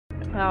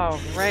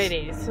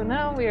Alrighty, so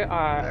now we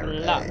are,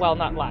 well,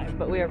 not live,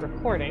 but we are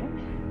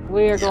recording.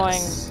 We are going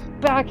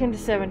back into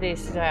 7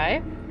 Days to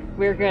Die.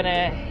 We're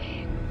gonna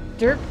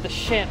derp the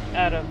shit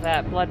out of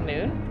that blood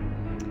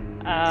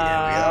moon.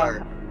 Yeah, we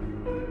are.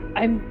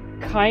 I'm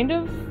kind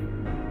of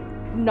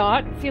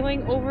not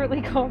feeling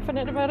overly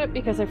confident about it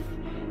because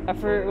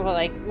well,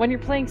 like, when you're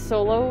playing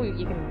solo,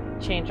 you can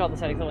change all the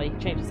settings, well, you can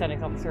change the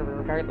settings on the server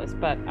regardless,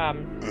 but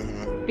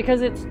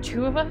because it's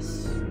 2 of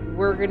us,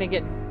 we're gonna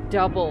get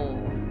double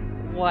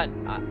what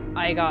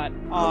I got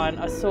on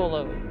a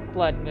solo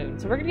blood moon.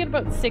 So we're gonna get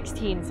about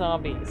 16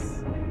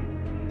 zombies.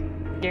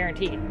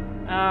 Guaranteed.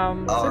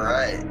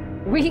 Alright.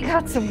 We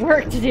got some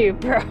work to do,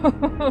 bro.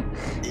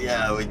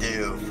 Yeah, we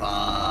do.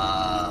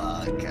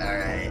 Fuck.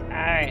 Alright.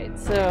 Alright,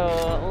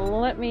 so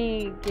let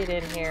me get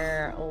in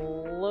here,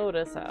 load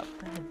us up.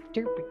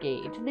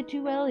 DerpBrigade, the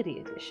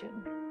Duality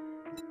Edition.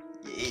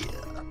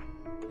 Yeah.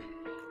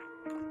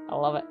 I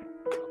love it.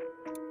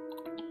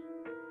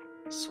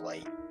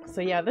 Sweet. So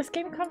yeah, this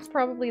game comes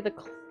probably the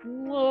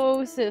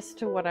closest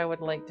to what I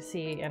would like to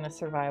see in a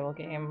survival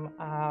game.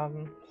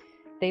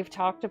 They've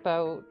talked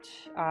about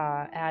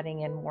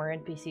adding in more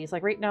NPCs.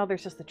 Like right now,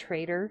 there's just the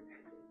trader,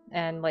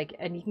 and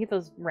you can get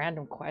those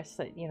random quests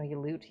that you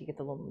loot. You get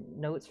the little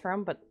notes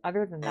from, but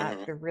other than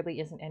that, there really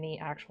isn't any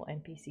actual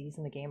NPCs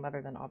in the game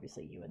other than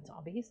obviously you and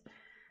zombies.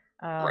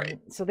 Right.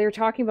 So they're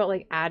talking about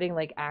adding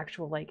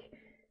actual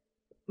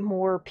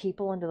more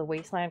people into the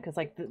wasteland, because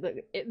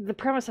the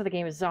premise of the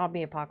game is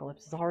zombie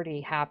apocalypse has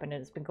already happened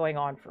and it's been going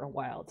on for a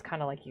while. It's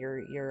kind of like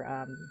your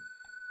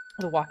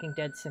the Walking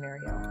Dead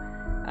scenario.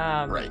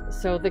 Right.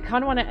 So they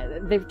kind of want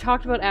to. They've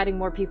talked about adding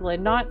more people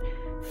and not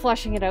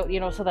fleshing it out,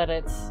 so that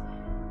it's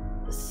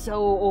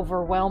so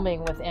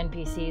overwhelming with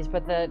NPCs,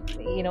 but that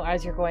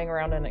as you're going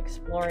around and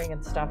exploring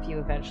and stuff, you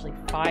eventually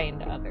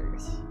find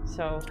others.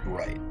 So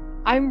right.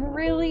 I'm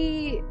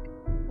really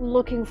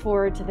looking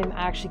forward to them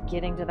actually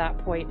getting to that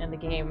point in the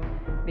game,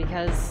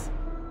 because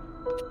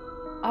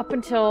up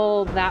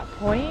until that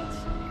point,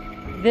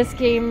 this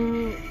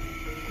game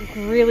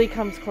really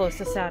comes close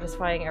to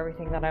satisfying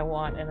everything that I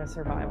want in a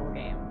survival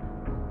game.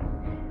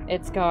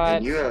 It's got...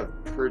 And you have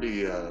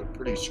pretty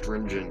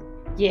stringent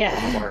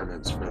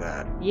requirements for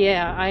that.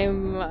 Yeah,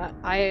 I'm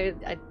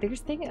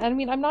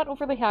not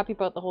overly happy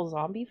about the whole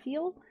zombie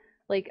feel.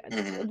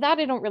 That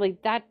I don't really...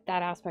 That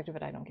aspect of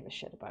it I don't give a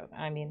shit about.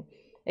 I mean,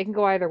 it can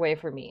go either way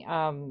for me.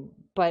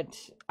 But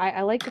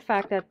I like the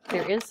fact that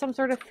there is some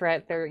sort of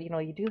threat. There,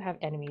 you do have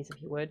enemies,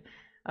 if you would.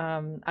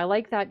 I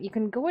like that you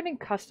can go in and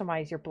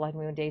customize your blood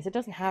moon days. It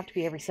doesn't have to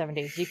be every 7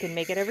 days. You can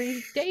make it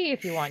every day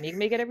if you want. You can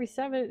make it every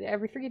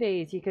 3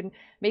 days. You can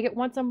make it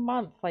once a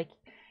month.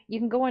 You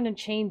can go in and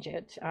change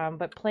it.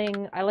 But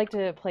I like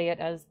to play it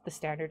as the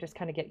standard, just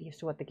kind of get used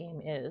to what the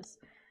game is.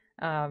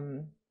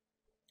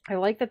 I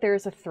like that there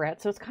is a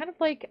threat, so it's kind of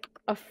like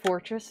a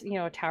fortress,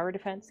 a tower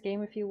defense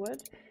game, if you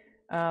would.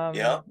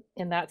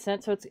 In that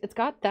sense. So it's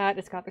got that.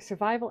 It's got the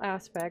survival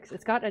aspects.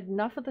 It's got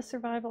enough of the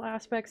survival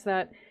aspects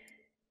that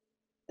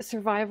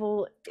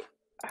survival,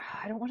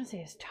 I don't want to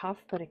say is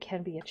tough, but it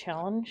can be a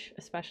challenge,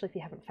 especially if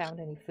you haven't found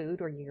any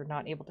food or you're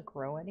not able to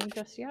grow any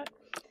just yet.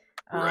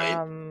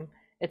 Right.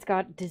 It's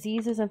got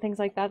diseases and things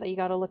like that you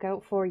got to look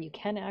out for. You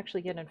can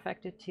actually get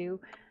infected too,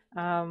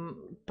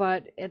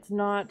 but it's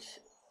not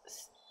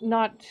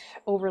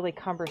overly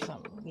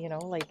cumbersome.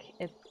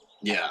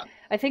 Yeah.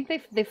 I think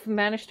they've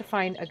managed to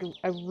find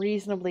a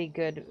reasonably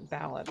good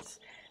balance.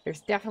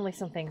 There's definitely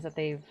some things that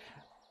they've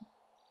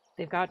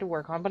got to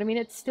work on, but I mean,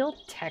 it's still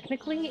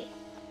technically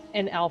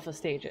in alpha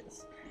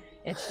stages.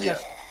 It's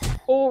just,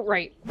 oh,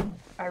 right.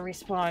 I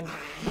respawned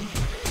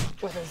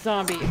with a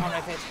zombie on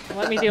my face.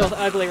 Let me deal with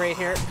ugly right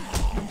here.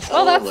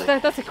 Oh,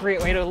 that's a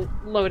great way to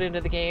load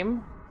into the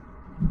game.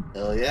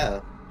 Hell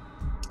yeah.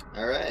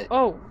 Alright.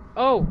 Oh,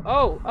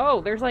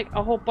 there's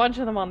a whole bunch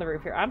of them on the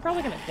roof here. I'm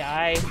probably gonna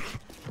die.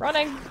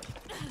 Running.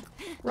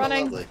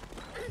 Oh,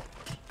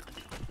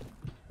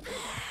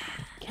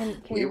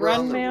 Can you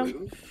run,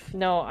 ma'am?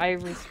 No, I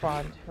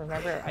respawned.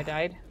 Remember, I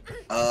died.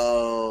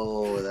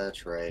 Oh,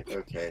 that's right.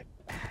 Okay.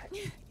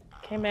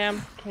 Okay, ma'am.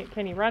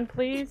 Can you run,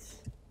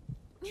 please?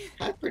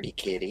 Hi, pretty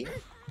kitty.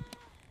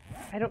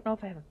 I don't know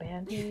if I have a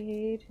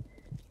band-aid.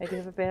 I do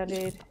have a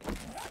band-aid.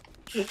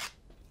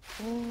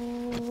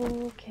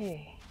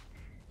 Okay.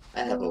 I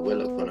have a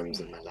willow condoms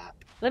in my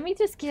lap. Let me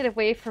just get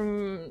away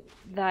from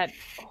that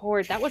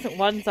horde. That wasn't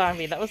one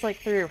zombie. That was 3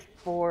 or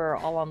 4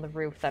 all on the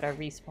roof that I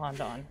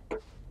respawned on.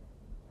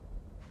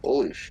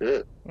 Holy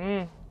shit.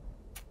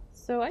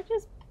 So I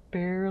just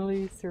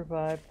barely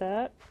survived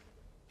that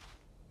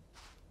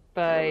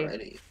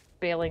by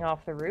bailing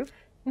off the roof.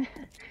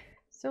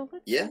 So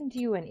let's send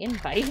you an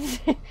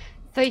invite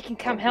so you can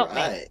come help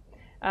me.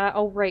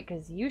 Oh, right,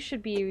 because you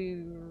should be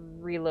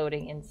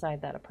reloading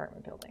inside that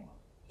apartment building.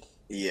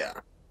 Yeah.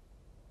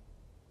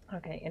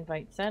 Okay,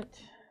 invite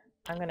sent.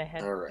 I'm gonna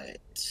head... Alright.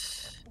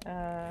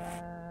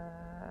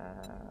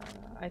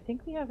 I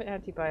think we have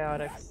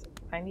antibiotics.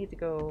 I need to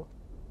go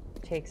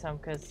take some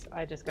because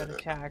I just got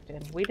attacked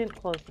and we didn't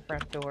close the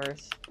front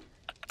doors.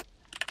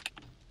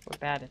 We're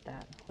bad at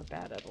that. We're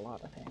bad at a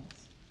lot of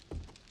things.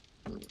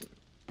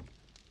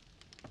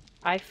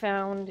 I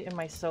found in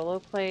my solo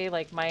play,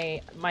 like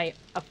my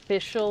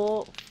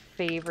official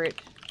favorite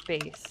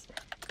base.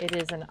 It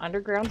is an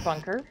underground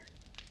bunker.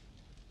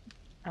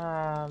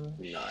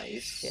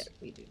 Nice. Shit,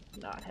 we do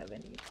not have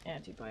any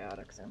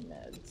antibiotics or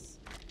meds.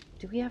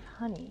 Do we have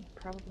honey?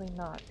 Probably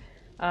not.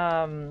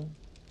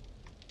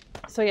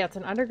 So yeah, it's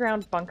an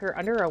underground bunker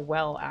under a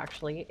well,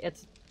 actually.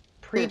 It's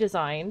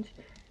pre-designed.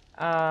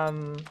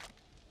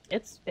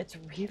 It's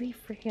really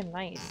freaking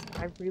nice.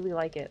 I really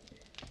like it.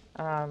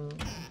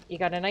 You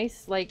got a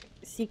nice, like,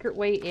 secret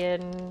way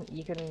in.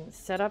 You can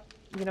set up,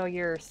 you know,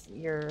 your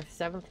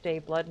 7th day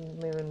blood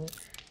moon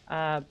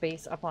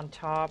base up on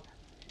top.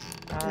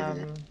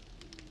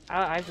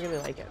 I really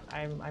like it.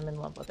 I'm in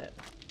love with it.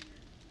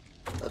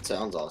 That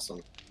sounds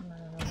awesome.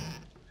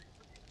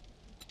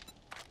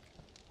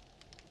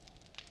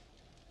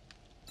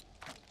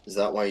 Is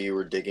that why you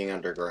were digging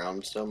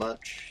underground so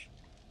much?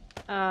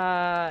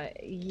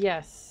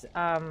 Yes.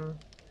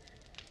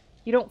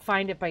 You don't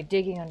find it by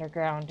digging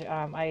underground.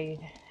 I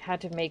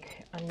had to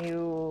make a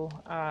new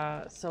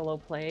solo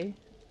play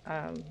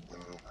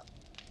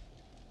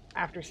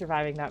after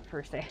surviving that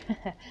first day.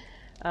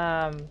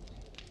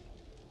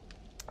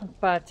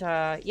 But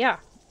yeah.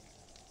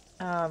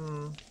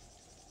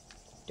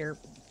 Derp.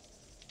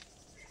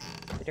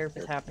 The derp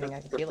is happening. I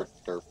can feel it.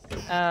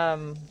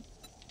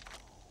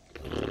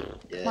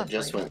 Yeah, it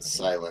just went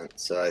silent,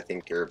 so I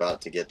think you're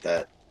about to get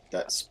that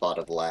spot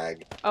of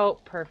lag. Oh,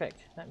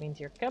 perfect. That means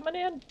you're coming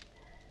in.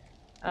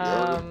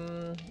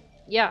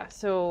 Yeah,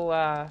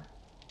 so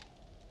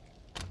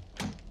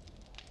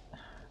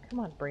come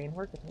on, brain,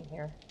 work with me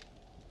here.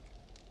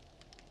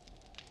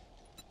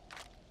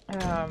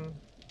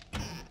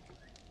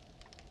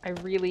 I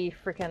really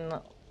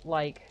freaking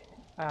like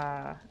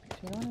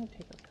actually, I want to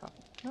take this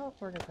coffee. No,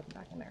 we're gonna put them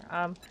back in there.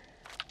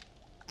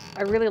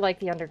 I really like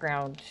the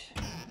underground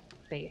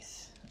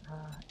base.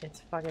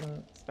 It's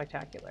fucking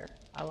spectacular.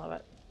 I love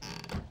it.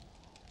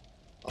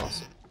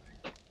 Awesome.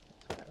 That's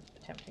what I was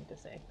attempting to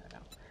say. I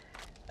know.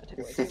 That took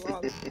way too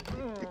long.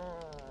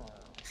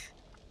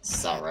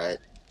 It's alright.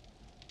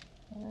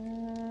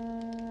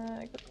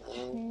 I got the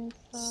chainsaw.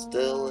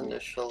 Still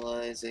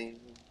initializing.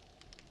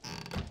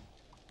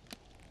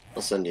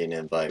 I'll send you an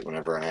invite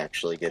whenever I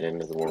actually get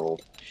into the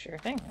world. Sure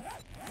thing.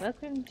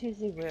 Welcome to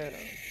the world.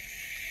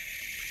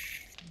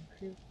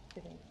 Improve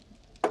fitting.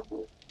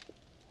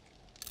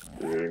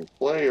 Creating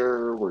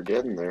player, we're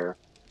getting there.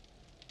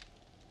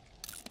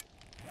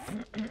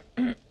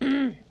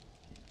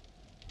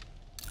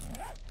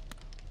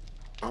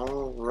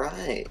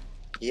 Alright.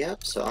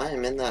 Yep, so I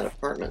am in that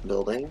apartment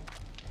building.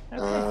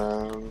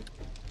 Okay.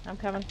 I'm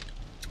coming.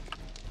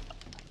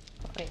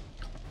 Wait.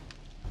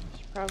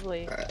 Should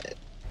probably... Alright.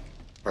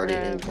 Party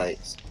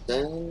invites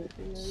sent.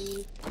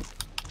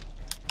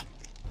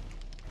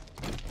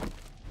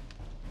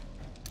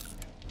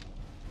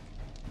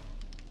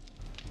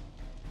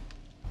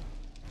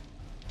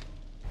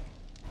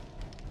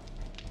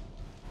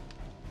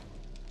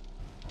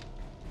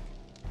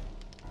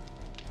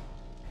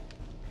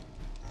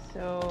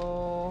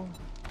 So,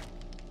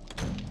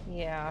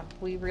 yeah,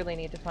 we really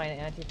need to find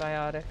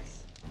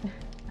antibiotics.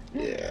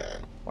 Yeah.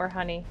 Or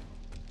honey.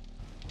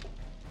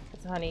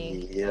 It's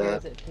honey. Yeah. Where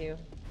is it too?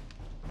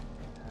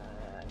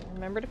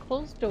 Remember to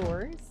close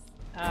doors.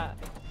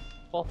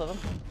 Both of them.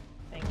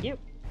 Thank you.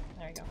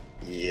 There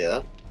you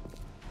Yeah.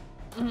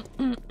 go.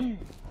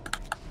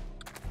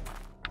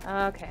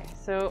 Okay,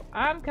 so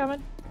I'm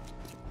coming.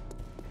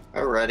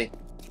 Alrighty.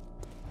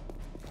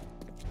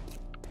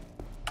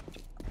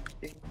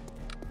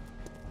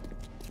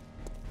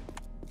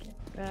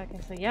 Back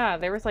and so yeah,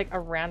 there was like a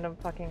random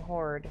fucking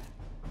horde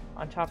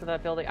on top of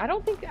that building. I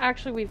don't think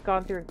actually we've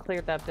gone through and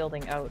cleared that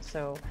building out,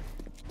 so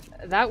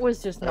that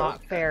was just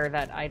not fair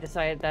that I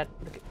decided that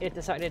it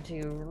decided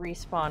to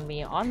respawn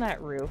me on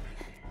that roof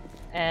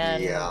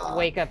and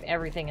wake up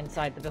everything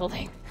inside the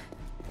building.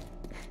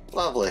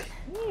 Lovely.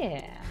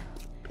 Yeah.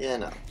 Yeah,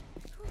 no.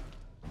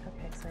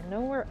 Okay, so I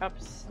know we're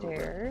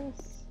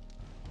upstairs.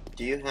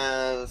 Do you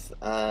have,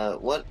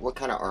 what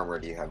kind of armor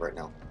do you have right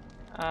now?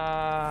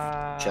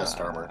 Chest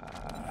armor.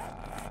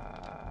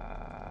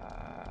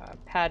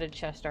 Padded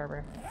chest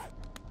armor.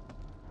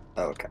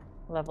 Oh, okay.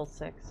 Level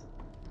 6.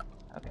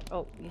 Okay.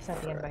 Oh, you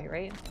sent the invite,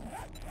 right?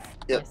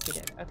 Yep. Yes, you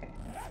did. Okay.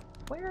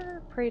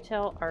 Where, pray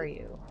tell, are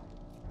you?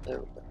 There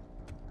we go.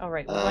 All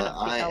right, we went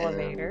up the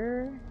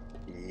elevator.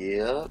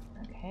 Yep.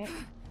 Okay.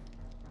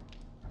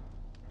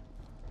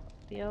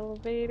 The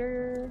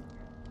elevator.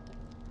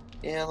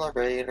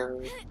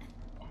 Elevator.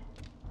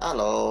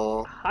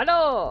 Hello.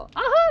 Hello.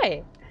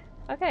 Ahoy.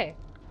 Okay.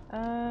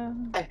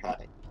 Hi,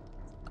 hi.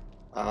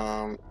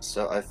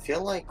 So I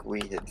feel like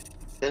we had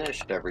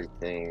finished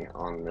everything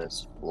on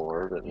this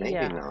floor, but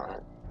maybe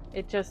not.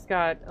 It just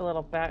got a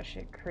little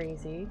batshit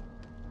crazy.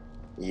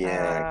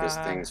 Yeah, because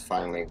things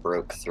finally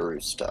broke through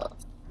stuff.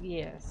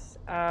 Yes.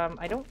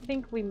 I don't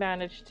think we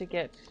managed to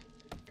get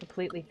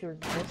completely through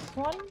this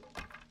one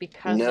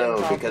because no, it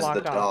was all because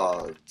blocked the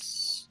off.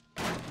 dogs.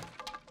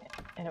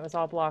 And it was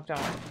all blocked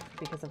off.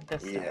 because of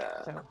this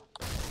Yeah. stuff.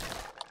 So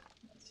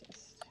let's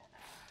just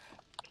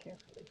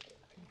carefully get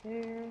through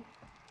there.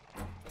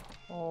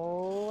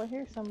 Oh, I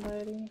hear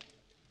somebody.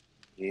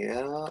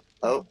 Yeah.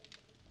 Oh,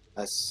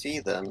 I see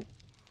them.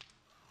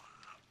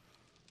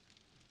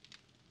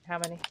 How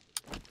many?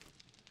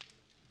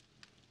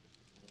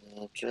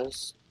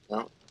 Just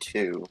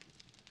two.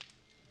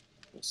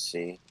 Let's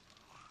see.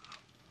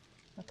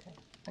 Okay,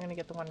 I'm gonna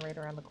get the one right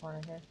around the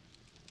corner here.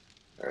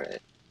 All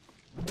right.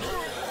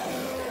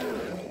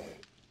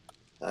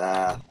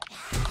 Ah.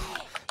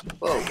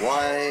 Whoa,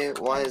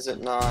 why is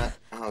it not?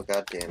 Oh,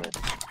 god damn it.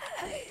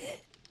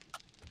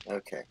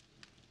 Okay.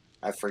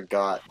 I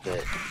forgot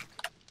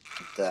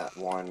that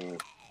one.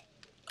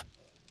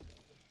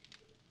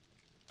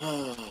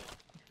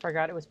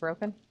 Forgot it was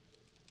broken?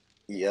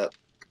 Yep.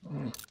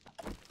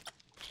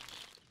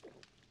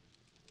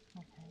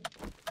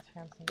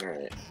 Okay.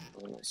 Alright.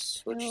 I'm gonna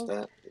switch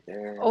that to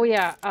there. Oh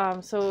yeah,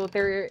 so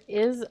there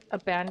is a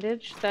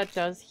bandage that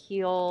does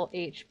heal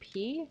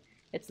HP.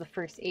 It's the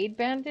first aid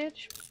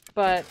bandage,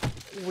 but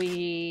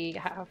we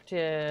have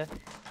to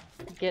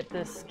get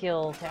the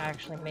skill to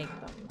actually make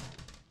them.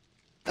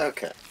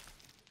 Okay.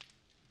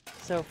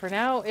 So for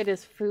now, it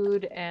is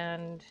food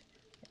and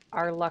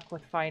our luck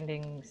with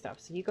finding stuff.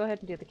 So you go ahead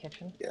and do the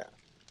kitchen. Yeah.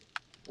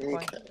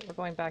 We're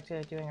going back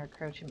to doing our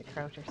crouch and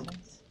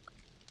crouchersons.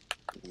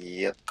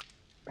 Yep.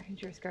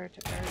 Ranger's guard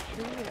to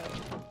archery. I'll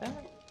take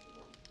that.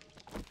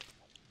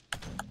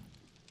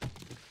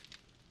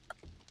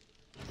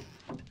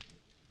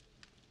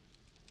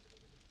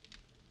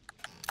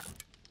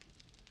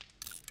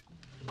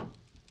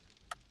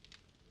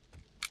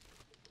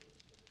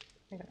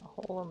 I got a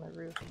hole in the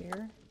roof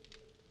here.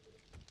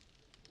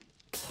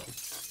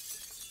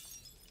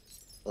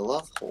 I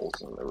love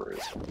holes in the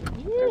roof.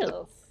 Yes.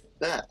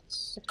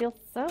 Best. It feels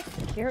so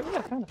secure. We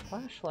gotta find a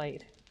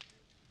flashlight.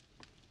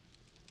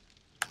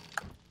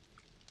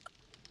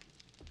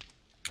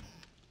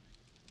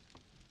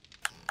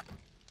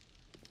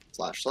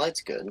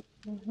 Flashlight's good.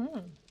 Mm-hmm.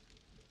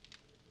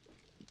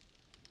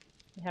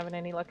 You having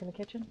any luck in the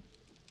kitchen?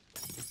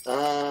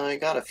 I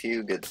got a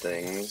few good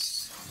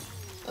things.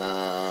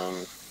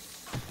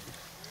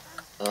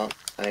 Oh,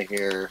 I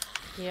hear.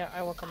 Yeah,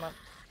 I woke him up.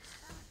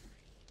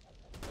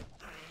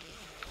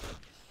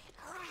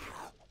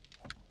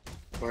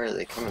 Where are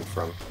they coming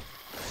from?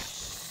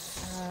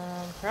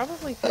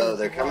 Probably. Oh,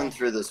 they're coming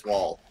through this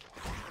wall.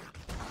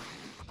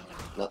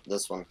 No,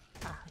 this one.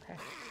 Ah, okay.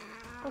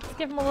 Let's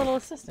give him a little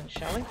assistance,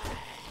 shall we?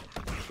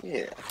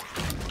 Yeah.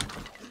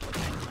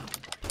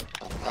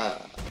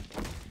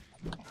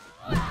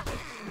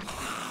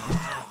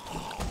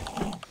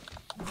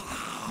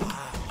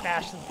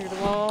 Bash them through the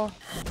wall.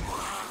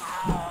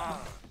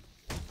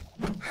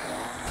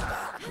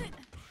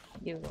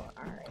 You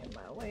are in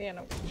my way, and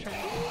I'm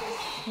trying to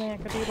smack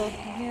a doodle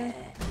from here.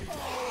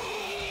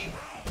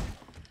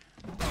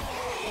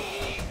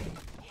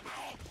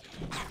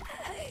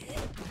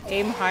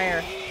 Aim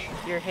higher.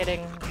 You're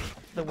hitting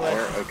the wood.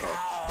 Higher? Okay.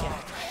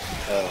 Yeah.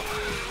 Oh.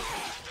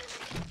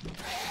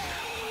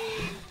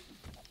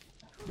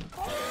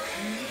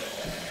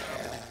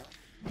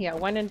 Yeah,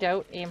 when in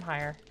doubt, aim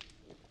higher.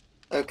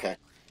 Okay.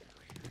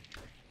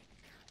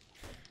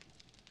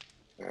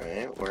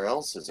 Alright, where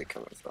else is it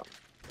coming from?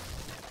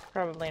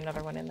 Probably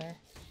another one in there.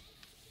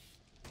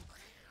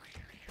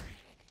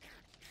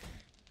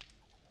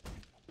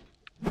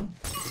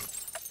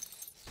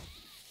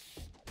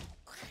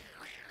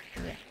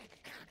 Yeah.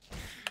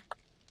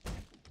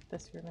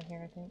 This room in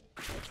here, I think.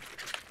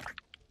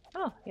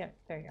 Oh, yeah,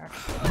 there you are.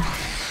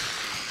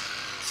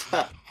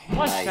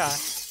 One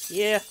Nice. shot.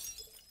 Yeah.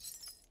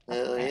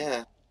 Hell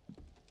yeah.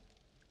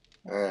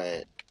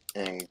 Alright,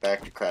 and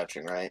back to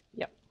crouching, right?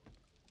 Yep.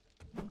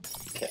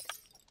 Okay.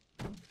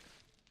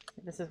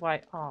 This is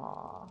why.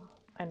 Aw.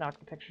 I knocked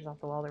the pictures off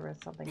the wall. There was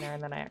something there,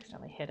 and then I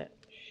accidentally hit it.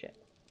 Shit.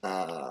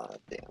 Damn.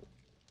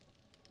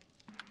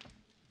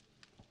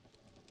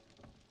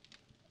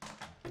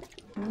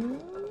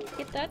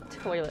 Get that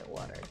toilet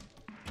water.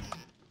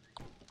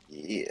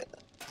 Yeah.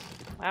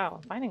 Wow,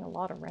 I'm finding a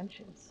lot of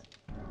wrenches.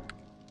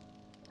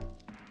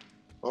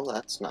 Well,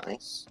 that's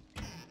nice.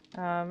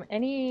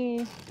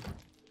 Any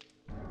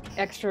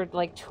extra,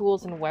 like,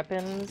 tools and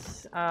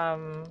weapons,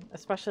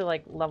 especially,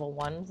 like, level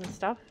 1s and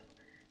stuff,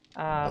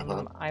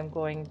 I'm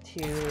going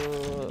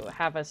to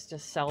have us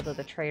just sell to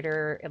the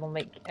trader. It'll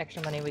make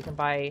extra money. We can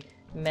buy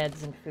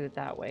meds and food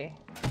that way.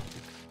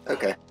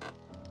 Okay.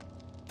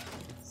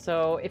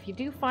 So if you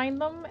do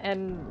find them,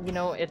 and, you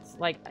know, it's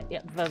like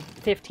the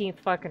 15th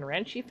fucking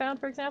wrench you found,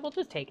 for example,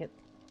 just take it.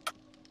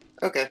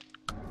 Okay.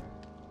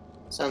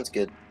 Sounds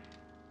good.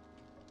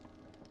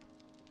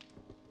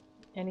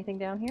 Anything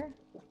down here?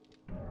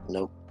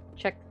 Nope.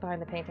 Check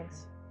behind the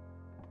paintings.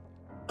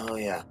 Oh,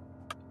 yeah.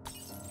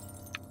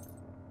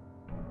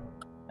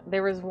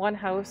 There was one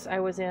house I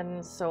was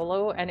in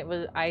solo,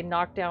 and I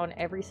knocked down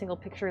every single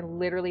picture, and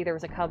literally there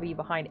was a cubby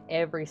behind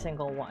every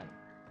single one.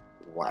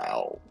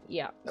 Wow.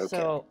 Yeah, Okay.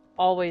 so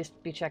always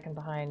be checking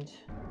behind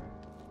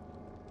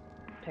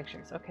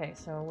pictures. Okay,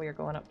 so we are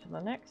going up to the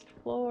next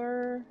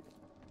floor.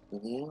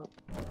 Yeah.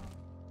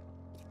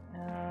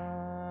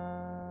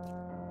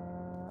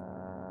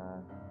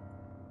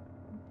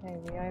 Okay,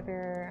 we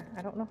either...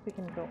 I don't know if we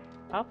can go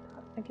up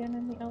again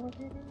in the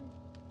elevator.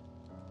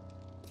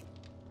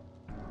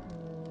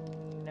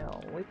 No,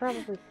 we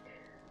probably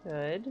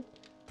could.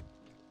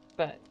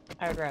 But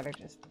I would rather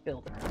just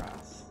build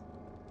across.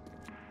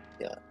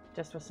 Yeah.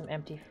 Just with some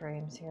empty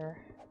frames here.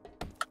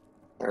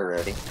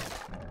 Alrighty.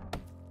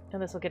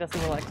 And this will get us a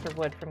little extra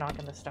wood for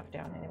knocking this stuff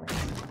down anyways.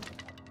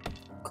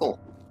 Cool.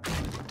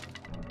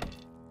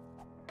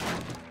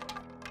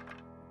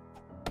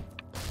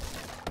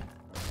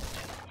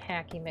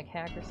 Hacky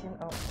McHackerson.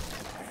 Oh,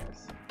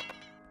 there's...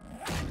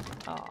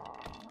 Aww.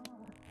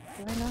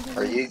 Do I not have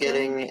Are any you stone?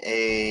 getting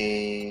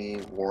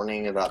a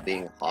warning about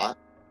being hot?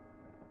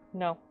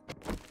 No.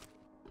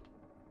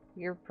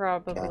 You're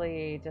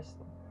probably just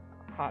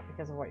hot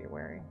because of what you're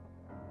wearing.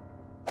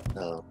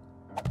 No.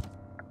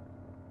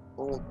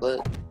 Well,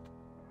 but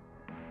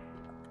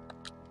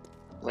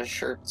my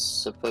shirt's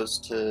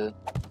supposed to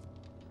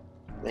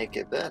make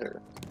it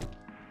better.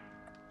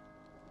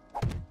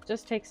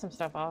 Just take some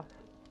stuff off.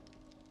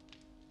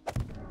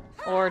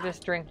 Or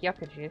just drink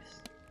yucca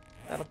juice.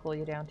 That'll cool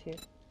you down too.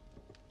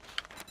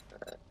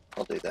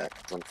 I'll do that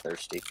because I'm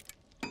thirsty.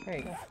 There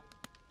you go.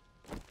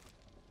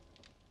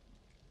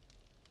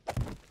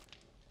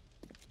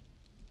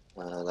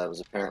 That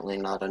was apparently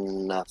not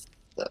enough,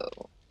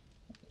 though.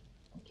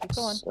 Keep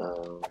going.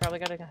 So, Probably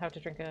gotta have to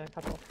drink a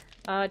couple.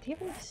 Do you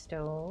have any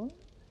stone?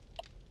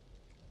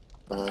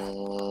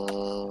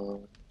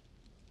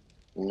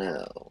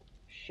 no.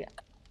 Shit.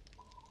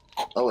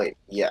 Oh wait,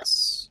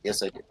 yes.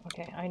 Yes, I do.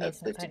 Okay, I need Have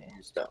some.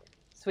 52 stone.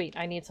 Sweet,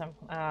 I need some.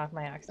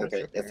 My axe needs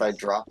Okay, if I repairs.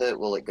 drop it,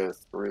 will it go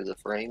through the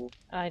frame?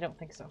 I don't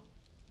think so.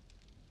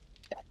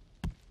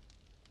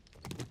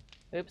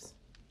 Oops.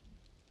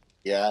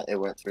 Yeah, it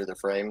went through the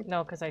frame.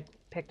 No, because I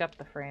picked up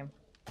the frame.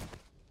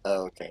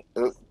 Oh, okay.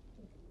 Oop.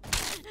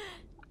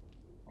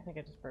 I think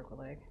I just broke a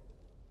leg.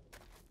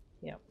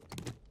 Yep.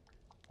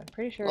 I'm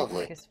pretty sure I Lovely.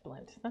 can make a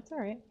splint. That's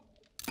alright.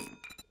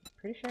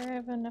 Pretty sure I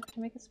have enough to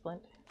make a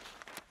splint.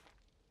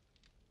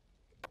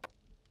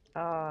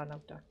 Ah,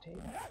 no duct tape.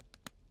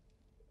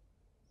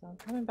 So I'm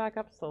coming back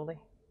up slowly.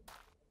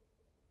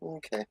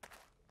 Okay.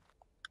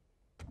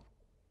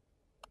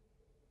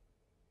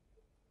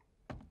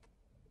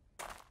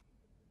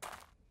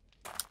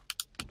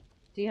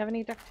 Do you have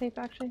any duct tape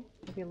actually?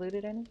 Have you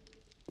looted any?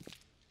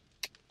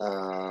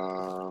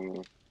 I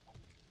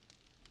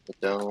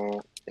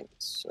don't think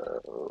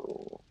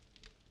so.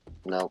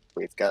 Nope,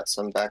 we've got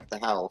some back at the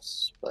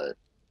house, but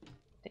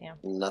Damn.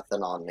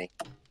 nothing on me.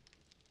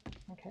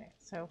 Okay,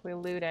 so if we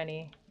loot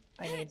any,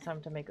 I need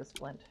some to make a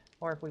splint.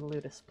 Or if we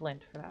loot a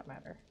splint for that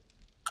matter.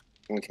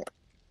 Okay.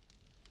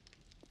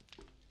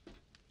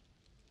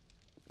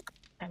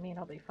 I mean,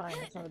 I'll be fine.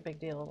 It's not a big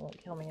deal. It won't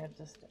kill me. It's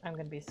just, I'm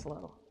gonna be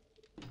slow.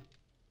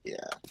 Yeah.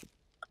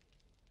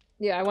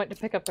 Yeah, I went to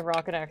pick up the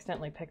rock and I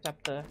accidentally picked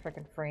up the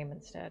frickin' frame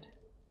instead.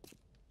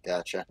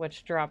 Gotcha.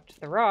 Which dropped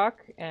the rock,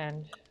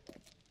 and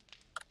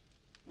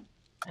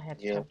I had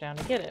to Yep. jump down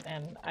to get it.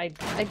 And I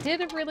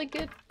did a really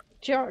good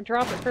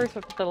drop at first,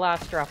 but the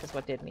last drop is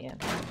what did me in.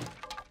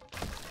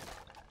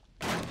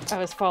 I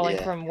was falling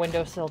Yeah. from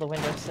windowsill to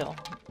windowsill,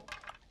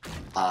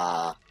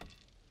 and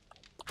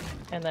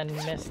then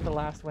missed the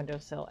last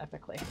windowsill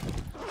epically.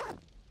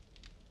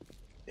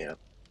 Yep.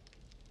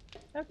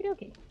 Okie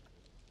dokie.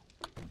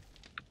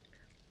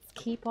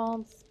 Keep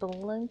on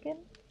spelunking.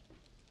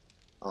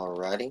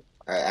 Alrighty.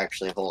 Alright,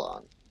 actually, hold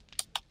on.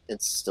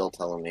 It's still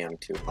telling me I'm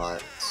too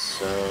hot,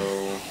 so...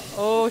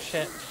 Oh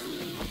shit.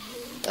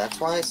 That's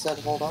why I said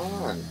hold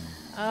on.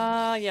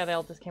 Yeah, they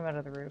all just came out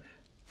of the roof.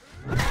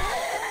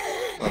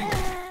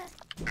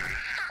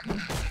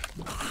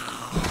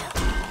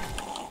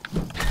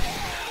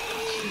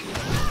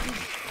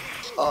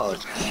 Oh,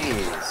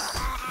 jeez.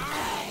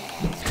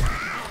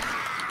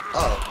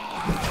 Oh.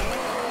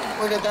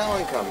 Where did that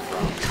one come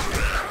from?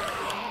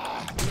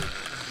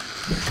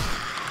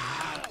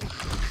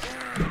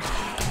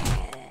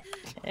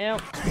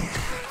 Yep.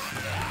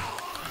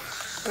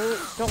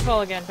 Oh, don't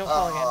fall again, don't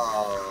fall again.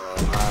 Oh,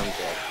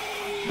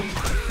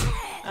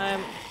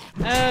 I'm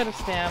I'm dead. out of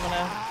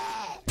stamina.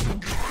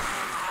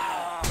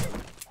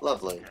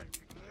 Lovely.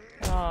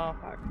 Oh,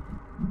 fuck.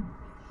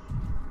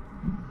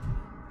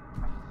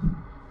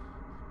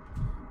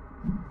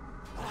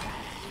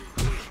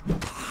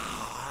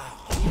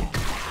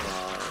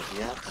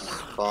 Yeah,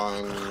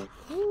 spawn...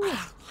 Woo.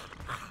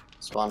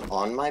 Spawn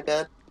on my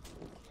bed?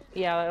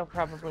 Yeah, that'll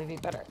probably be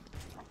better.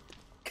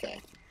 Okay.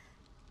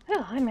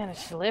 Oh, I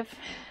managed to live.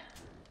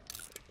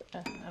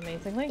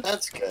 Amazingly.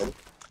 That's good.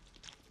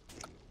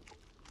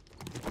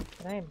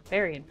 But I am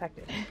very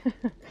infected.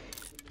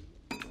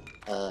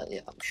 Yeah,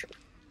 I'm sure.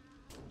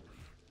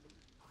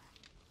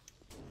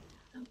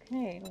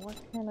 Okay, what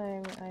can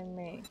I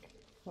make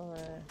for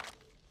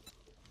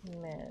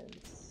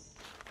meds?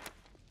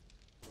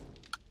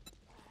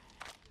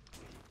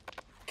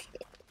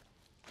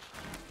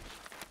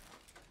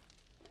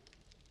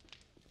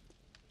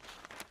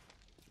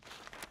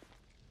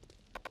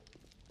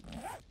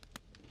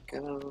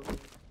 Go.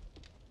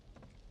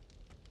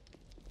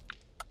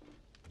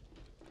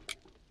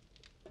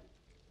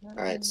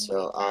 Alright,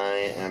 so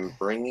I am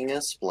bringing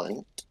a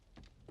splint.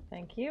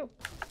 Thank you.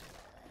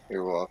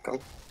 You're welcome.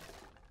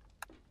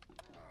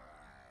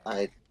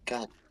 God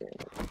damn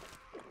it.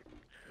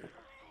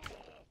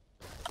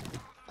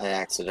 I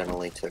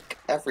accidentally took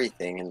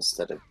everything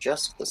instead of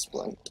just the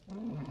splint.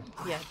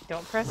 Yeah,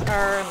 don't press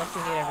R unless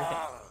you need everything.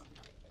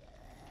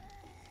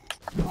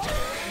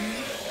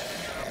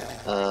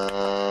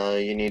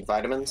 You need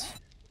vitamins?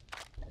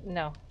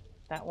 No,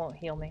 that won't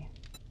heal me.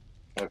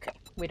 Okay.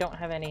 We don't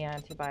have any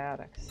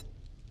antibiotics.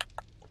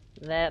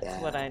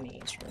 That's what I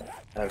need.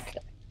 Right. Okay.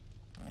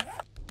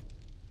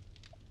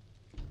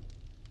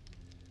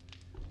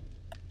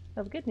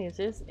 Well, the good news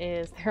is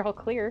they're all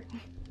clear.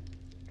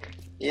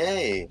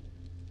 Yay!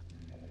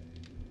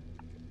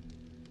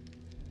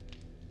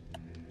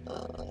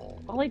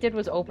 All I did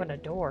was open a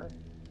door.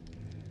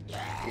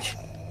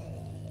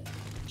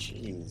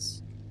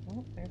 Jeez.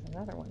 Oh, there's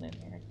another one in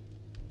here.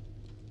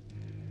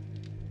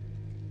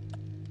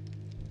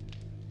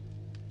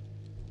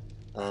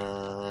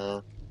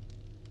 Oh,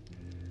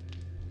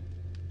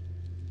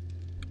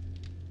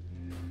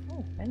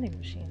 vending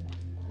machine.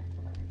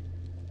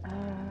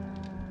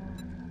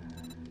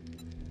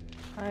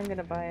 I'm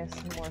gonna buy us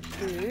some more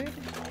food.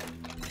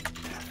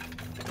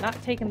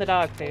 Not taking the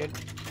dog food.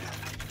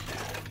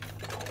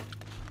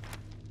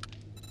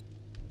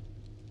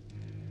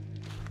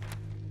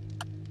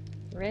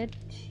 Red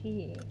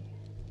tea.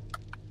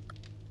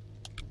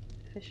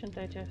 Efficient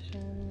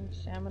digestion,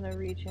 stamina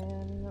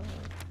regen.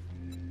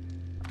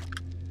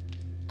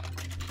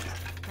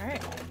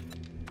 Alright.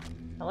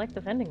 I like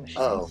the vending machines.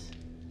 Oh.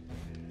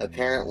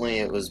 Apparently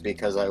it was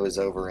because I was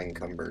over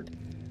encumbered.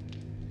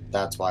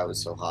 That's why I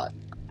was so hot.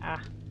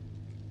 Ah.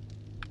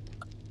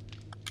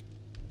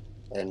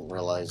 I didn't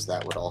realize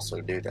that would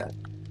also do that.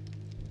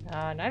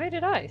 Neither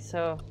did I,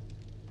 so...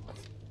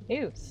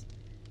 News.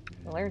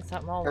 I learned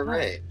something all the time.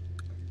 Hooray!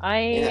 I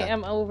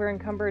am over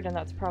encumbered, and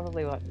that's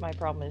probably what my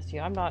problem is too.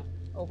 I'm not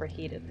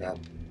overheated. Yeah.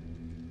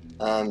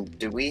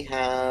 Do we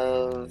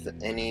have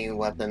any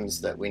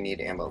weapons that we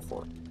need ammo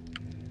for?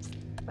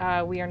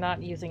 We are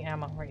not using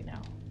ammo right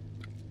now.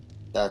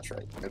 That's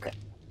right. Okay.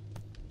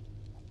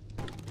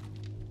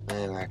 I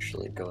am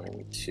actually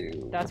going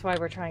to... That's why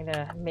we're trying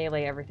to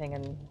melee everything,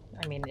 and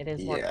I mean, it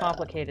is more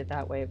complicated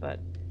that way, but...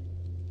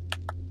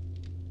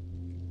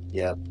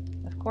 Yep.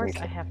 Of course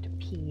I have to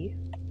pee.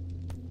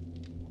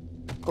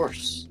 Of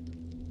course.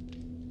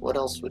 What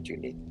else would you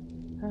need?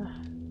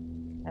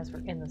 As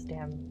we're in this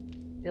damn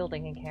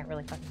building and can't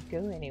really fucking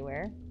go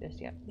anywhere just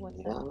yet. What's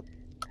that?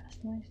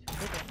 Customized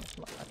for this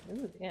motherfucker.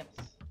 Ooh, yes.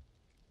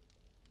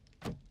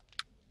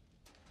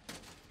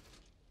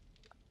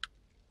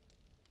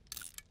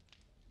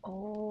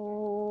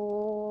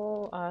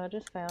 Oh, I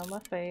just found my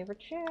favorite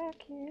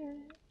jacket.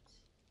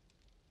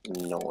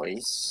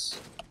 Nice.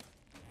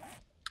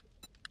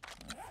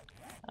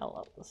 I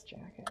love this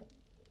jacket.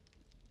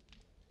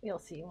 You'll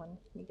see when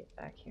we get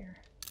back here.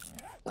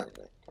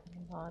 Okay.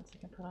 Any mods I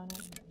can put on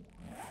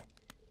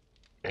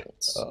it?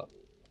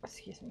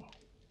 Excuse me.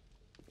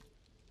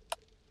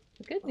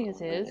 The good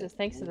news is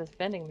thanks to this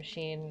vending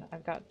machine,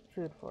 I've got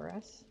food for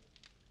us.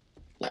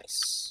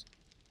 Nice.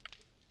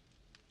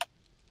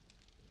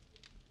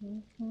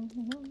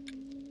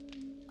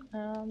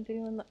 I'm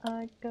doing the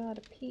I gotta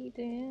pee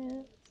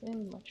dance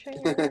in my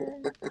chair.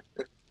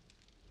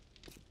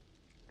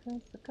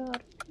 Cause I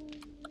gotta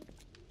pee.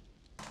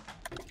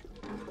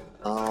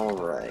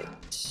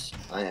 Alright.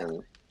 I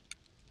am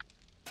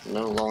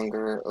no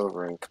longer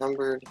over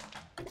encumbered.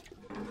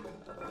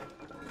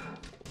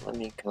 Let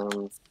me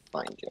come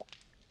find you.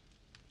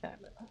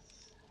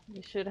 Fabulous.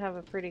 You should have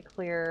a pretty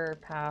clear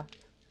path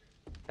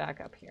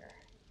back up here.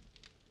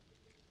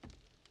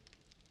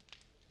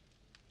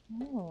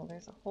 Oh,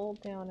 there's a hole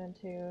down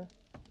into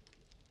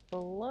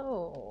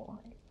below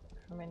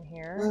from in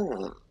here.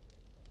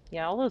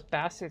 Yeah, all those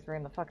bastards were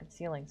in the fucking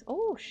ceilings.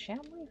 Oh,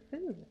 Shamley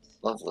Foods.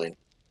 Lovely.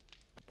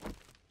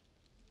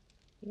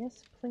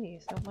 Yes,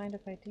 please. Don't mind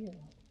if I do.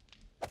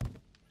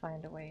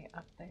 Find a way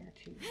up there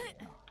too.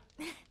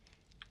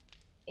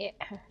 Yeah.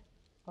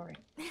 Alright.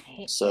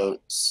 So,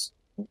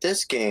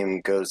 this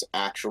game goes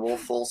actual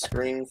full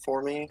screen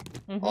for me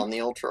on the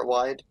ultra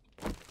wide.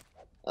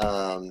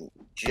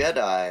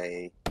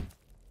 Jedi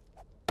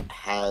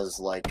has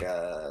like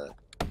a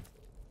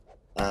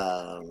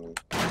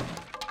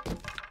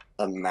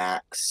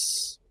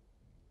max,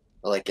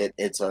 like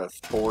it's a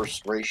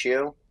forced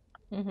ratio,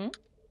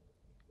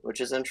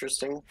 which is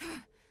interesting.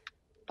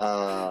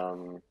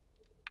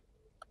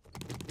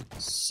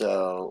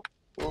 So,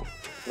 well,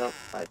 no,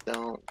 I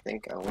don't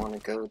think I want to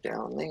go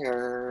down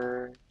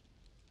there.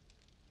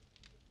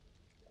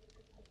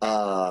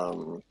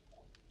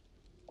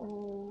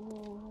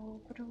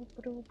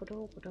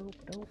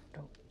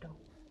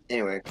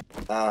 Anyway,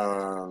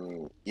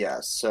 yeah,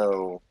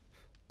 so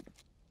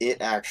it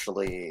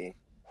actually,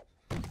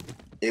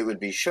 it would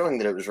be showing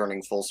that it was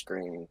running full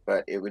screen,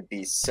 but it would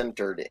be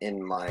centered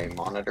in my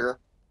monitor.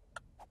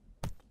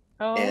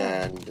 Oh.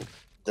 And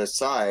the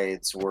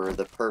sides were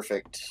the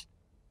perfect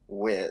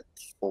width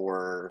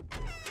for,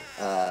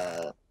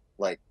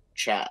 like,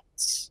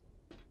 chats.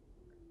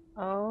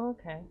 Oh,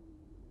 okay.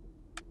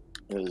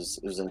 It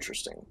was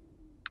interesting.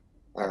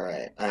 All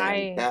right, Okay. I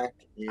am back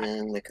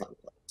in the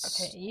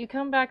complex. Okay, you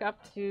come back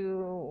up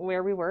to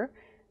where we were.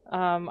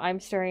 I'm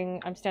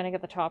standing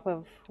at the top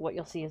of what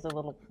you'll see is a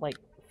little like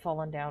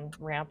fallen down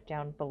ramp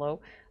down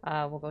below.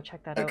 We'll go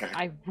check that out.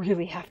 I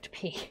really have to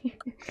pee.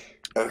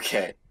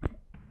 Okay.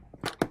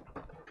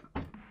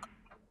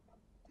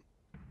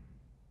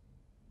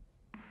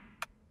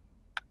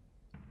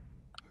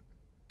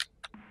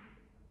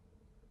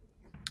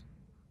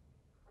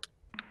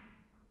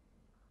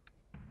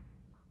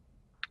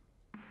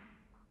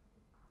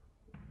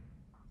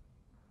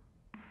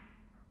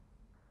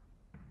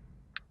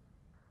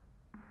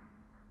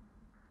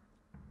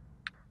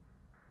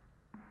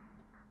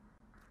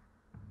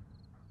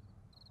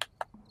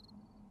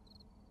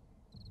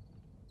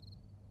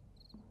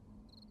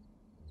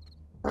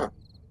 Huh.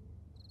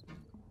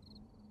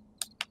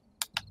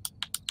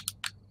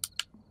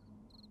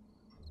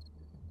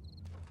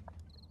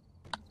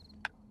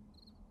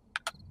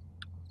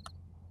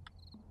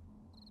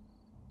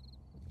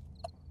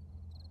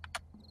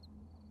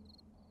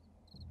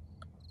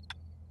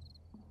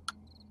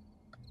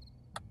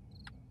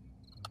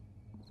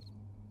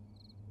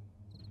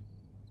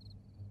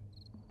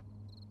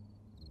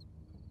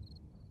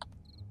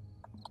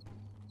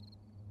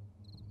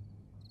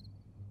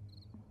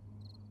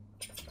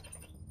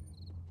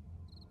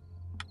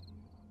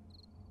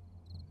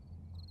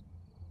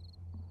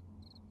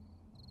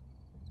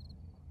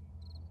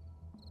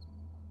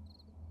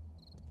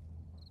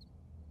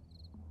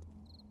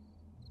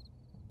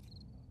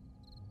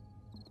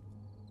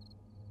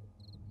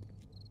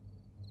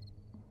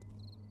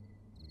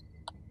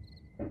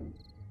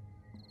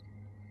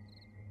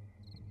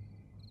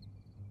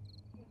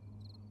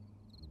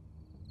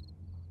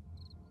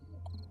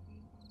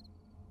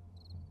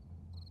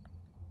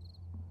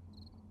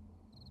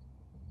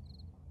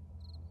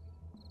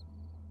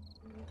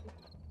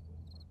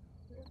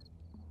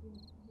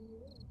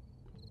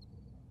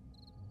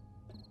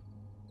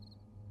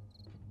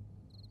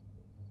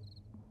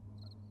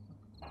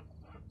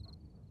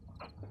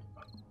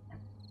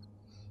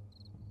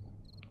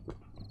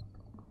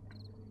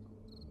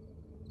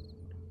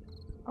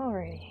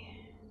 Alrighty.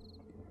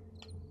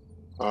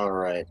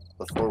 Alright,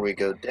 before we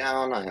go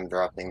down, I am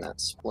dropping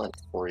that splint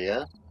for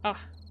you.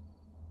 Ah.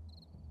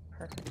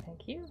 Perfect,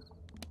 thank you.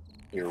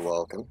 You're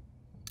welcome.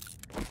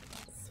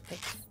 Let's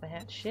fix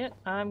that shit.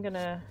 I'm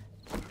gonna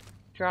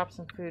drop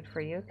some food for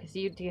you, because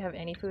do you have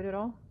any food at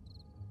all?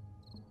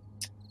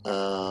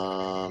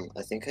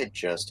 I think I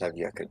just have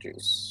yucca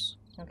juice.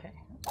 Okay.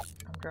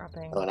 I'm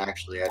dropping... Oh, and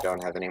actually I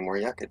don't have any more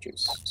yucca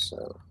juice,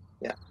 so,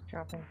 yeah.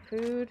 Dropping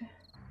food.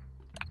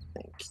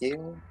 Thank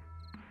you.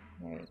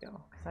 There you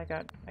go,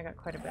 because I got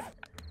quite a bit.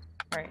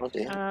 Alright, Oh,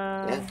 damn.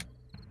 Yeah.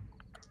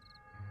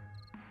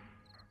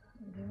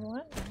 You know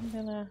what? I'm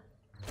gonna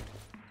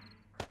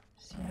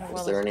see how well.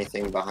 Is there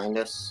anything behind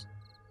us?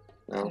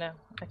 No? No,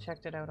 I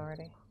checked it out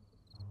already.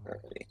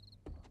 Alrighty.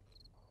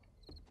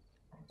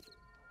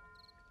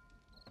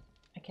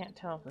 I can't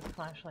tell if this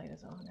flashlight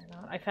is on or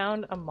not. I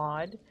found a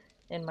mod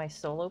in my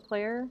solo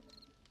player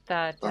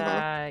that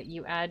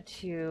you add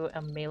to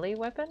a melee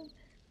weapon,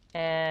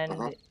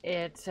 and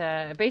it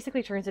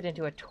basically turns it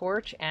into a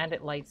torch, and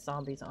it lights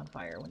zombies on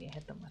fire when you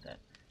hit them with it.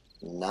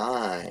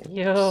 Nice.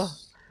 Yeah.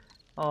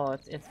 Oh,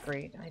 it's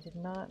great. I did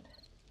not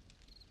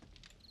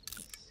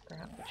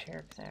scrap the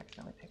chair because I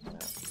accidentally picked it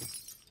up.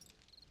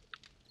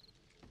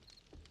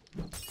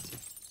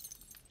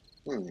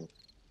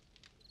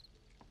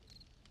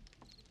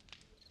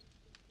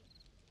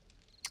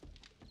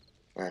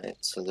 Alright,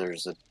 so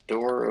there's a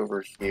door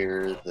over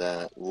here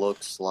that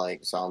looks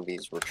like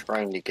zombies were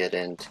trying to get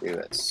into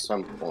at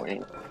some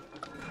point.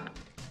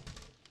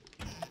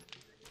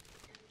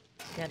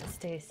 Gotta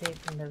stay safe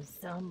from those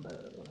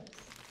zombos.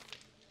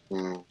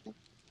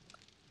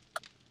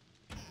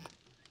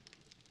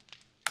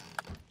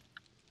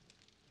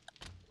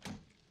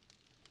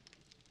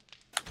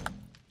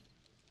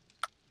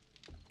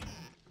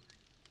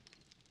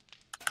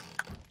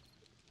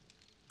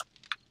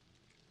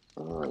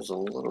 Oh, there's a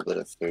little bit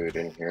of food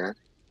in here.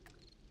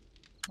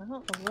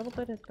 Well, a little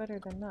bit is better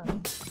than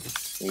none.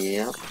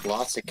 Yep,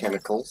 lots of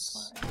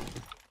chemicals.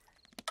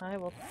 I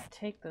will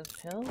take those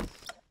pills.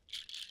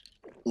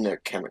 No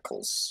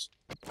chemicals.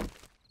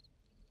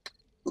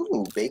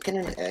 Ooh, bacon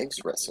and eggs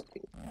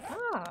recipe.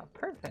 Ah,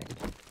 perfect.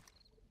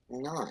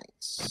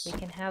 Nice. We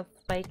can have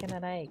bacon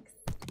and eggs.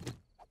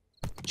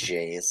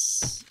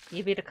 Jace.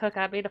 You be the cook,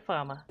 I be the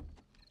farmer.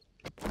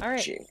 Alright,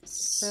 Jace.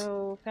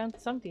 so found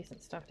some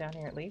decent stuff down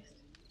here at least.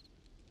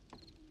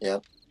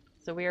 Yep.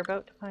 So we are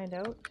about to find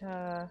out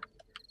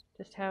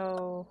just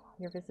how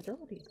your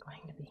visibility is going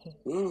to be.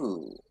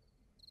 Ooh.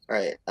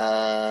 Alright,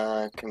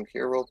 come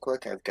here real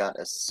quick. I've got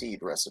a seed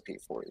recipe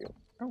for you.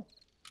 Oh.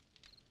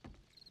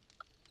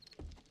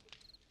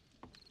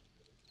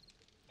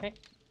 Okay.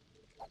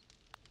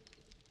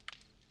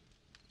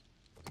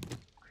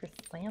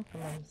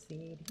 Chrysanthemum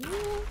seed.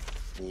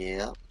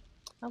 Yep.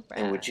 Alright.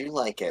 And would you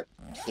like a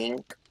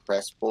pink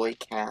press boy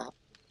cap?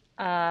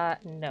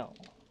 No.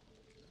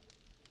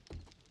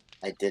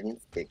 I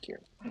didn't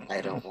figure.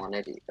 I don't want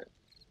it either.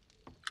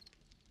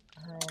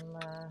 I'm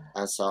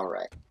That's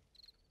alright.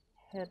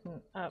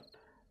 heading up.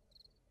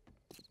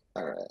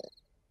 Alright.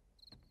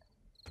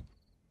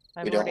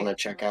 I'm We don't already... want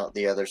to check out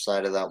the other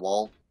side of that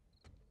wall?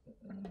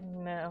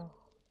 No.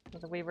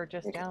 We were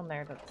just Okay. down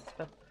there. That's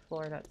the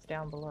floor that's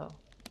down below.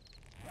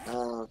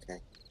 Oh, okay.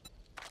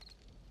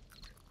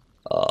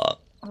 Oh,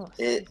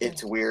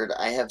 It's weird.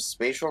 I have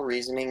spatial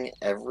reasoning,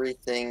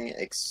 everything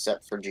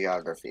except for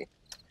geography.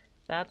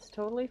 That's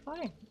totally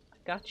fine. I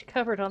got you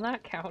covered on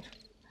that count.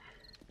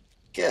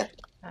 Good.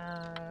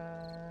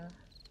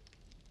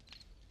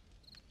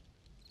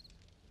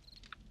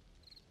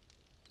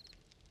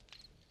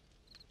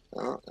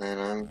 Oh, and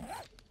I'm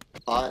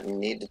hot and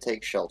need to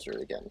take shelter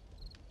again.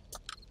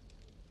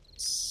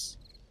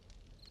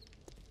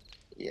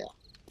 Yeah.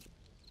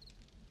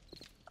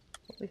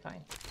 We'll be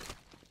fine.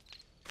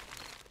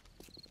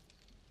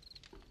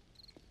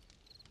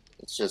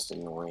 It's just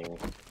annoying.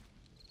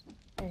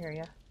 I hear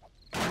ya.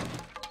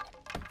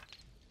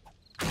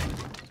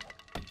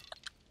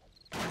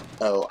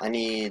 Oh, I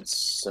need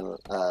some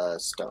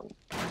stone.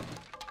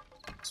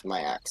 So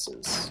my axe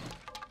is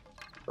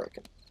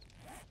broken.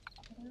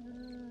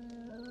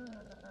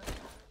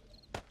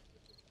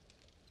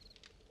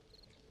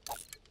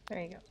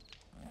 There you go.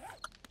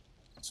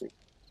 Sweet.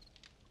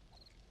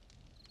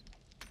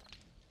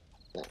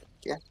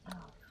 Yeah.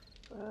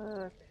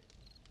 Oh, fuck.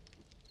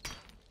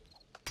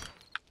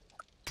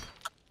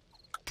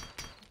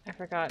 I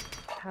forgot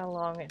how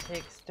long it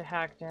takes to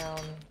hack down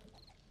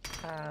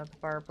the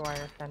barbed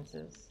wire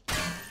fences.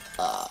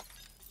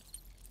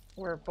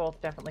 We're both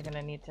definitely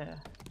gonna need to...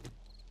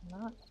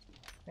 Not...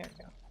 There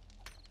we go.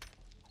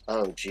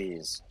 Oh,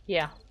 jeez.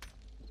 Yeah.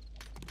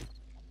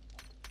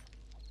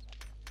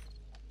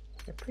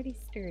 They're pretty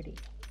sturdy.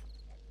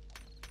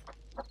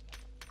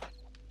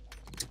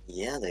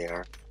 Yeah, they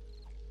are.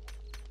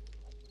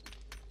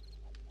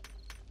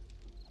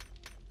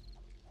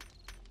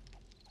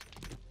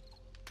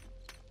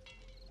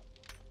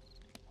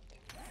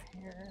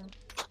 Here.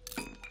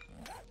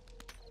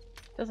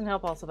 Doesn't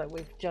help also that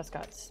we've just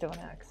got stone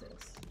axes.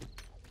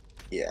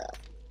 Yeah.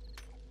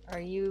 Are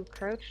you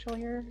crouched while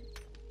you're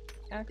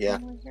axing Yeah.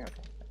 here?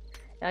 Okay.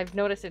 I've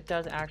noticed it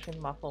does actually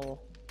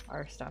muffle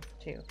our stuff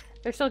too.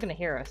 They're still gonna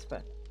hear us,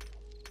 but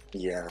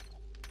Yeah.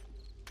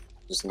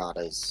 Just not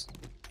as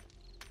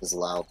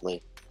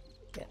loudly.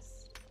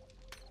 yes.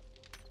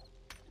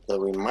 Though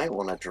we might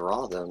want to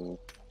draw them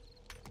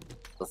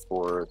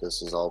before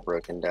this is all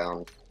broken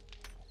down.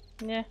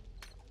 Yeah.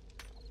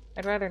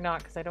 I'd rather not,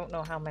 because I don't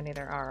know how many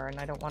there are, and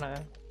I don't want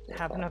to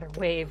have another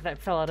wave that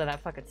fell out of that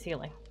fucking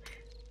ceiling.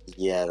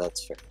 Yeah,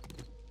 that's fair.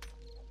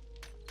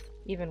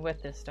 Even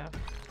with this stuff.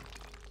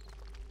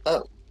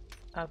 Oh.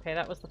 Okay,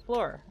 that was the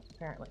floor,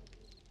 apparently.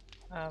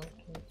 Can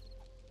you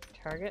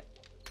target?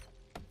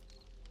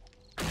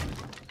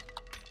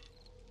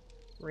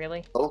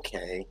 Really?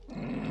 Okay.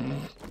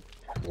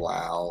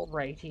 Wow.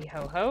 Righty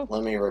ho ho.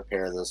 Let me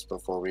repair this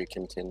before we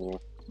continue.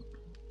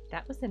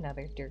 That was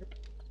another derp.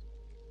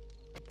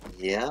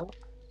 Yeah?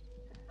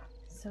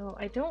 So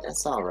I don't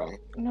That's alright.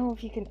 know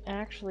if you can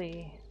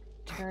actually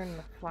turn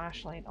the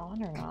flashlight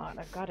on or not.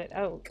 I've got it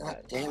out. God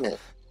But damn it.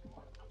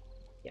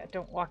 yeah,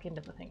 don't walk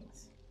into the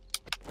things.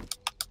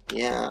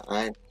 Yeah,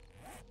 I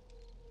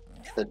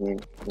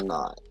couldn't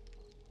not.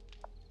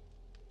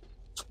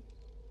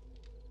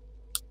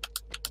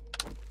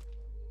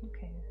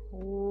 Okay.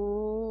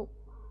 Ooh.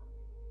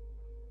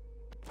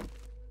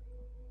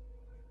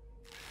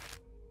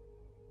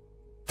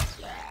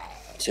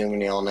 Too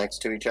many all next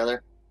to each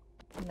other?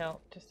 No,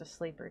 just a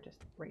sleeper just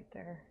right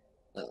there.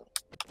 Oh.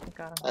 I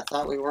got him. I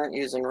thought we weren't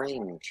using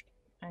range.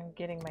 I'm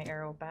getting my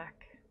arrow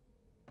back.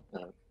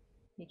 Oh.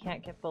 You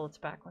can't get bullets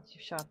back once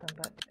you've shot them,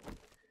 but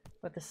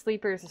with the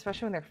sleepers,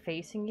 especially when they're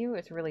facing you,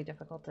 it's really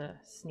difficult to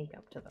sneak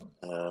up to them.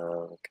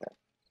 Okay.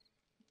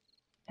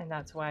 And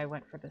that's why I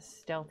went for the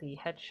stealthy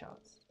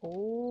headshots.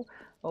 Oh,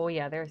 oh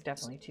yeah, there's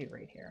definitely two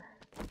right here.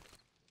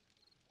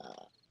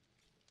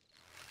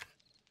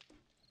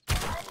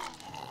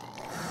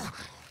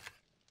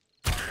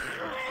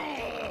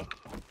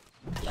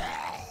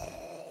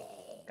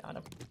 Got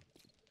him.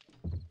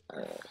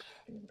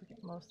 Be able to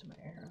get most of my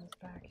arrows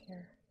back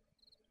here.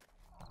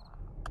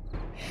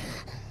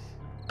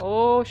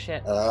 Oh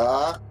shit.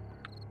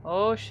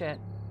 Oh shit.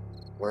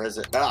 Where is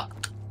it? Ah!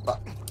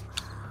 Fuck.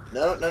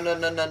 No, no, no,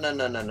 no, no, no,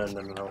 no, no, no,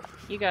 no, no.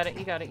 You got it,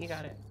 you got it, you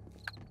got it.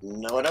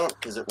 No, I don't,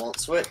 because it won't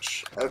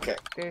switch. Okay.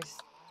 There's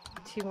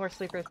two more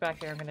sleepers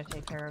back here I'm gonna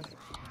take care of.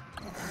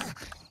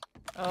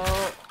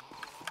 Oh.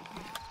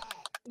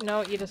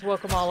 No, you just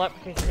woke them all up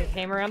because they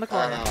came around the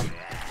corner.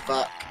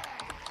 Fuck.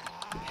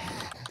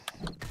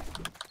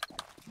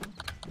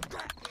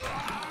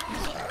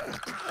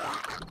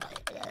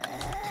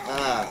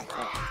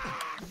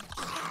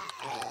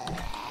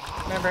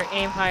 Remember,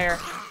 aim higher.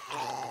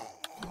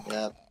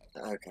 Yep.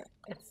 Okay.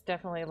 It's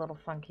definitely a little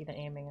funky, the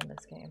aiming in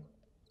this game.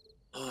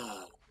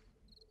 You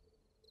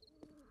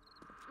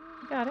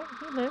got it.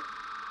 You live.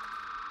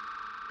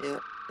 Yep.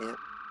 Yep.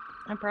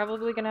 I'm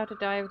probably gonna have to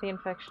die of the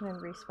infection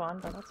and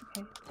respawn, but that's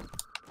okay.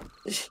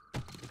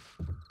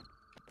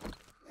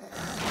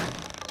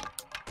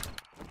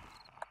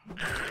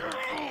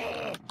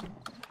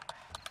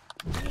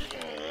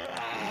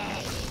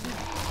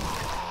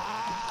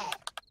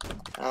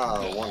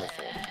 Oh,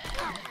 wonderful.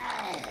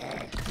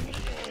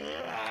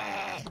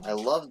 I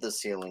love the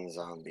ceiling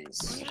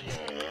zombies.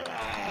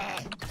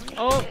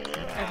 Oh,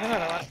 there's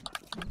another one.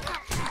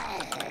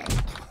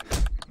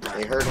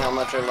 They heard how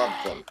much I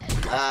loved them.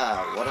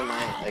 Ah, what am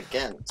I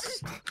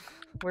against?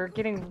 We're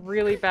getting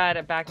really bad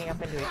at backing up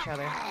into each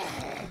other.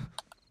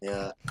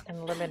 Yeah.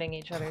 And limiting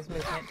each other's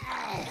movement.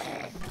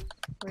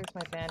 Where's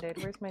my band-aid?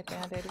 Where's my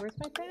band-aid? Where's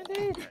my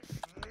band-aid?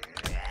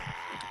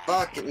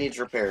 Fuck, it needs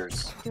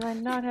repairs. Do I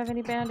not have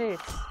any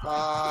band-aids?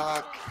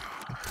 Fuck.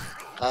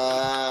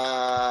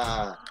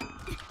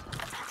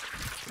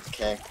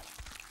 Okay.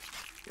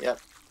 Yep,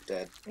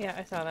 dead. Yeah,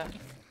 I saw that.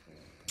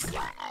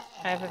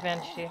 I have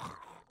avenged you.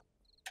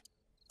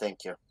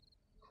 Thank you.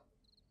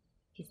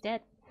 He's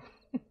dead.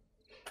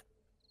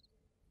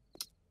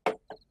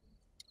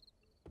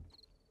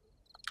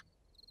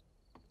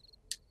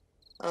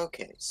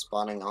 Okay,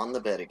 spawning on the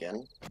bed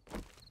again.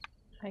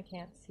 I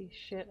can't see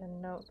shit,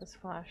 and note this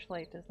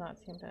flashlight does not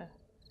seem to...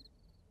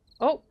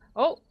 Oh!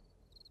 Oh!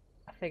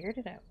 I figured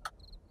it out.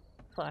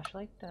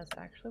 Flashlight does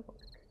actually work.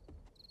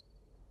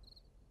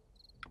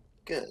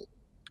 Good.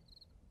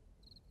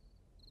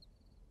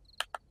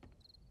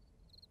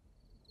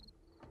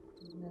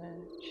 I'm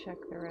gonna check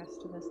the rest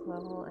of this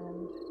level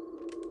and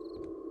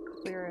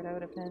clear it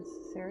out if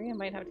necessary. I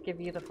might have to give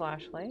you the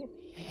flashlight.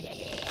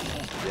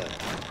 Yeah.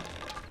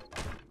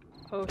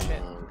 Oh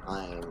shit.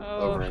 I'm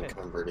Oh,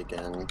 over-encumbered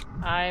again.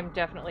 I'm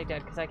definitely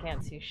dead because I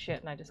can't see shit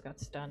and I just got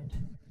stunned.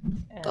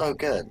 And Oh,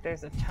 good.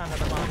 there's a ton of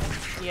them on me.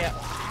 Yeah.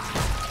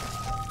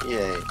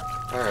 Yay.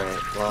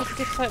 Alright, well, Let's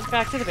get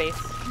back to the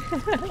base.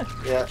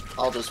 yeah,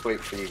 I'll just wait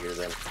for you here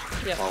then.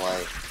 Yep. While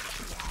I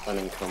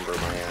unencumber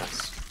my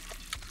ass.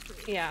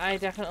 Yeah, I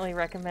definitely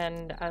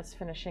recommend us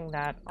finishing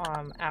that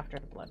after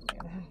the blood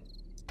moon.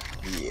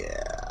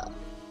 Yeah.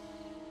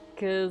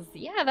 Cause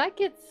yeah, that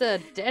gets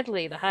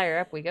deadly the higher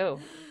up we go.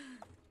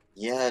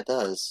 Yeah, it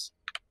does.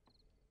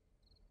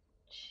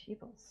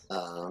 Jeebles.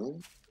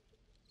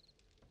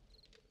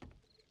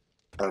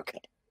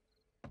 Okay.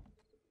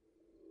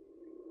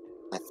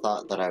 I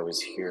thought that I was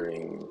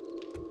hearing...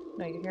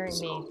 No, you're hearing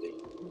zombie. me.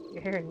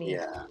 You're hearing me.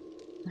 Yeah.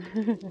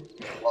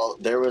 Well,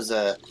 there was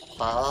a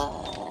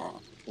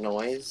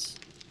noise,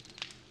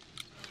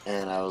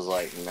 and I was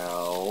like,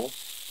 no.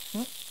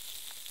 Hmm?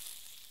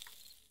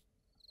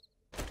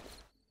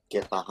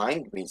 Get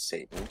behind me,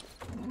 Satan.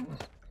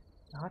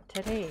 Not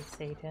today,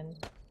 Satan.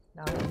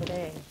 Not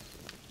today.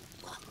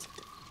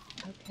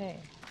 Okay.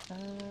 Okay.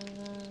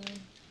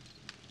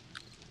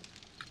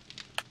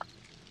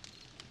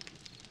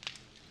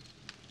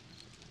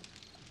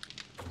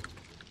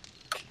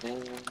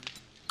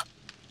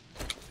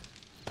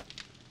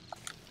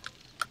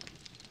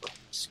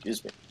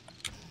 Excuse me.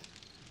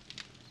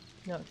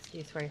 No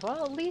excuse for you.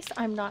 Well, at least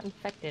I'm not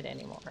infected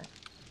anymore.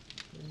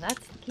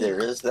 That's the key. There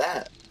is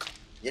that.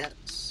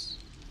 Yes.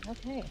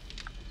 Okay.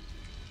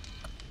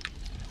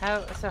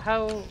 How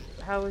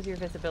is your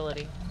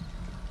visibility?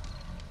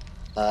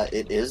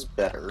 It is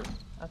better.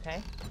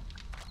 Okay.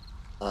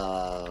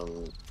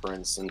 For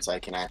instance, I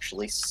can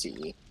actually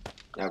see.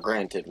 Now,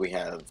 granted, we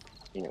have,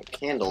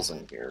 candles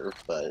in here,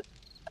 but...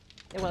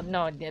 Well,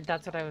 no,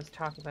 that's what I was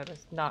talking about,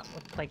 is not,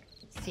 like,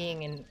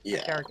 seeing in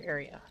a dark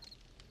area.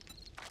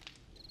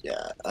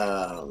 Yeah,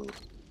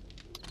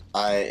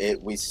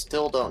 we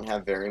still don't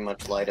have very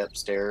much light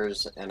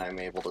upstairs, and I'm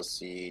able to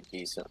see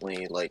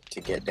decently, like,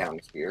 to get down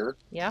here.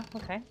 Yeah,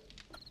 okay.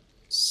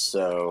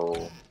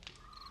 So,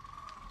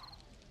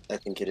 I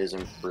think it is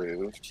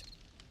improved.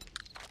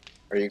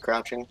 Are you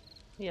crouching?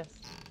 Yes.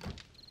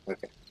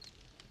 Okay.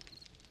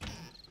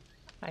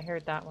 I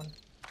heard that one.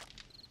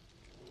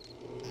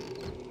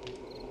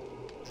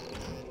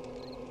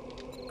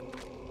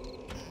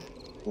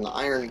 And the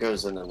iron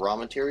goes in the raw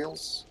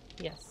materials?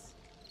 Yes.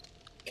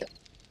 Okay.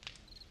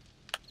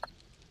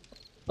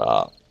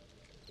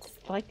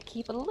 Just like to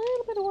keep it a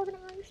little bit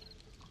organized.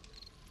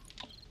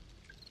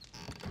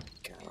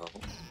 Go.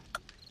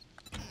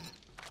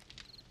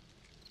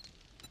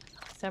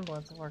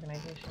 Semblance of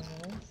organization,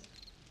 anyways.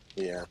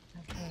 Yeah.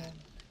 Okay.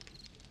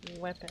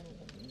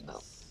 Weapons.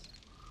 Oh.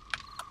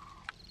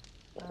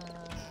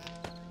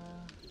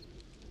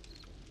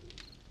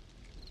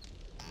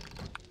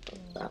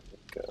 That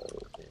would go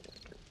there.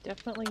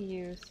 Definitely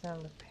use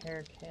some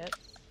repair kits.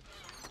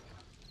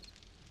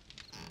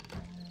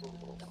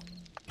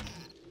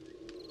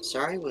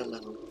 Sorry,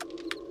 Willow.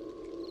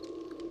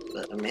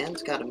 But a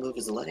man's gotta move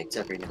his legs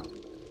every now and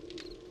then.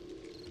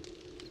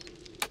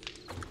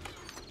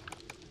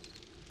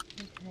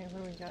 Okay,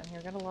 what do we got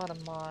here? Got a lot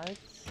of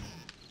mods.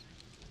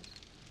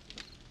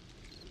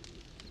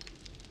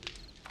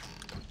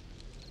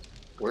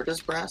 Where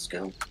does brass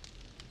go?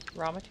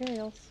 Raw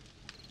materials.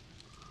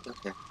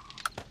 Okay.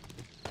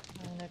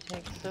 I'm gonna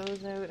take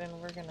those out and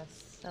we're gonna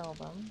sell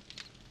them.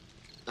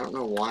 I don't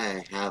know why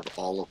I have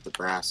all of the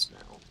brass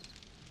now.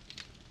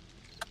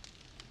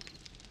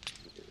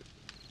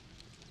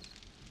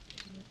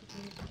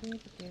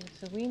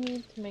 So we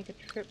need to make a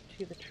trip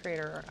to the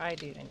trader, or I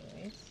do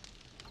anyways.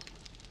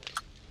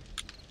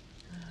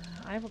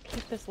 I will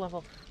keep this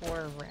level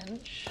 4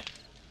 wrench.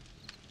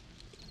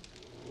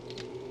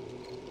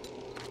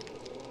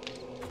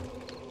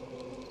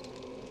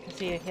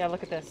 See, yeah,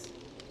 look at this.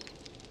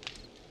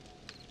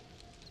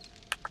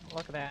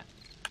 Look at that.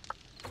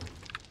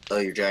 Oh,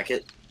 your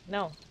jacket?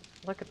 No,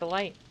 look at the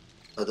light.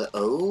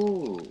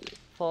 Oh,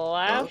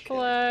 Flashlight.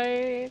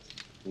 Okay.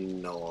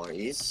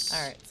 Nice.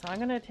 Alright, so I'm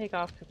gonna take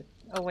off to the...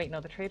 Oh wait, no,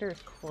 the trader is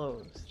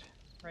closed.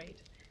 Right.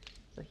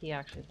 So he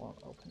actually won't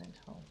open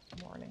until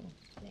morning.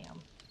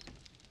 Damn.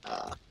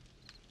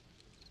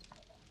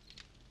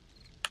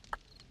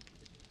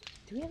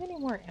 Do we have any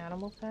more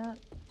animal fat?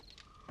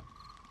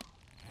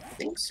 I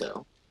think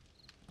so.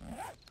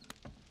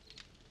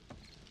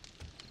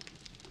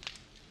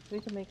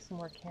 We can make some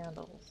more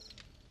candles.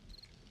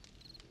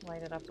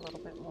 Light it up a little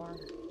bit more.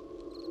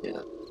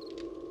 Yeah.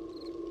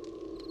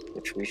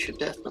 Which we should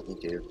definitely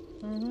do.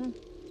 Mm-hmm.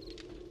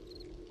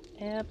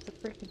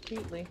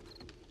 Abso-freaking-tutely.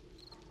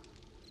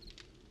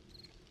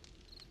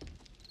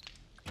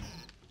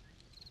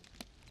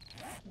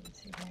 Let me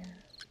see here.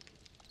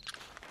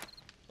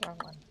 Wrong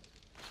one.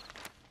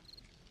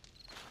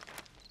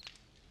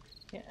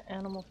 Yeah,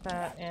 animal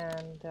fat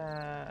and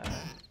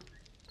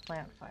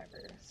plant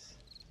fibers.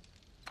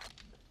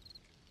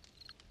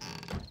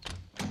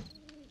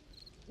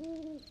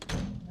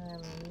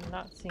 I'm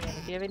not seeing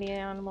any. Do you have any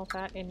animal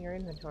fat in your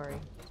inventory?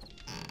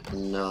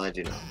 No, I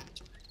do not.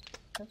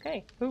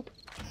 Okay, poop.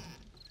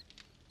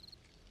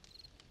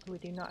 We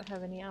do not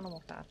have any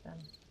animal fat then.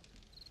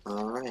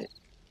 Alright.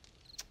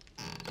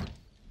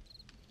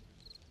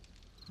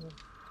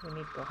 We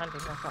need to go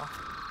hunting, that's all.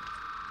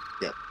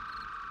 Yep.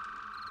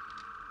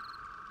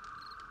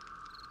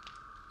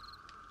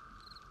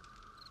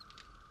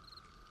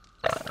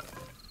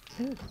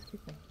 Ooh,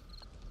 excuse me.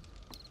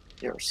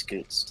 You're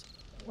scoots.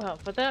 Well,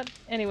 but that,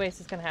 anyways,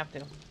 is gonna have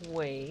to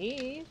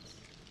wait.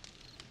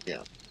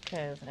 Yeah.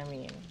 Because, I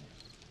mean,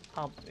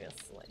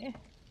 obviously.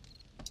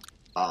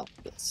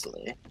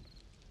 Obviously.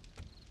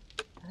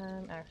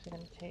 I'm actually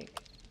gonna take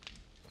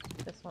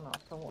this one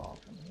off the wall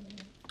from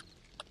here.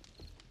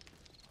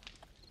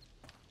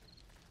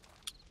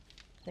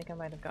 I think I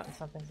might have gotten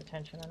something's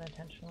attention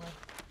unintentionally.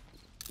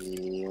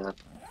 Yep.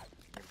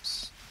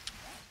 Oops.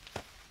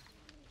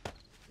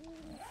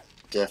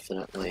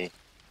 Definitely.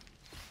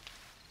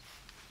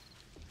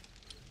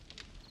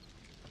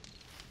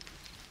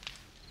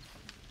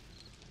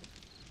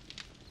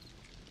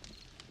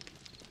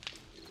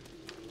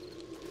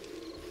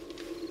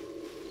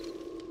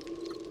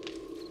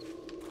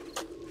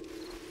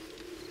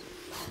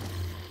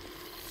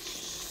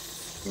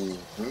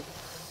 Mm-hmm.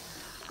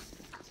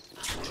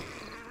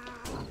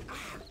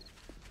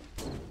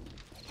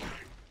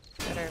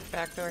 Is that our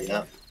back door here?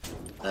 Yep.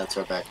 That's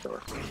our back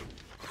door.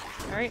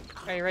 Alright,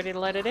 are you ready to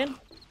let it in?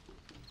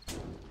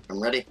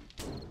 I'm ready.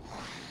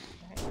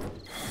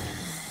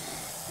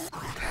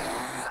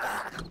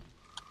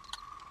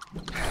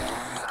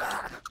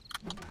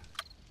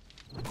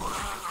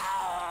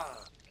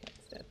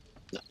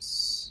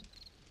 Nice.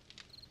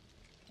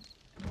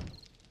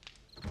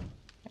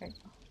 There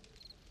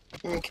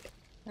you Okay.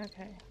 go.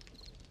 Okay.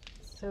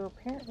 So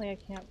apparently I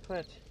can't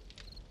put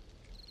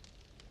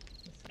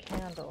this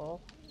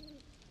candle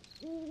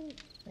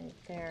right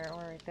there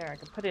or right there. I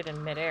could put it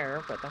in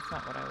midair, but that's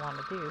not what I want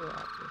to do,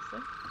 obviously.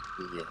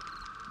 Yeah.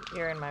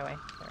 You're in my way.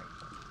 Sorry.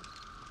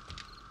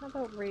 How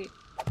about right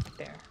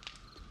there?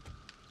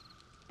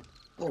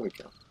 There we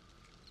go.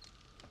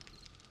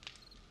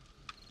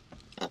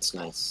 That's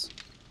nice.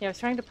 Yeah, I was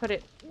trying to put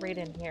it right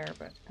in here,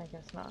 but I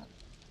guess not.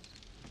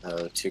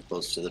 Oh, too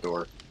close to the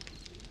door.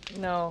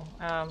 No,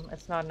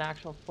 it's not an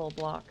actual full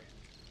block.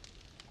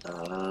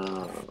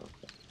 Oh.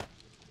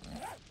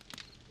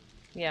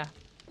 Yeah,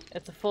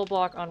 it's a full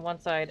block on one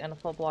side and a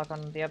full block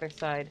on the other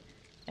side,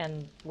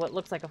 and what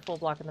looks like a full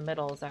block in the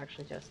middle is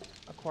actually just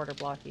a quarter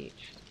block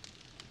each.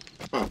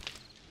 Huh.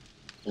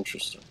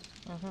 Interesting.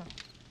 Mm-hmm.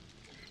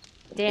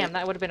 Damn,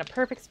 that would have been a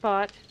perfect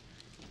spot.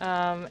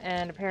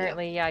 And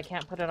apparently, yeah, I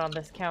can't put it on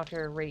this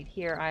counter right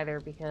here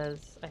either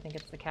because I think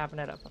it's the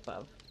cabinet up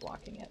above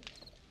blocking it.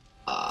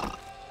 Ah.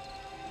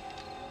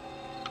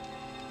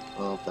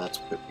 Well, that's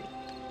poopy.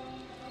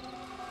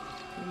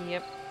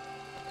 Yep.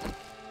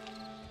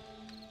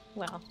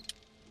 Well,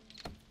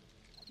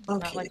 it's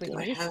Okay, not like we do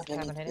can I use this have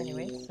cabinet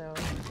anyway, anything? so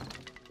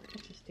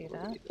let's just do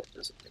that. Maybe that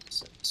doesn't make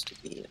sense to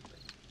be in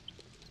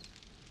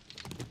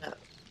there.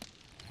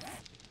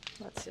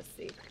 Let's just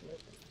see if we can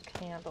move this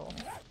candle.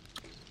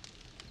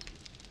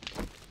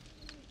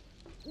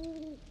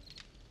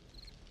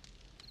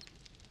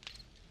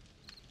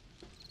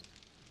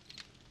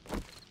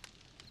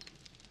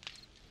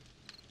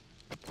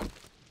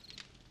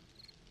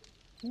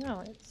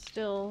 No, it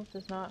still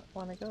does not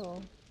want to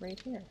go right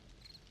here.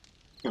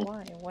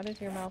 Why? What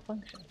is your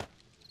malfunction?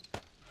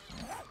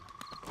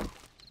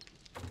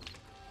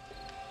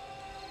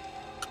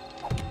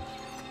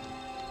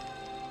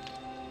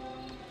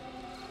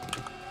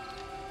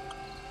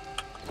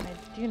 I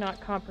do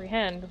not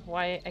comprehend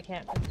why I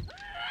can't.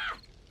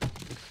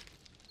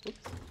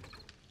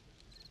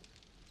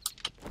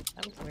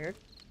 weird.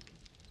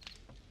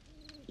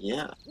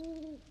 Yeah.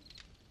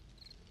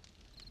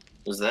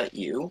 Was that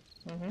you?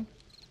 Mm-hmm.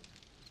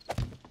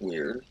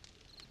 Weird.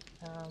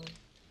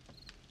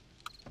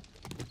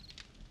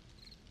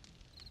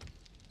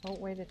 Oh,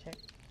 wait a tick.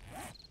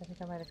 I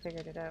think I might have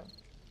figured it out.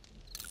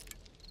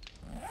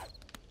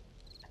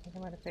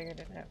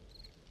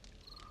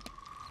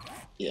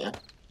 Yeah.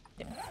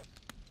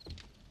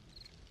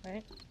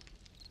 Right?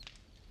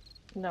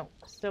 No,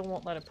 still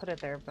won't let it put it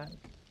there, but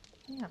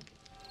yeah.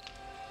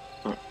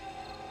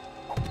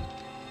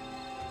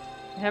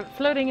 I have it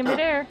floating in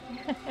midair.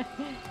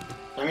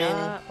 I mean,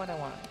 Not what I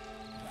want.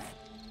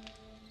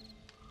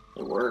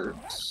 it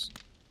works.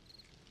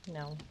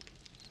 No.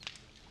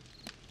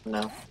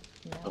 No?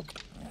 No.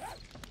 Okay.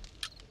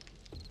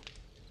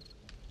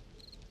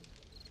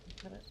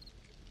 Put it.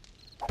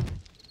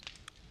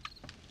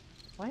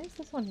 Why is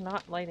this one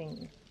not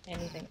lighting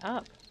anything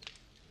up?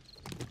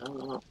 I don't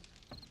know.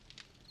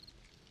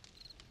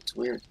 It's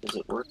weird because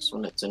it works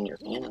when it's in your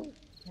hand.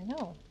 I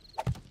know.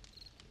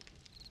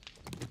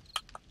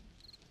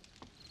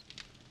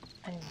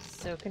 I'm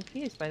so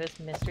confused by this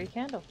mystery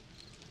candle.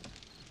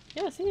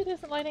 Yeah, see, it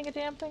isn't lighting a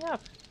damn thing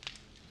up.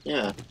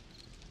 Yeah.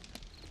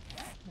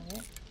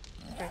 Alright.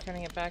 Try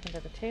turning it back into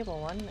the table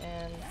one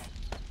and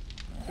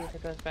see if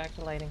it goes back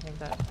to lighting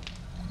things up.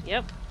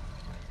 Yep.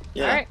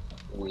 Yeah. Alright.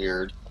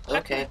 Weird.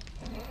 Okay.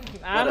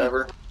 I'm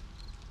Whatever.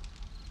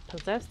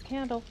 Possessed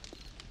candle.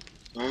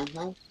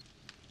 Mm-hmm.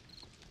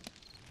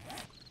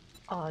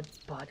 Odds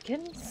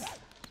bodkins.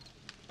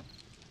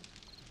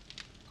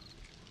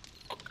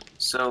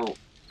 So,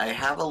 I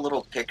have a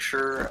little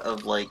picture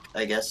of, like,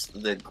 I guess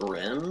the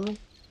Grim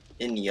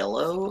in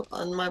yellow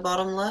on my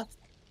bottom left.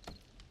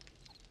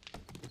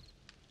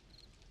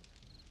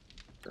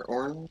 Or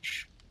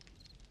orange.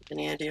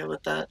 Any idea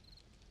what that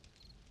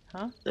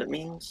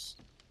means?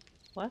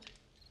 What?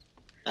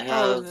 I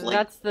have, like...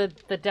 that's the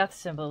death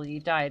symbol. You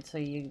died, so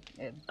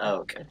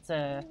okay. It's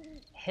a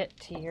hit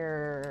to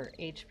your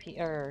HP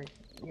or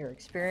your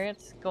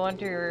experience. Go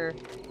under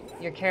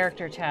your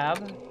character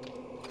tab.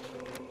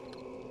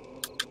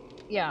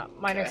 Yeah,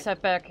 minor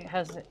setback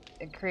has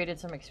created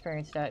some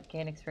experience stat.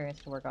 Gain experience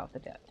to work off the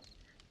debt.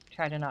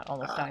 Try to not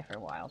almost die for a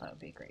while. That would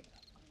be great.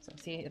 So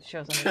see, it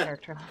shows on your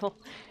character level.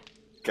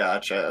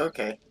 Gotcha,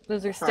 okay.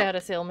 Those are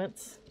status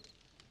ailments.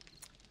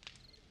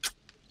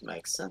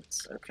 Makes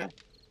sense, okay.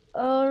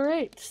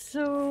 Alright,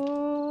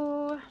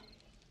 so...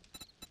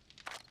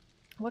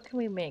 what can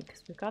we make?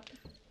 Because we've got the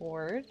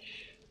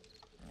forge.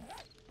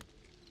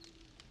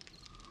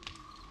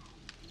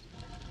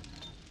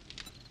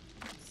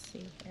 Let's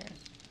see here.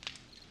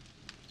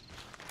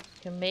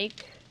 We can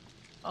make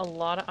a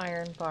lot of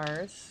iron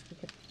bars.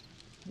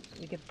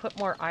 We could put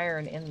more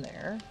iron in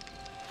there.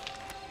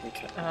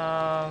 Okay.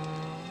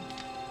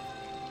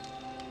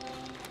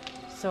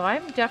 So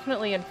I'm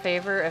definitely in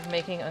favor of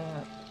making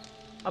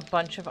a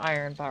bunch of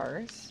iron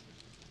bars.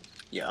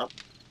 Yep.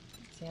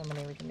 Let's see how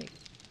many we can make.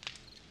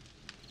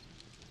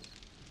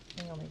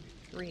 I think only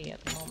 3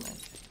 at the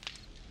moment.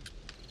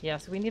 Yeah,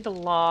 so we need a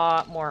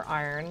lot more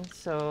iron,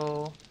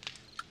 so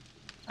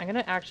I'm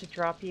gonna actually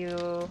drop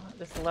you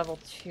this level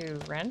 2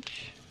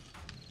 wrench.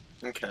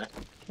 Okay.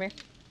 Come here.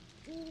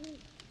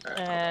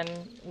 And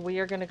we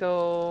are gonna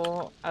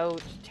go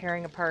out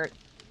tearing apart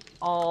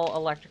all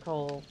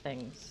electrical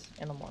things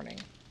in the morning.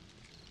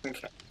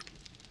 Okay.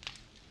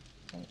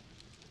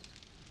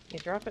 You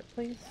drop it,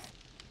 please?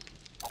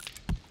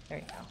 There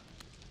you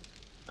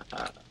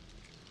go.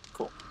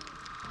 Cool.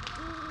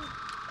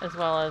 As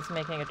well as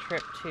making a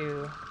trip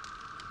to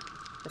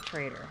the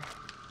trader.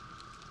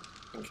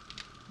 Okay.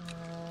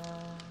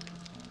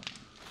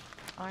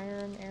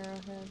 Iron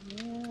arrowhead,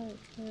 yeah, it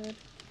could.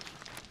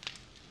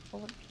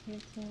 Bullet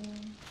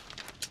casing.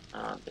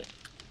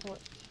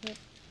 Bullet tip.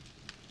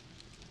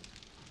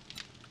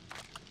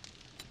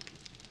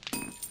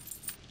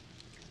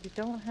 We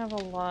don't have a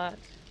lot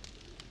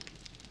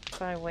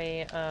by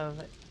way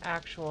of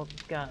actual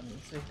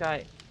guns. We've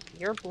got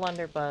your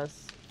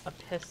blunderbuss, a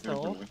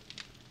pistol.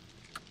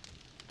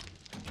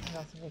 What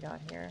else have we got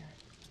here?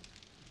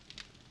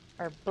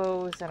 Our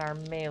bows and our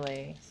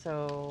melee.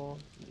 So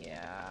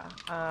yeah.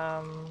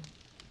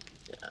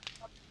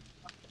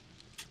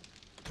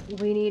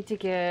 We need to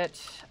get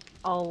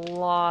a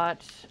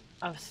lot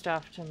of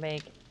stuff to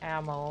make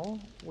ammo.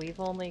 We've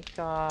only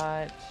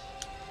got...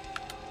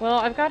 well,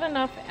 I've got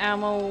enough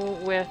ammo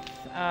with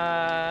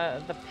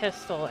the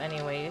pistol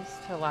anyways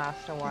to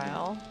last a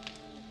while.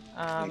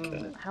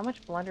 How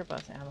much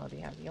blunderbuss ammo do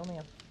you have? You only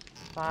have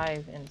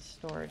 5 in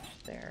storage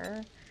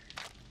there.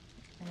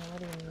 And what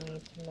do you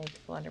need to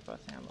make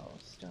blunderbuss ammo?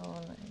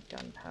 Stone and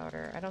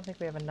gunpowder. I don't think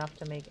we have enough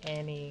to make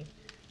any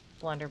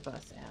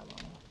blunderbuss ammo.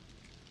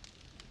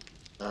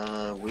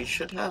 We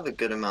should have a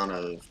good amount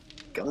of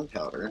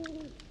gunpowder.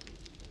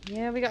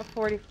 Yeah, we got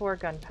 44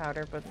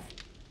 gunpowder, but...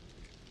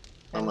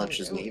 how much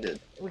is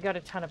needed? We got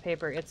a ton of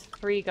paper. It's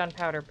 3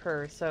 gunpowder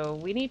per, so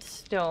we need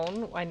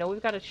stone. I know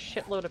we've got a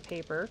shitload of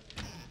paper.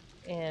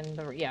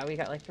 And yeah, we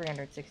got like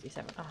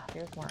 367. Ah,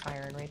 there's more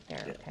iron right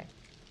there. Yeah. Okay.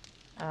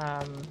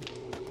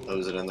 Oh,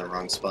 is it in the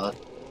wrong spot?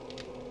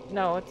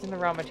 No, it's in the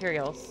raw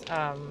materials.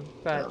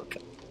 But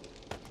Okay.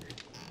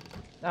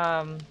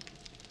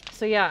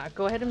 so yeah,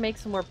 go ahead and make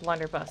some more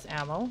blunderbuss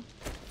ammo.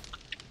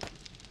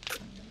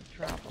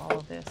 Drop all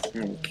of this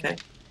in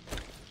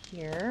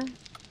here.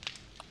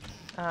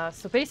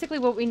 So basically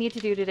what we need to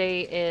do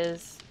today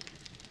is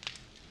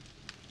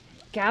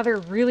gather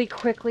really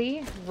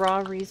quickly raw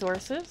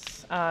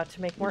resources to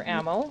make more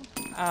ammo,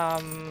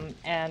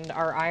 and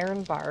our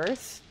iron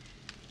bars,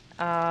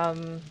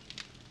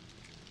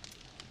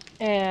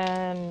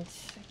 and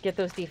get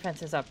those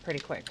defenses up pretty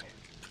quick.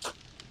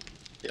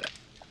 Yeah.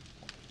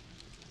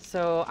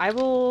 So I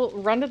will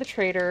run to the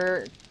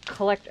trader,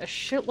 collect a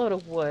shitload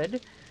of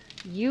wood.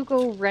 You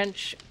go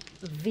wrench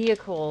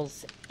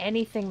vehicles,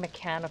 anything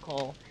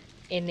mechanical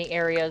in the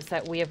areas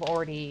that we have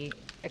already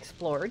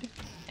explored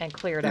and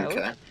cleared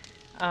out.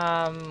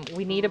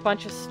 We need a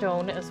bunch of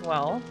stone as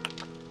well.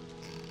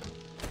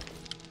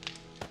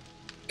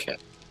 Okay.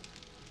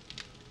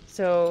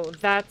 So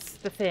that's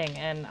the thing,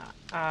 and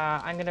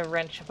I'm gonna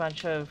wrench a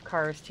bunch of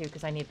cars too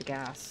because I need the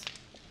gas.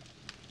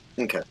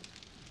 Okay.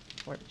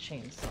 Or the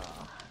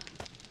chainsaw.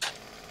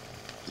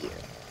 Yeah.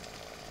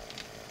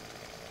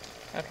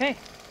 Okay.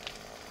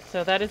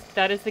 So that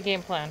is the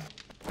game plan.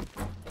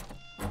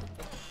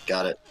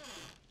 Got it.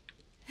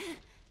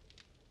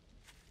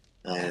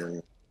 I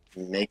am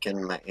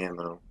making my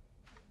ammo.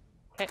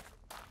 Okay.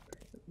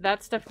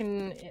 That stuff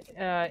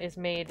is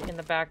made in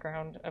the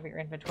background of your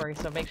inventory,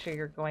 so make sure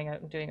you're going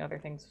out and doing other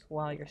things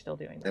while you're still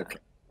doing that. Okay.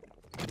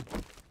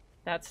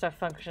 That stuff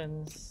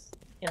functions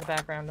in the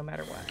background no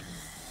matter what.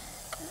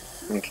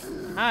 Okay.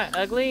 Hi,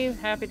 ugly.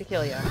 Happy to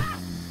kill you.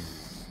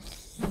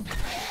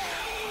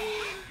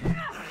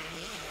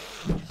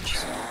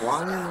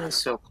 Why am I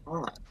so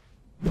hot?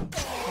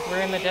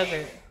 We're in the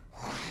desert.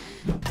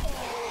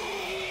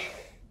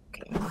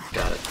 Okay,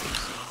 got it.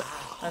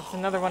 That's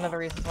another one of the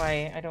reasons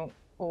why I don't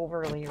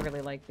overly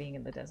really like being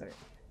in the desert.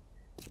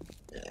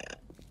 Yeah.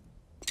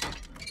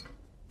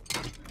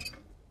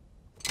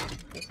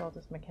 This is all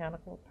just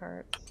mechanical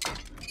parts.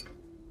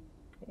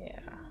 Yeah.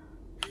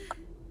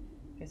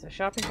 Okay, so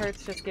shopping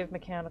carts just give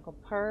mechanical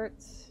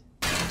parts.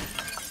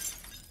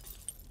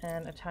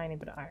 And a tiny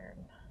bit of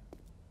iron.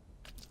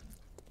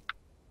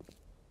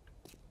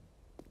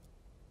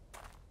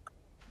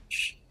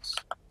 Jeez.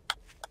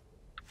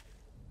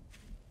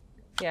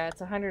 Yeah,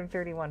 it's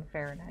 131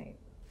 Fahrenheit.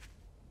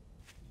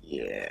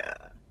 Yeah.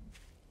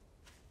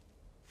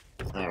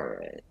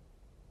 Alright.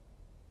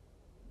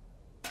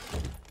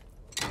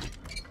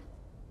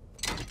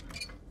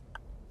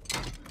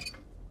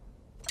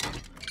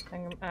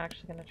 I'm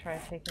actually going to try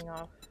taking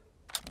off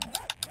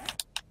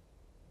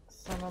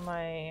some of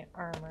my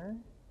armor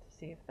to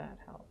see if that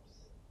helps.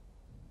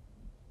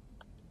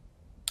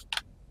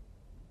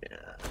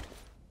 Yeah.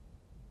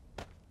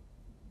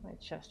 My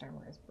chest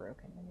armor is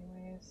broken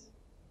anyways.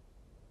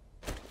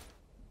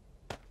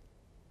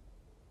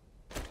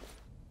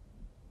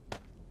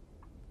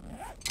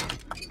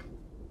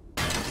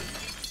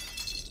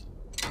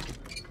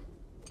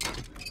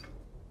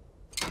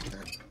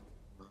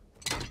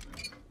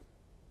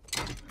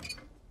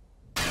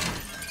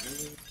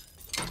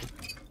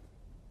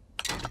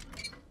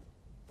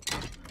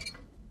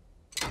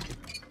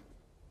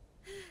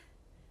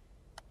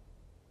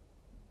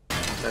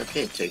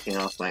 Okay, taking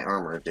off my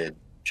armor did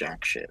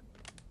jack shit.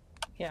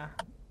 Yeah,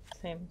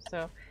 same.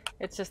 So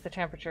it's just the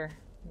temperature.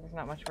 There's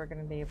not much we're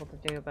going to be able to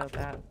do about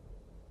that.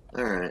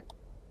 Alright.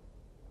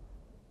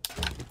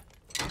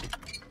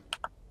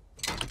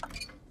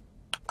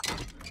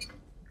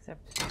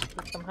 Except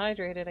keep them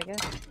hydrated, I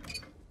guess.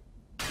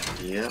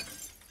 Yep.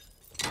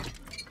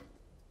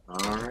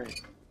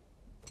 Alright.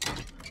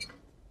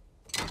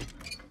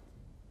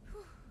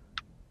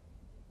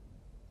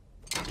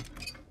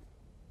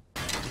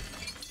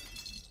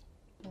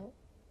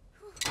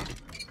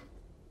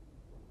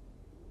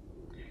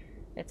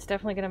 It's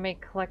definitely going to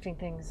make collecting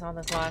things on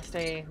this last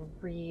day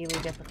really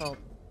difficult.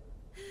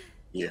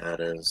 Yeah, it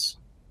is.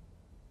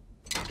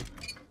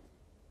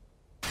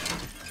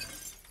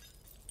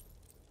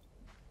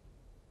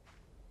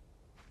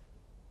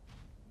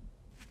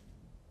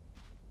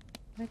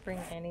 Can I bring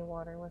any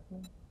water with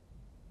me?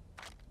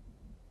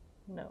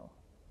 No.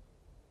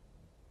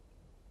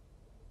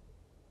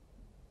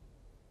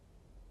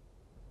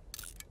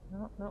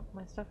 No,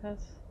 my stuff has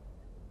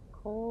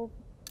cold.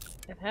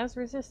 It has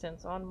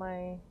resistance on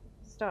my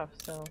stuff,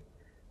 so.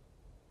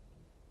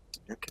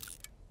 Okay.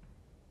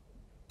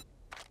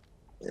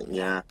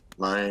 Yeah,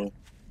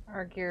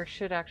 Our gear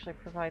should actually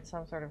provide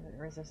some sort of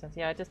resistance.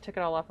 Yeah, I just took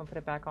it all off and put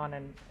it back on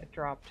and it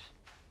dropped.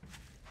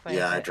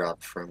 Yeah, I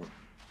dropped from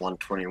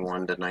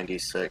 121 to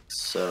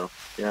 96, so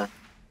yeah.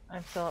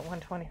 I'm still at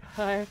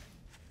 125.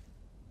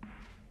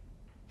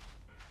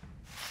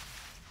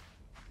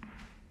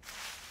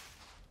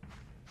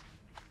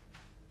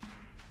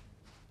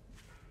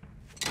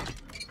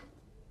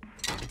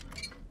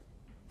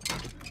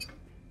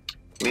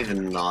 We've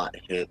not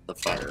hit the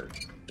fire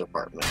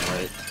department,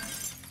 right?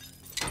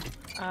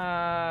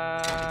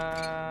 I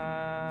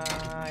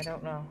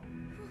don't know.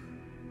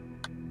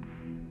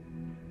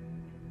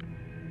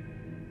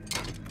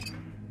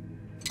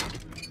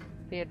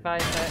 Be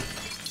advised that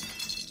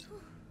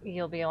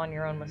you'll be on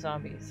your own with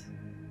zombies.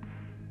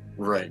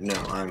 Right, no,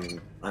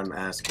 I'm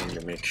asking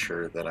to make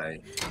sure that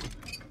I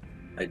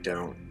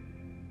don't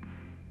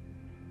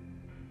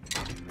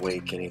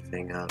wake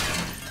anything up.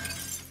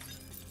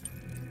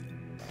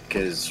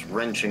 Because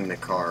wrenching the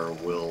car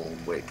will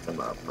wake them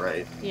up,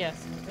 right?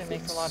 Yes, it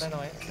makes a lot of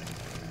noise.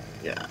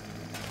 Yeah.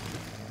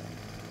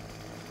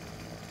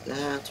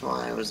 That's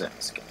why I was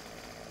asking.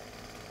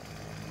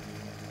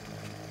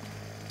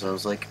 So I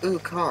was like, ooh,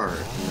 car, and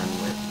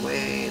then went,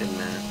 wait a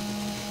minute.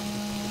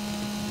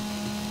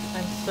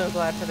 I'm so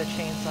glad for the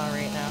chainsaw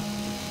right now.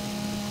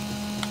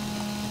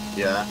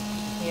 Yeah?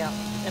 Yeah,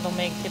 it'll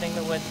make getting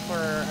the wood for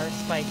our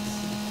spikes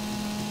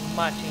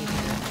much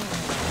easier.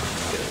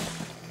 Good.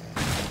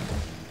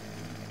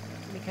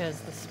 Because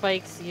the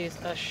spikes use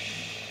a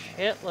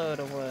shitload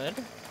of wood.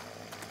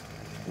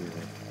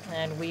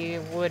 And we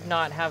would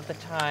not have the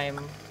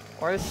time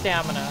or the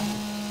stamina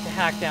to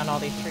hack down all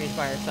these trees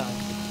by ourselves.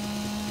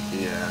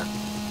 Yeah.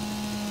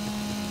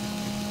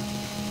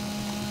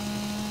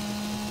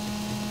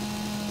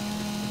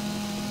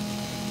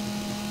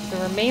 So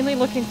we're mainly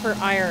looking for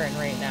iron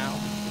right now.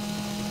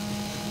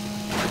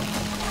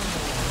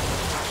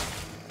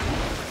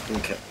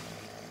 Okay.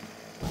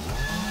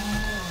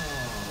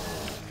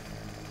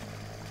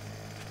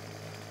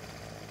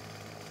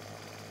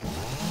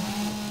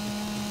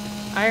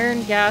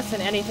 Iron, gas,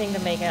 and anything to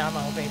make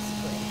ammo,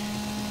 basically.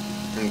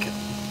 Okay.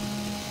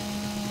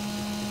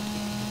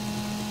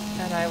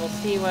 And I will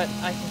see what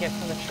I can get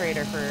from the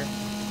trader for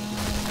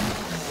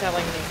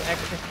selling these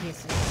extra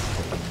pieces.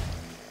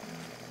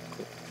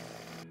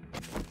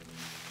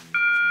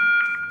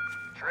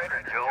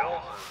 Trader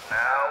Joe's is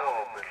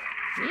now open.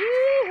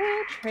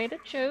 Yee-hoo! Trader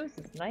Joe's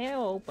is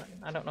now open.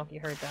 I don't know if you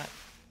heard that.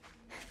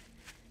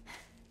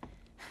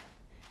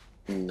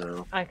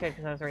 No. I could,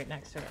 because I was right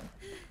next to it.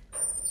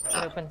 It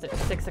opens at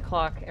 6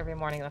 o'clock every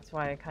morning. That's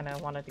why I kind of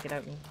wanted to get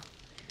out and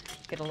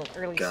get a little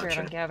early start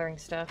on gathering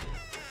stuff.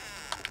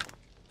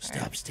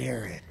 Stop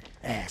staring,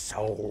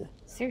 asshole.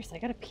 Seriously,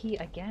 I gotta pee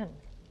again.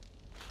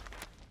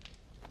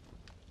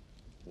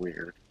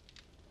 Weird.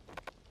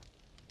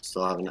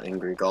 Still have an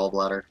angry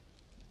gallbladder?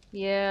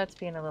 Yeah, it's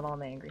being a little on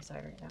the angry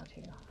side right now,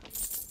 too.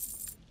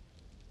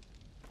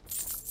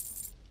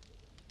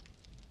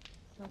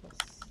 So the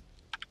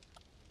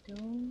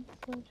stone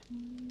switch.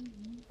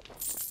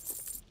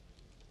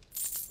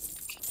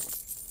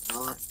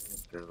 Not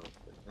gonna go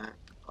for that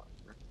car.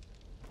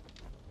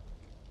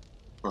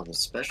 Well, I'm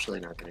especially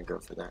not gonna go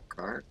for that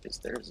car, because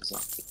there's a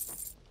zombie.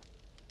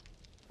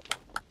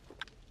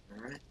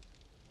 Alright.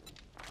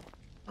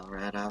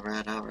 Alright,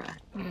 alright,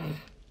 alright. I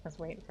was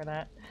waiting for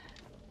that.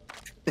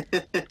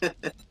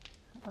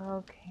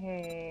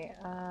 Okay,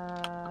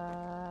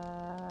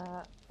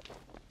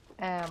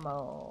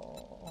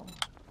 ammo.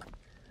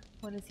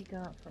 What has he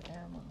got for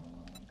ammo?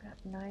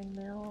 Got 9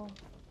 mil.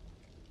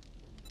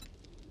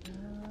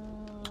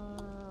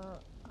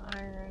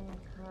 Iron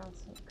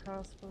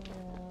crossbow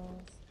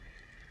rounds.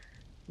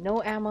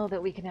 No ammo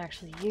that we can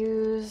actually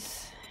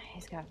use.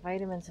 He's got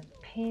vitamins and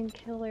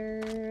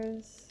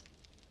painkillers.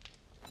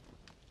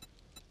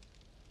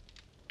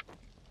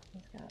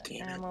 He's got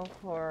ammo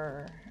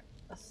for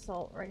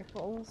assault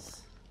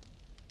rifles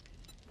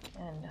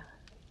and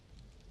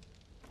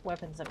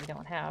weapons that we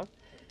don't have.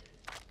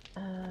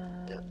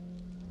 I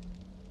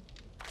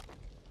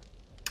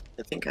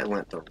think I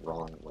went the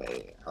wrong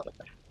way out of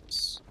the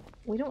house.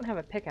 We don't have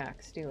a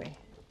pickaxe, do we?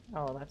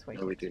 Oh, that's way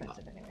No, too we do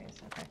expensive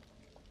anyways. Okay.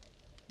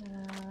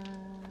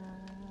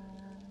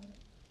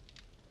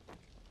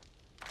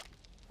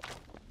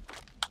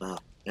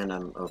 And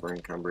I'm over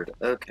encumbered.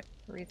 Okay.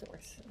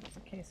 Resources.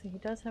 Okay, so he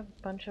does have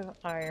a bunch of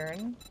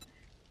iron.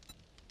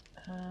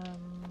 I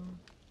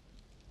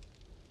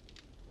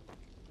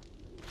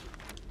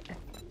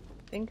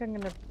think I'm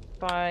gonna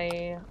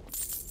buy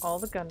all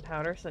the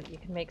gunpowder so that you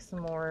can make some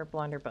more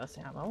blunderbuss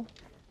ammo.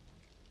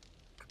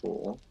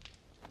 Cool.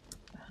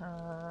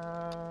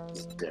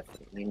 It's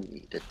definitely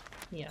needed.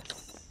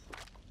 Yes.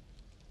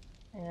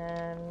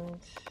 And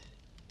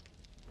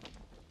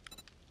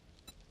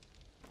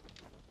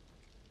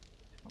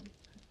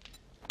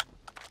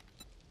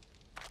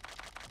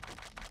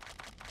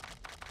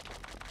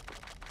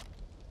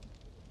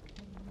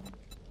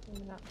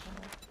not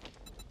that.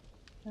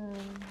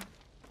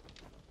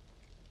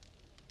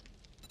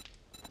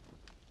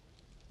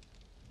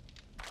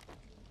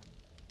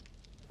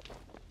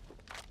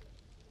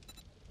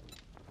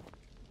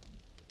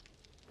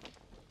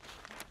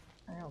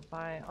 I'll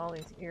buy all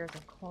these ears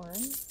of corn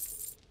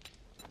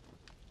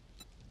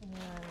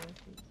and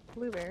these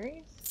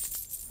blueberries.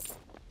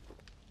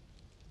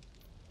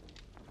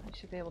 I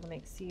should be able to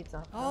make seeds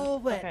off All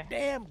those. that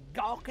damn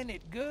gawking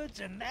at goods,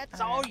 and that's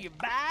All all right. you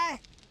buy?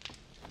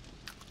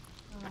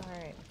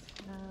 Alright.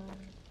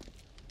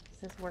 Is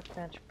this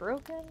workbench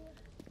broken?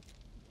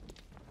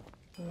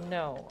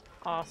 No.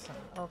 Awesome.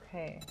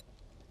 Okay.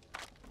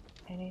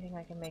 Anything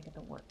I can make at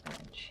the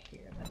workbench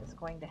here that is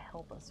going to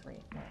help us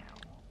right now.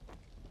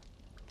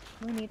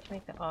 We need to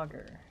make the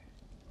auger.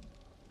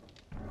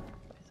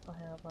 Physical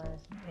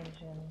handlebars,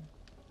 engine.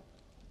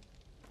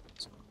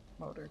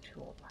 Motor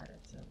tool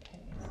parts,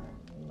 okay. So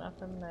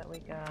nothing that we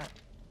got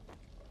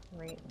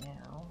right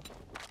now.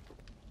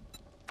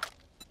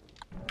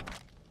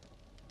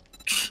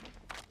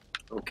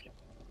 Okay.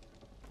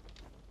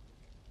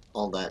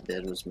 All that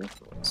did was make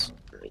noise.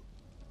 Great.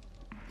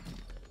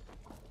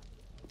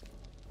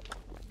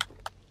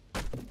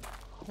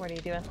 What are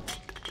you doing?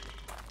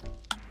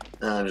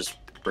 Just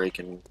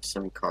breaking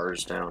some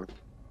cars down.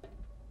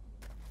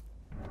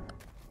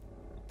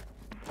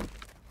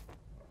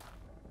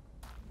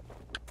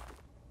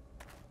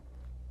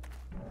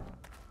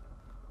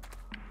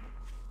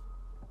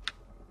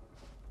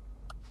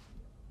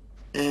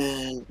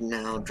 And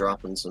now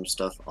dropping some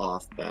stuff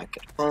off back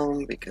at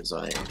home because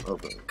I am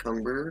over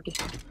encumbered.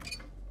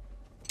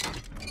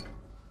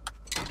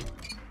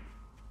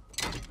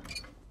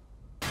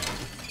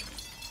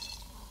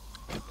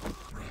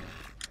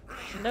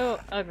 No,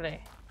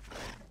 ugly.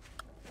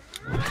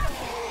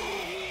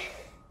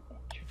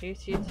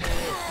 Introduce you to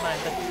my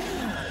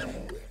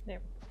there.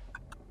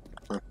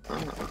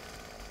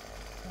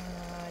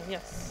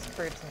 Yes,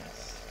 bird's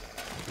nest.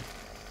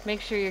 Make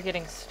sure you're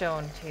getting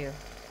stone too.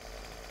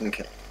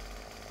 Okay.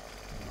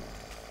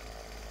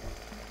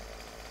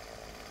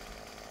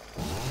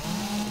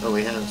 Oh,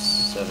 we have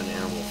 7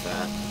 animal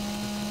fat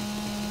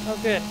Oh,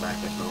 good. back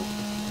at home.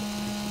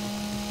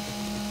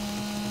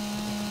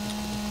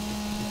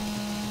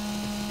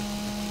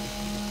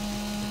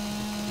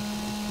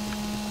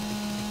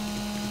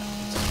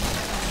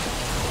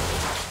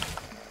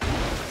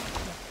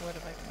 What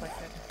have I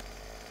collected?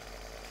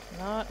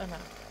 Not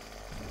enough.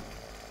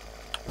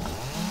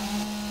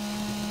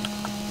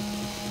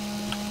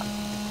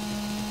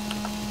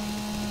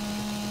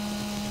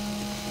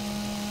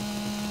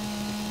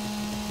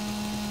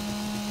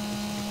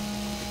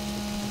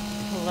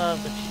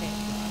 Love the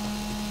chainsaw.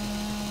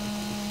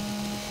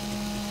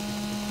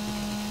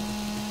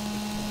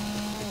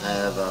 I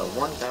have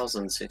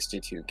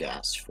 1,062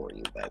 gas for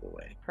you, by the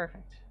way.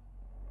 Perfect.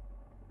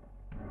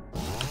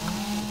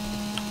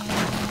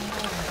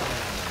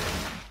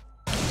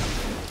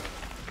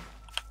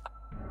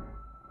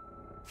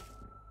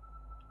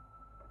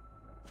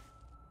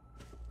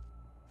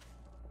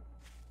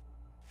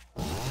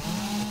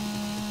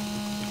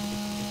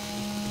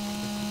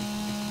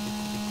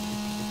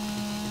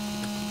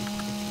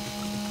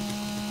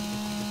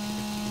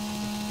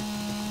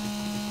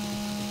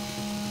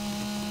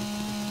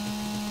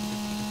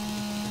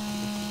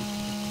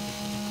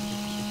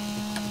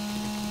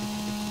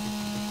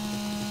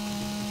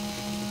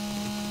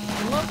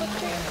 Love the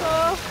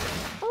chainsaw!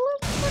 I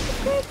love the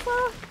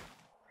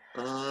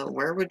chainsaw!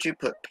 Where would you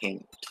put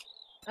paint?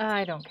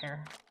 I don't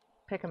care.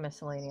 Pick a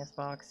miscellaneous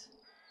box.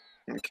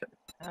 Okay.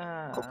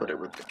 I'll put it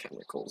with the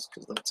chemicals,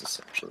 because that's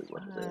essentially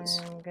what it is.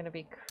 I'm gonna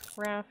be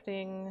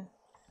crafting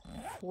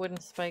wooden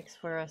spikes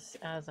for us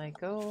as I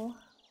go.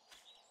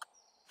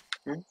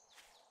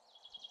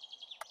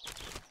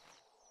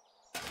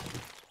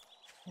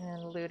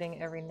 And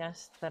looting every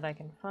nest that I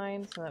can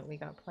find so that we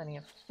got plenty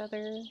of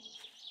feathers.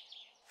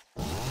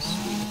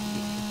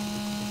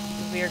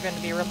 We are going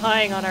to be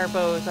relying on our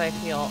bows, I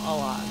feel, a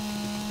lot.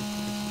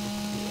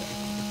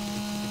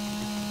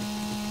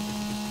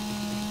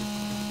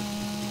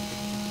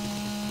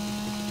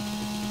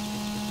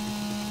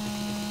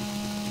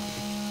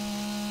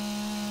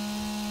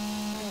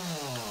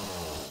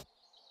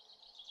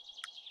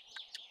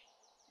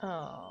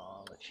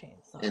 Oh, the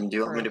chainsaw. And do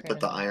you want me to put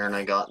the iron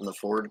I got in the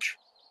forge?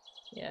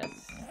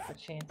 Yes, the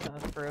chainsaw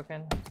is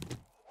broken.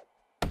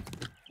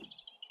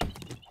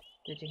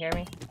 Did you hear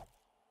me?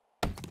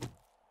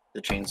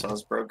 The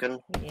chainsaw's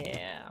broken?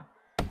 Yeah.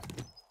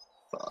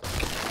 Fuck.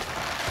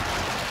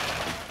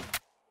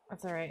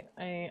 That's alright.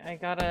 I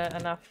got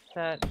enough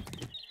that...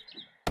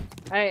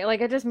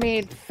 I just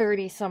made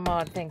 30 some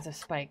odd things of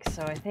spikes,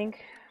 so I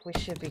think we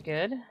should be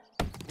good.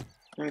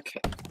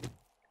 Okay.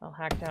 I'll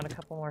hack down a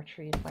couple more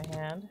trees by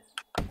hand.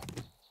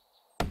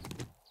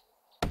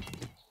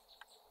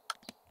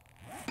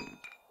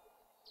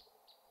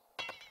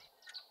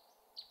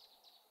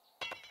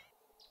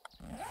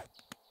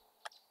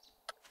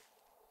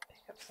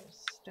 Pick up some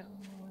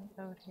stone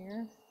out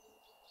here.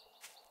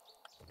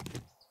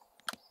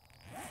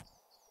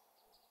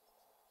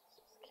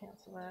 Just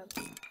cancel that.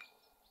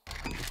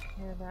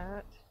 Hear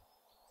that.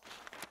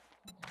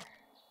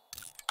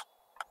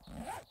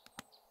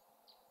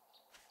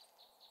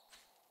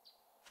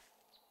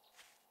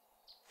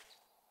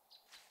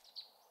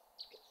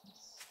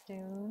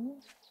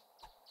 Stone.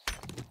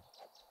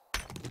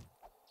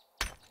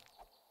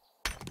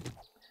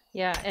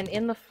 Yeah, and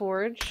in the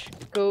forge,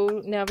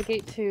 go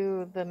navigate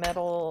to the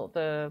metal,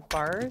 the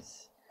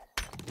bars.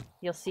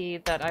 You'll see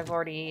that I've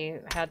already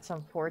had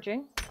some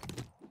forging.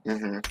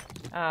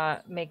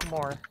 Mm-hmm. Make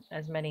more,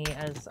 as many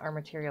as our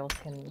materials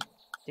can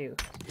do.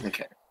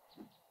 Okay.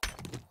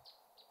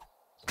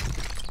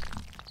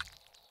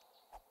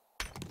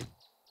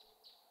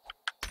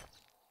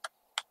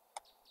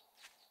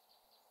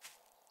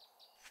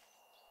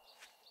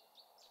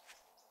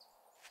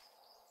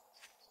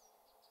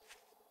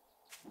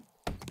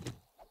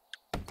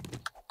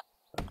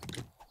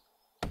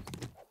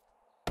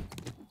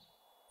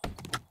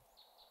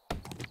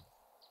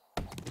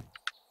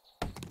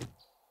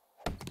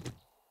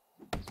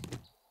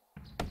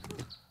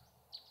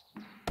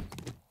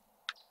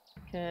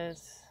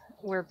 Because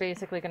we're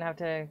basically gonna have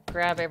to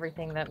grab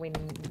everything that we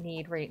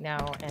need right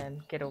now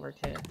and get over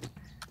to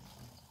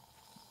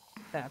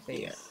that base.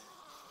 Yeah.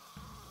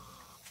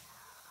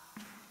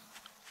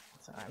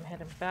 So I'm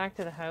heading back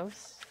to the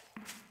house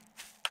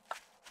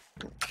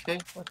Okay.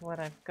 with what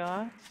I've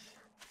got.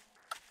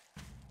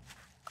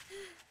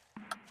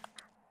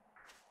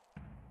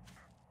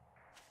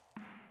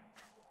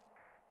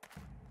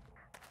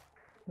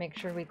 Make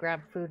sure we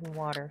grab food and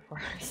water for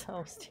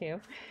ourselves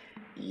too.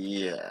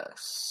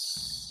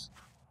 Yes.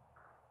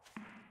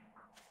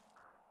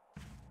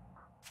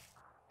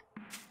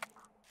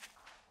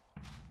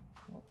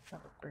 Oh,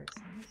 that was bird's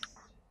nest.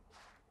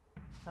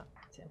 Oh,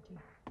 it's empty.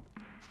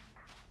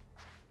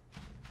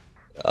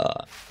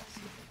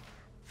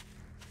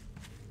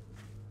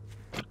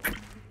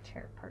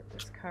 Tear apart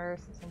this car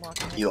since I'm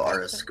walking. this You are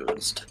direction.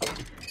 excused.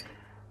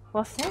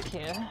 Well, thank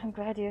you. I'm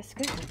glad you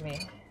excused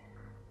me.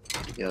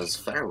 Yes,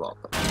 very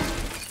welcome.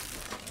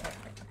 Okay,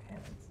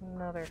 that's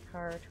another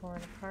car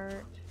torn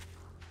apart.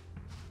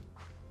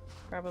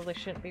 Probably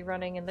shouldn't be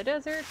running in the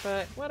desert,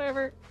 but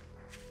whatever.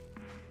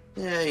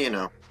 Yeah, you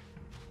know.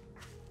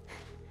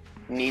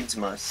 Needs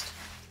must.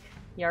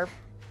 Yarp.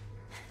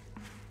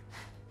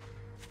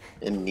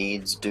 And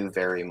needs do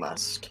very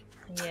must.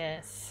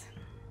 Yes.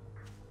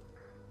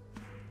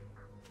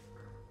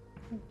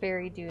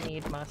 Very do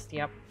need must,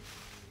 yep.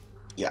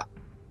 Yeah.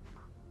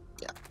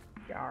 Yeah.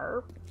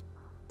 Yarp.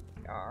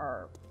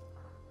 Yarp.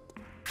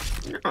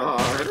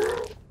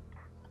 Narp.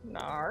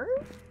 Narp.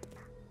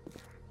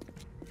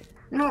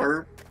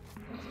 Narp.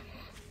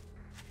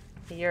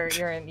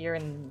 You're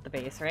in the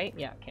base, right?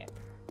 Yeah, okay.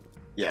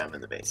 Yeah, I'm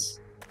in the base.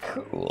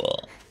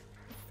 Cool.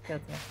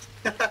 Good.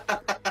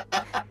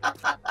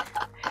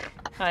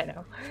 I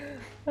know.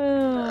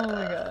 Oh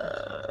my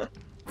god.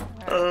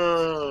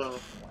 Oh.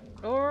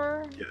 One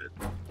door. Good.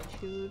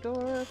 Two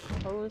doors.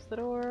 Close the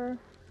door.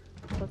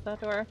 Close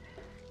that door.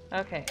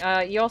 Okay.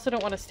 You also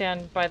don't want to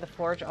stand by the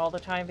forge all the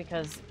time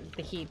because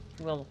the heat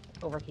will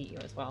overheat you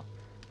as well.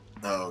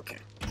 Oh, okay.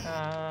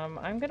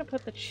 I'm gonna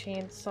put the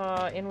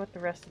chainsaw in with the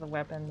rest of the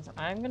weapons.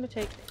 I'm gonna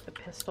take the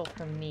pistol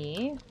from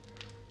me.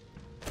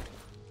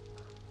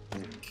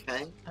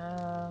 Okay.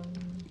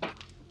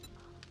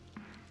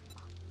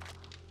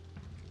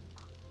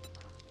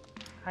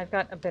 I've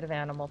got a bit of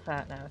animal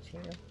fat now too.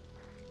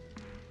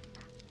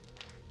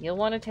 You'll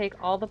want to take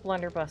all the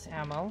blunderbuss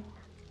ammo.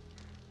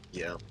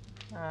 Yeah.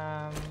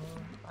 I'm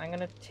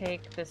gonna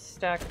take this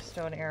stack of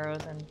stone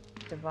arrows and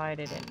divide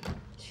it in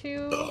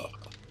two.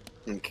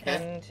 Okay.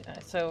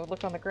 And so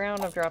look on the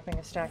ground. I'm dropping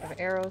a stack of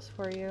arrows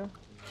for you.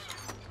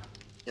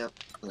 Yep.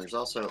 There's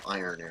also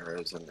iron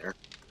arrows in there.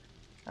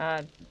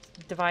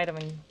 Divide them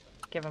and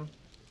give them.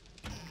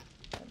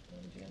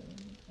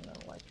 An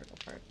electrical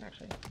part,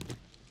 actually.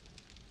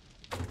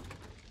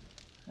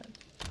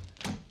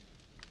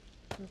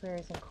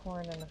 Blueberries and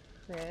corn in the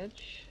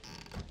fridge.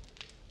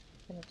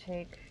 Gonna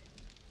take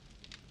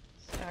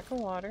a stack of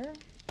water.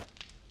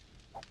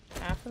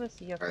 Half of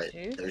this yucca Alright,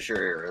 juice. there's your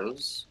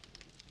arrows.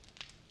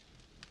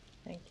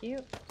 Thank you.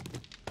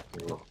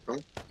 You're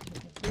welcome.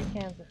 3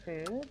 cans of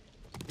food.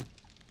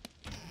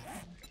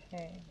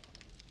 Okay.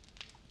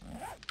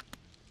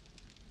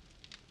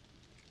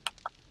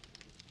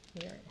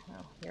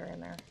 You're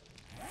in there.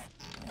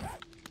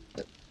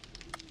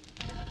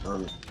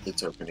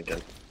 It's open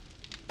again.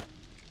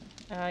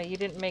 You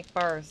didn't make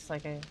bars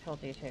like I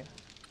told you to.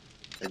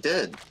 I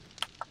did.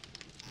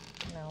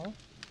 No.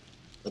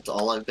 That's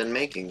all I've been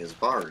making is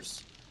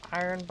bars.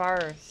 Iron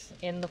bars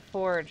in the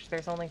forge.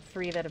 There's only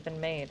 3 that have been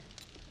made.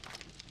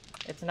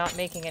 It's not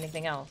making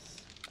anything else.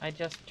 I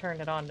just turned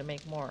it on to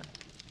make more.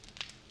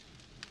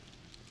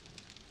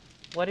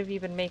 What have you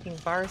been making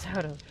bars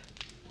out of?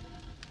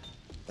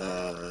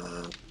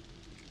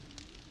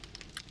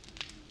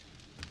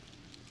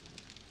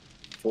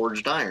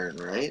 Forged iron,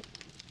 right?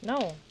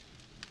 No.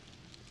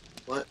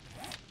 What?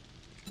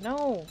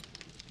 No.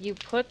 You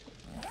put...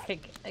 Okay,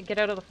 get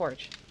out of the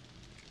forge.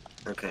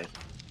 Okay.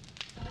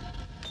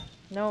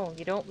 No,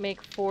 you don't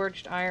make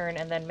forged iron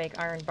and then make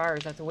iron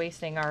bars. That's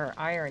wasting our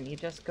iron. You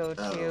just go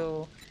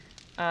to...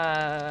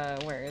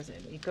 where is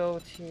it? You go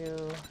to...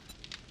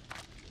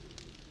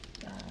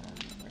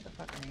 where the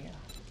fuck are you?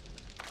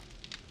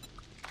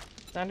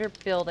 It's under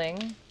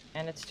building,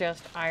 and it's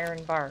just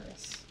iron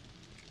bars.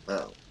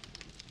 Oh.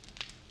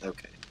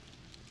 Okay.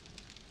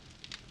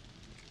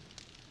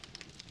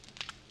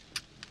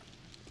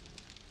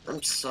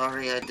 I'm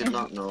sorry, I did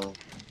not know.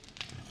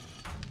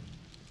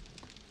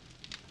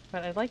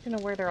 But I'd like to know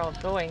where they're all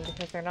going,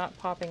 because they're not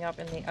popping up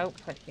in the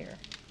output here.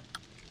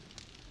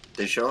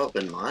 They show up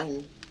in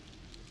mine.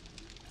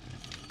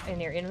 In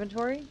your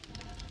inventory?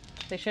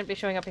 They shouldn't be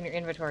showing up in your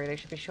inventory, they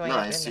should be showing No,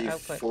 up I in see the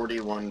output.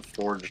 41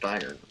 forged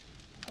iron.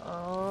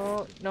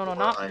 Oh, no,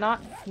 Or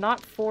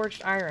not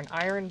forged iron.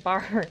 Iron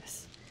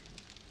bars.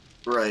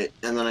 Right,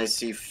 and then I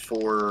see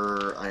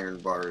 4 iron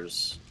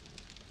bars.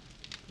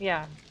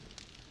 Yeah.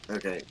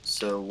 Okay,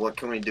 so what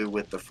can we do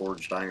with the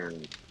forged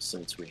iron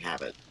since we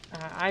have it?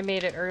 I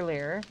made it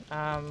earlier.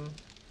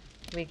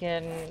 We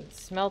can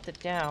smelt it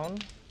down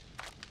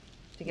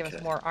to give us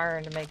Okay. more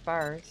iron to make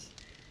bars.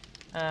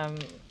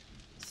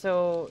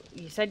 So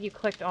you said you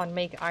clicked on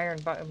make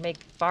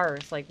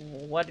bars. Like,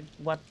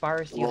 what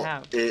bars do you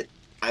have?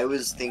 I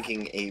was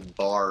thinking a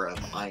bar of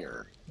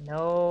iron.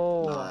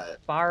 No,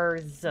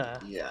 bars.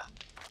 Yeah.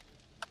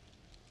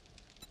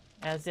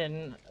 As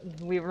in,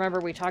 we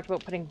talked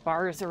about putting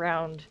bars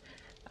around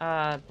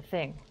the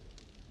thing.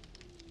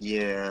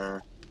 Yeah.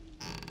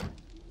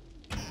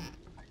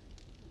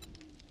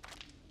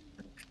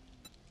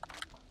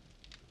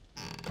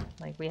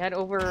 Like, we had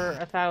over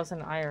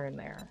 1,000 iron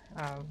there.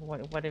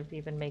 What have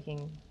you been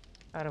making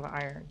out of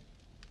iron?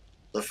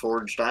 The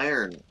forged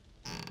iron.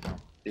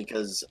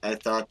 Because I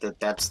thought that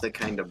that's the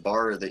kind of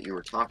bar that you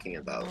were talking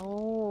about.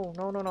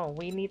 No.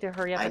 We need to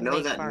hurry up and I know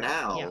make that bars.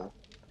 now. Yeah.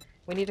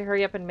 We need to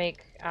hurry up and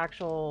make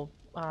actual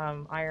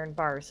iron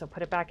bars, so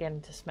put it back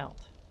in to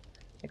smelt.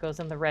 It goes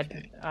in the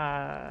red,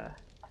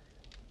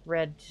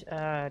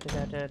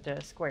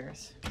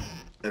 squares.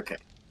 Okay.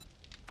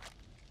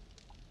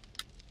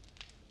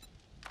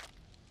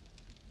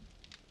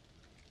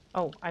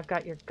 Oh, I've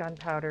got your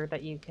gunpowder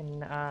that you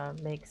can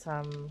make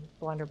some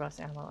blunderbuss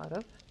ammo out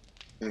of.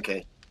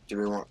 Okay. Do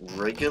we want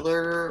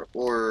regular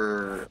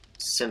or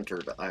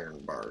centered iron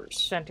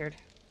bars? Centered.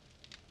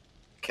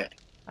 Okay.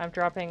 I'm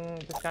dropping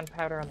this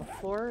gunpowder on the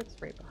floor. It's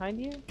right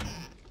behind you.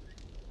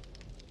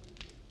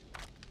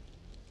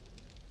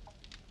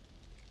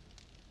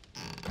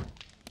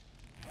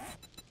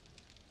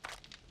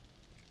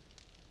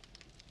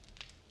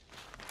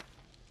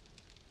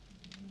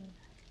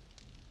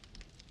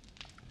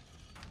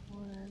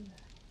 One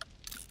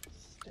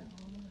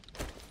stone.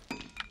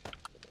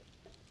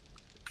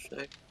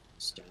 Perfect.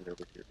 Stand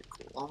over here to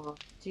cool off.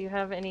 Do you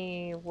have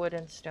any wood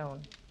and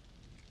stone?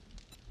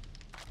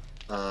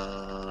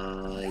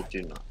 I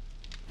do not.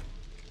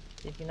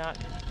 Did you not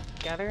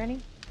gather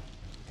any?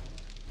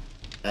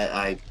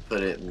 I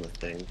put it in the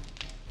thing.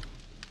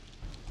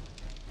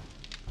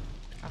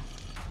 Oh.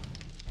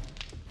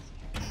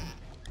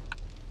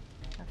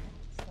 Okay,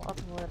 so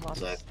lots of wood,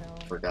 lots of I stone.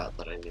 forgot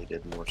that I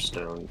needed more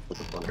stone for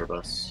the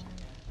blunderbuss.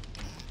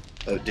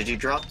 Oh, did you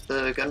drop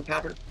the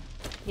gunpowder?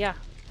 Yeah,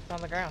 it's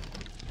on the ground.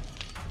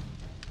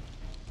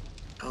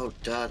 Oh,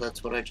 duh,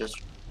 that's what I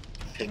just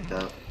picked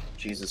up.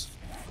 Jesus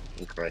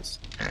fucking Christ.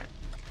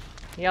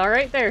 You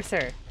alright there,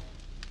 sir?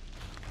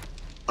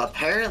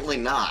 Apparently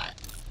not.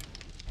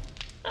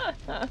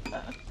 Okay.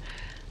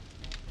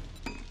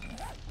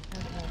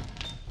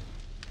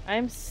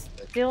 I'm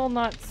still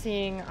not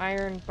seeing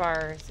iron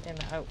bars in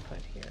the output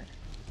here.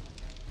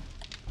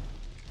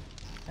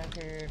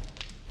 Centered.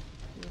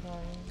 These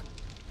ones.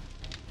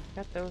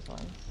 Got those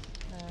ones.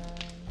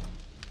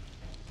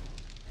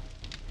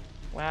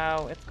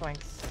 Wow, it's going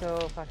so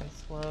fucking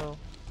slow.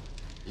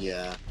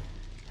 Yeah.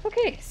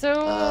 Okay, so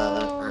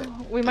right.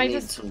 we might I need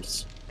just. some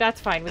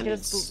That's fine. We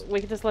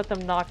can just let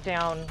them knock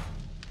down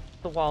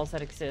the walls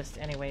that exist,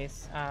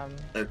 anyways.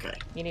 Okay.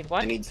 You need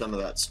what? I need some of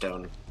that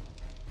stone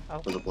Oh.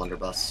 for the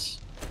blunderbuss.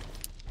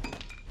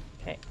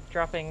 Okay,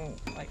 dropping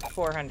like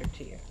 400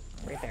 to you,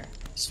 right there.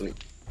 Sweet.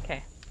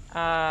 Okay.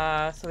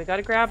 So we got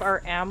to grab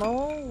our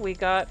ammo. We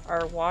got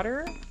our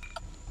water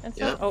and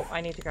stuff. Yep. Oh, I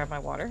need to grab my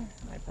water.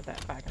 I put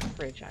that back in the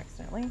fridge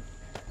accidentally.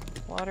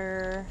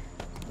 Water.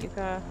 You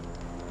got.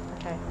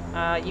 Okay.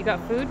 You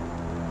got food?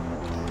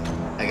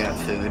 I got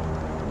food.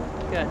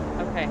 Good.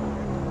 Okay.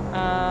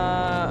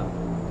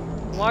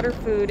 Water,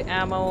 food,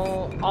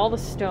 ammo, all the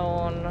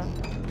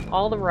stone,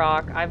 all the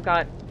rock. I've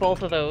got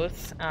both of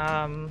those.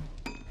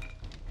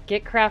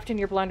 Get crafting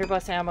your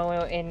blunderbuss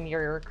ammo in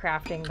your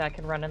crafting that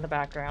can run in the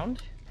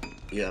background.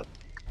 Yep.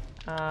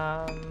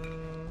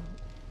 I'm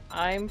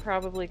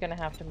probably gonna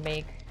have to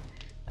make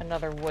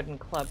another wooden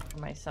club for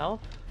myself.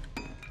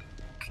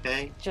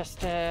 Okay.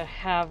 Just to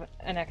have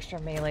an extra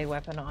melee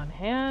weapon on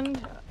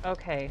hand.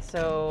 Okay,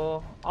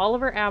 so all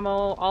of our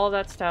ammo, all of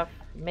that stuff,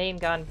 main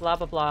gun, blah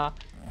blah blah.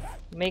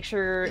 Make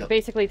sure, Yep.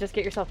 basically just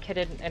get yourself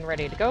kitted and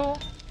ready to go.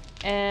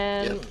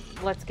 And Yep.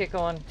 let's get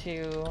going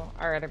to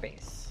our other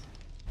base.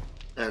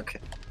 Okay.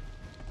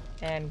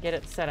 And get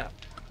it set up.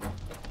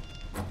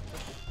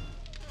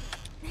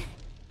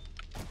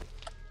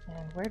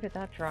 And where did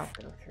that drop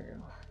go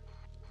through?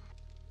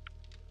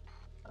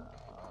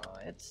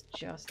 It's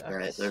just up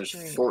Alright, the there's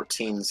street.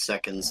 14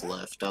 seconds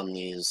left on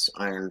these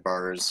iron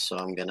bars, so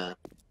I'm gonna...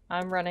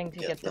 I'm running to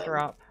get the them.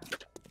 drop.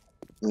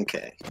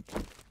 Okay.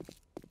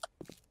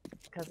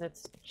 Because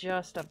it's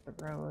just up the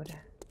road.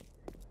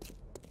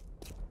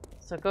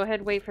 So go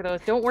ahead, wait for those.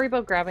 Don't worry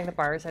about grabbing the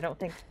bars, I don't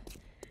think...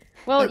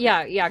 Well,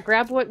 Okay. yeah,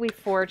 grab what we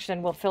forged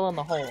and we'll fill in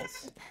the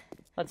holes.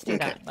 Let's do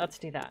Okay. that, let's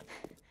do that.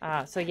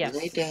 So yes.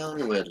 Lay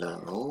down,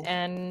 Willow.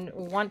 And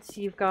once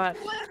you've got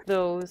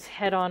those,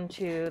 head on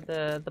to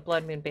the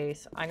Blood Moon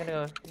base. I'm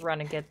gonna run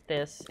and get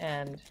this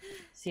and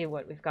see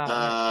what we've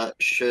got.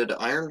 Should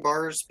iron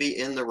bars be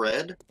in the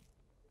red?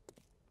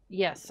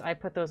 Yes, I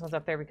put those ones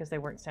up there because they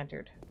weren't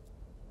centered.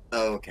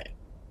 Oh, okay.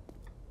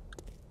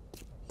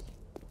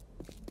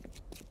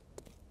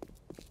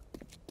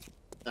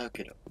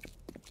 Okay.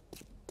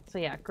 So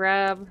yeah,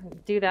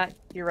 do that,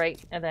 you're right,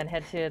 and then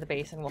head to the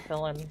base and we'll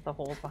fill in the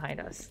holes behind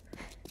us.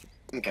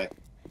 Okay.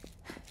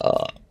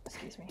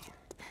 Excuse me.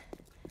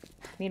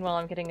 Meanwhile,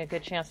 I'm getting a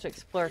good chance to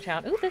explore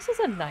town. Ooh, this is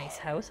a nice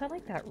house. I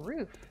like that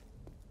roof.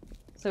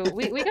 So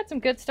we got some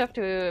good stuff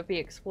to be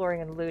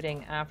exploring and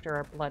looting after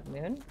our blood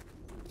moon.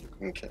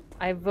 Okay.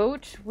 I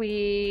vote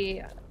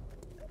we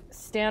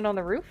stand on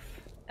the roof.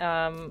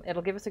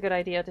 It'll give us a good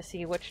idea to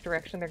see which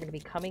direction they're going to be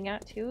coming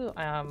at too,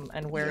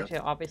 and where to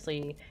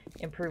obviously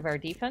improve our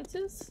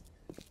defenses.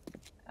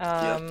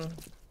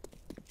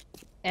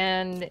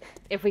 And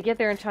if we get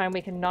there in time,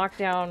 we can knock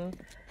down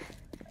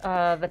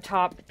the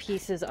top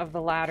pieces of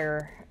the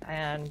ladder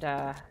and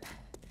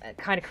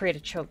kind of create a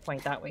choke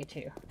point that way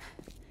too.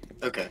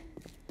 Okay.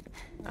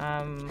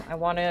 I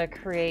want to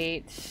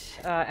create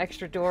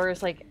extra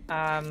doors, like,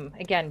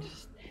 again,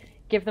 just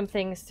give them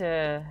things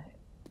to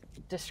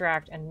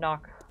distract and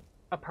knock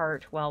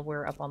apart while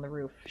we're up on the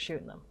roof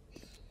shooting them.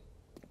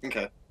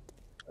 Okay.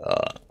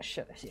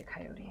 Shit, I see a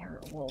coyote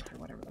or a wolf or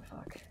whatever the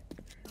fuck.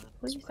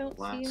 Please my don't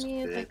see last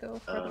me as I bit go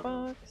for the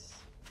box.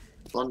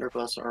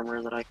 Blunderbuss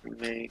armor that I can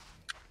make.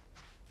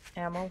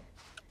 Ammo.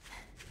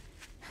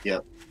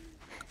 Yep.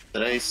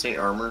 Did I say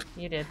armor?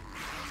 You did.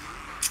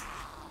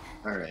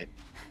 Alright.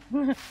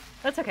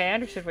 That's okay, I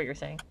understood what you're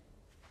saying.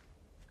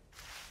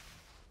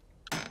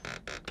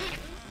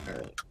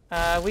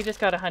 Alright. We just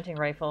got a hunting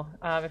rifle.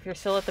 If you're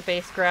still at the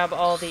base, grab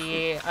all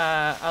the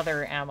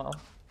other ammo.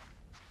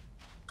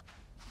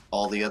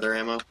 All the other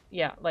ammo?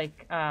 Yeah,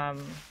 like,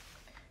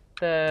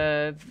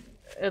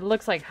 it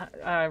looks like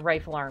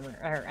rifle armor,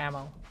 or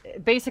ammo.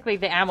 Basically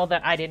the ammo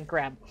that I didn't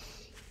grab.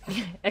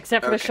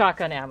 Except for the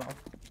shotgun ammo.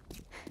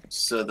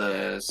 So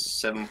the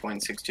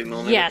 7.62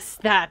 millimeter? Yes,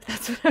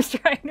 that's what I was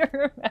trying to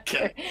remember.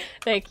 Okay.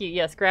 Thank you,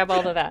 yes, grab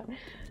all of that.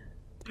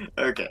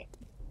 Okay.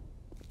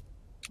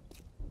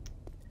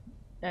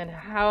 And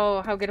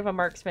how good of a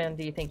marksman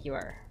do you think you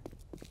are?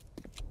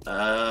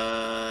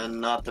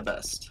 Not the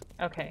best.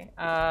 Okay,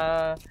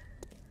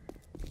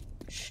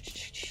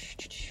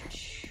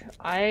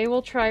 I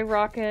will try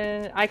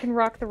rocking... I can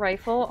rock the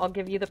rifle, I'll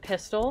give you the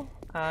pistol,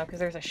 because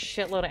there's a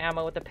shitload of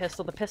ammo with the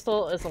pistol. The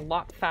pistol is a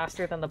lot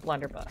faster than the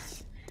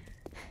blunderbuss.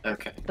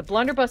 Okay. The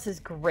blunderbuss is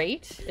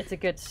great, it's a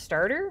good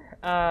starter,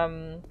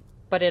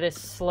 but it is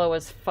slow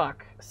as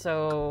fuck,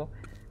 so...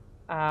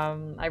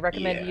 I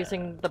recommend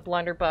using the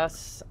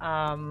blunderbuss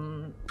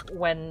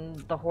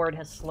when the horde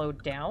has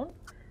slowed down,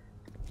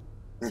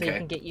 so you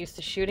can get used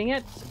to shooting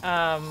it.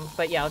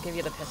 But yeah, I'll give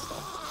you the pistol.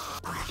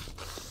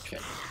 Okay.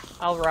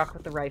 I'll rock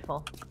with the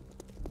rifle.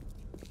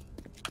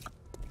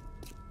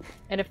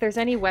 And if there's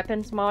any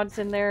weapons mods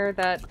in there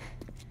that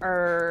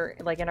are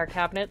like in our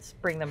cabinets,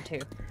 bring them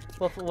too.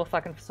 We'll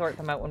fucking sort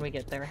them out when we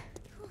get there.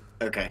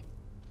 Okay.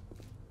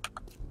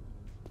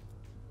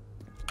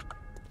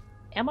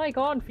 Am I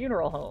Gone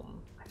Funeral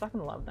Home? I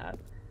fucking love that.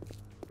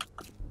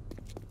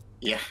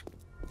 Yeah.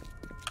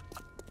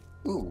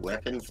 Ooh,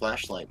 weapon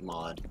flashlight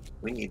mod.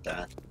 We need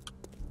that.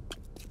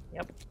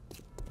 Yep.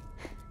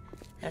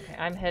 Okay,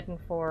 I'm heading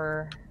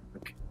for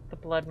the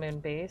Blood Moon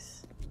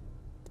base.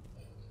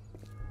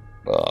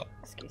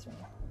 Excuse me.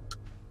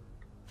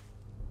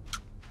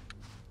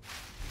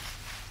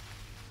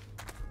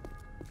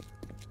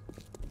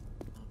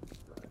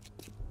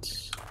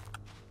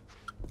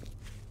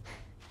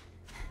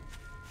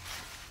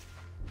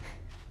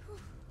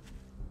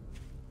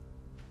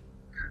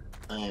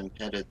 I am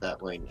headed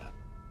that way now.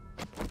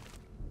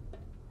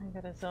 I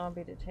got a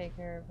zombie to take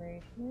care of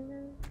right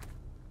here.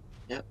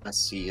 Yep, I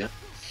see ya.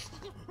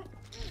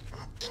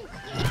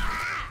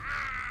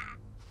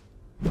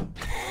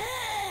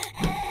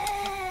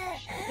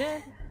 She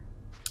did.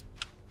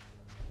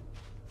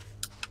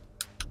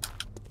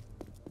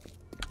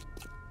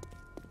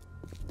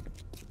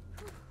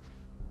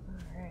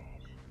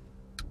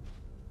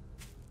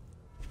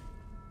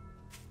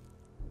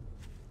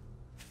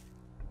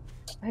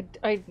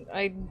 Alright.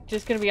 I'm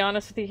just gonna be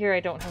honest with you here, I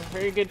don't have a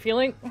very good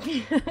feeling.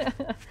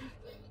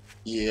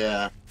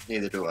 Yeah,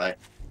 neither do I.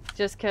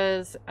 Just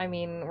because, I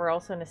mean, we're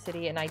also in a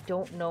city, and I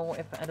don't know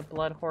if at a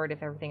blood horde,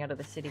 if everything out of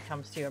the city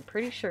comes to. I'm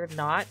pretty sure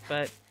not,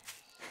 but...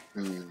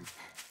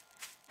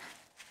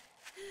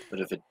 But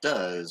if it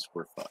does,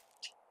 we're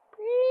fucked.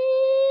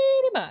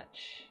 Pretty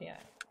much, yeah.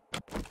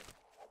 I'm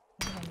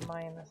gonna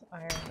mine this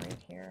iron right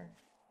here.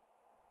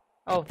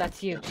 Oh,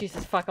 that's you.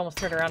 Jesus fuck, almost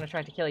turned around and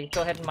tried to kill you.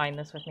 Go ahead and mine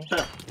this with me.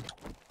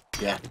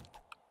 Yeah.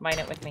 Mine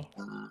it with me.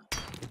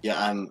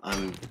 Yeah,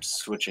 I'm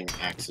switching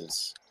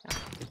axes.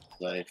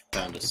 I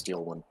found a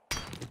steel one.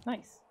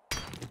 Nice.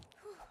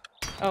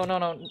 Oh,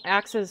 no.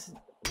 Axes...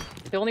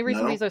 The only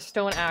reason these are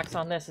stone axe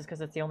on this is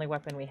because it's the only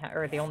weapon we have,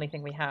 or the only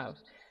thing we have.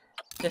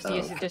 Just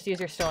use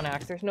your stone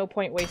axe. There's no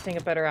point wasting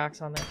a better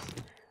axe on this.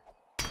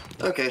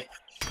 Okay.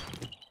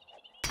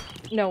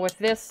 No, with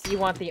this, you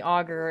want the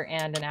auger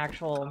and an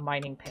actual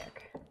mining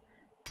pick.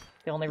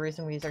 The only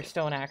reason we use our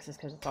stone axe is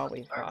because it's all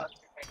we've got.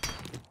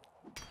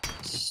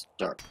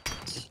 Start.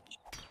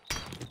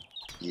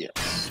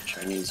 Yes,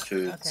 Chinese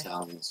food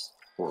sounds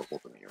horrible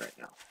to me right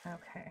now.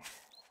 Okay.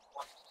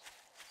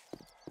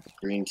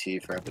 Green tea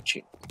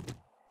frappuccino.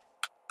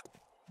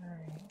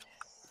 Alright,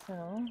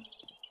 so...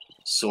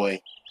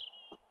 Soy.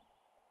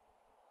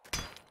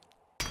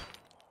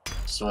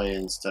 soy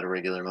instead of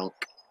regular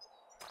milk.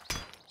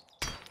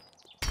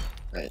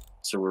 Right,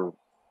 so we're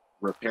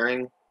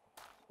repairing.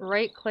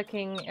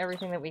 Right-clicking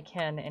everything that we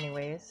can,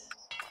 anyways.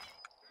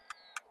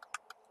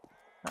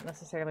 Not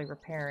necessarily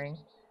repairing.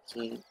 So,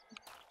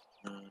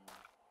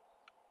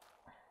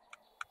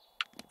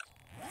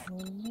 Can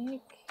we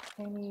make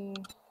any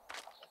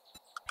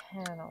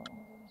panels?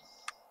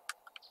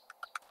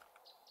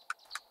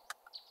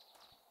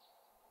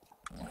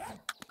 Okay.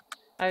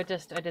 I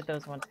did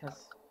those ones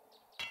because...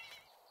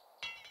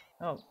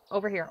 Oh,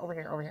 over here.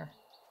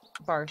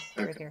 Bars,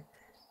 okay. right here.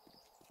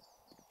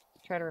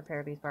 Try to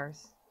repair these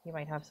bars. You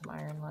might have some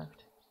iron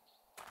left.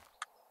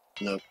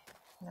 Nope.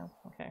 No?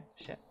 Okay,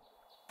 shit.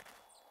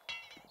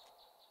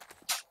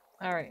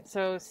 Alright,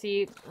 so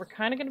see, we're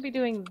kind of going to be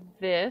doing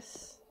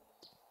this.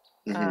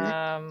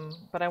 Mm-hmm.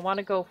 But I want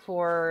to go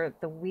for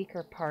the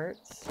weaker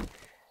parts.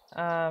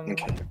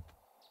 Okay.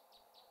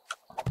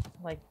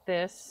 Like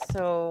this.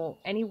 So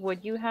any wood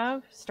you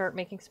have, start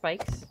making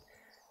spikes.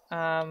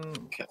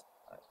 Okay.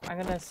 I'm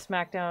gonna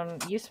smack down.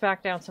 You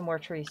smack down some more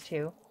trees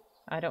too.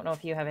 I don't know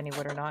if you have any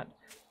wood or not.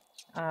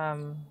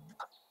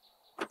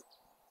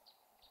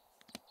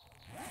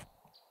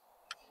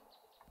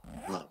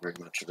 Not very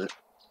much of it.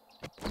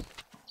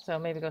 So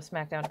maybe go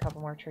smack down a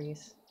couple more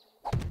trees.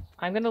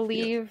 I'm gonna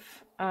leave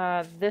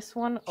this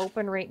one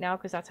open right now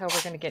because that's how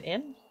we're gonna get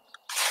in.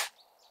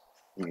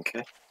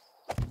 Okay.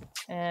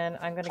 And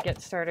I'm gonna get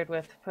started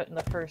with putting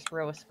the first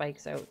row of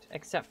spikes out,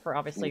 except for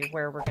obviously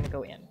where we're gonna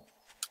go in.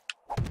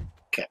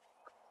 Okay.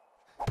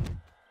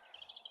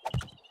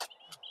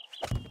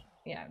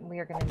 Yeah, we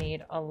are gonna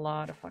need a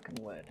lot of fucking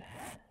wood.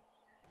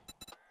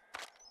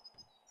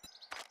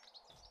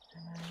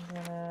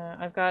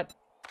 And I've got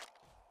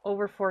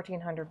over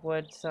 1,400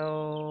 wood,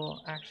 so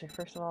actually,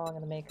 first of all, I'm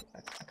gonna make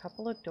a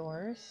couple of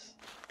doors.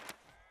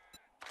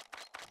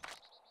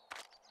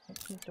 Make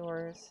some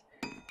doors,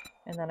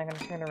 and then I'm gonna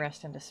turn the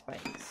rest into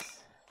spikes.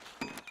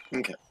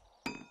 Okay.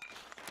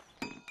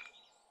 Okay,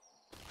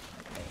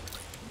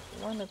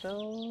 one of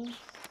those.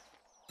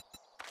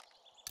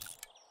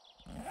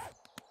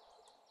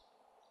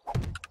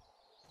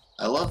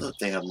 I love that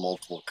they have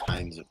multiple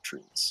kinds of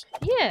trees.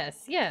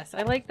 Yes, yes,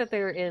 I like that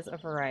there is a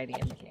variety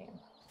in the game.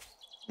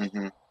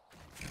 Mm-hmm.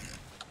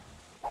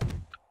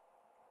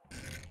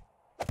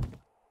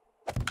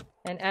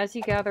 And as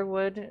you gather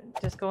wood,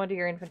 just go into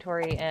your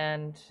inventory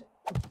and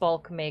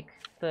bulk make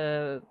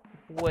the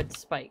wood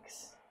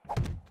spikes.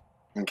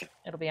 Okay.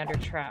 It'll be under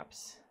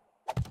traps.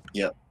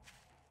 Yep.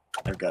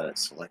 I've got it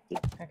selected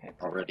Okay.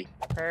 already.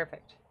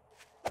 Perfect.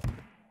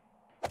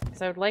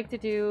 So I would like to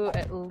do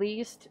at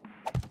least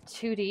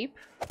 2 deep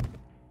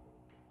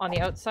on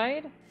the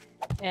outside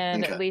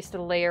and Okay. at least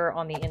a layer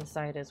on the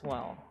inside as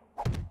well.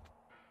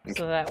 Okay.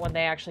 So that when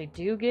they actually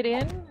do get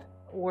in,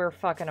 we're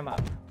fucking them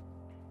up.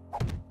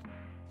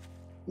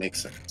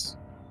 Makes sense.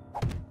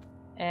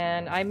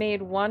 And I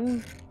made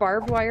 1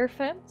 barbed wire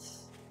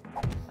fence.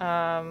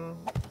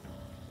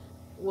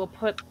 We'll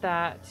put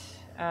that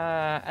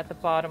at the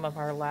bottom of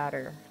our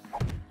ladder.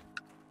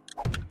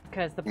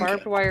 Because the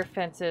barbed wire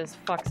fences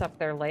fucks up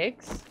their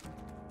legs.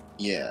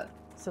 Yeah.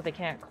 So they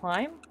can't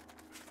climb.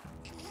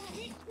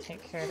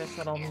 Take care of this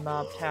little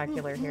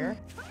knobtacular here.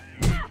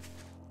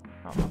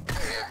 Oh,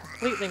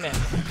 completely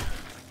missed.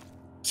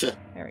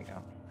 There we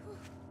go.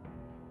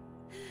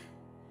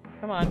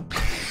 Come on.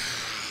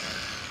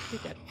 You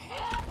did.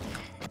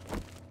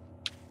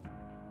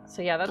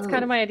 So yeah, that's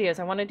kind of my ideas.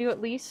 I want to do at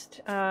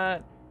least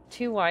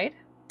 2 wide.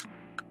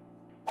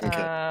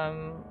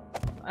 Okay.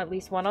 At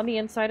least 1 on the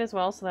inside as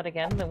well, so that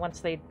again, that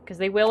once because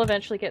they will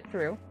eventually get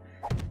through.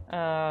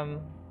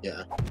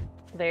 Yeah.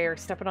 They're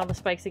stepping on the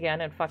spikes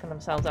again and fucking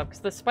themselves up,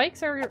 because the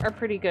spikes are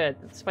pretty good.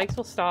 The spikes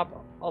will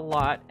stop a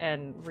lot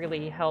and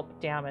really help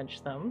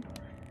damage them.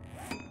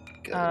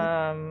 Good.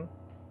 I'm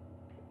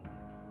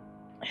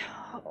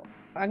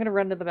gonna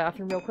run to the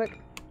bathroom real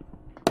quick.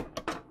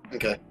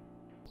 Okay.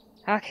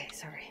 Okay,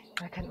 sorry.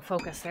 I couldn't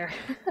focus there.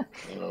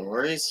 No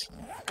worries.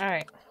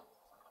 Alright.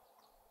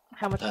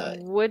 How much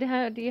wood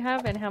do you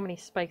have, and how many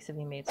spikes have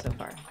you made so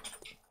far?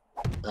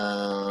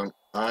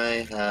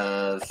 I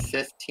have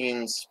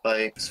 15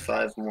 spikes,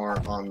 5 more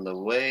on the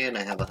way, and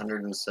I have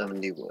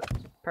 170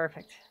 wood.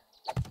 Perfect.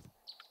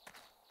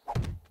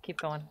 Keep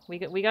going.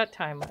 We got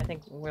time. I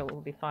think we'll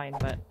be fine,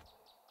 but...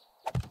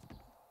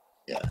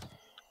 Yeah.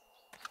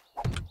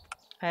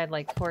 I had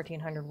like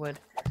 1,400 wood.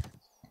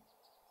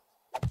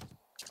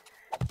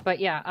 But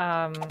yeah,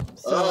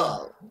 so...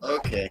 Oh,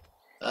 okay.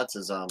 That's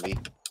a zombie.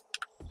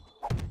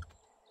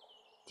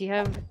 Do you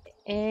have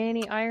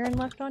any iron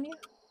left on you?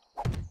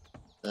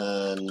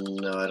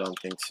 No, I don't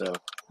think so.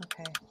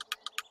 Okay.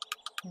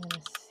 I'm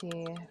gonna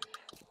see if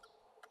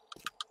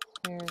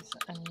there's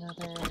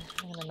another...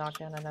 I'm gonna knock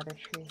down another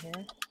tree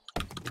here.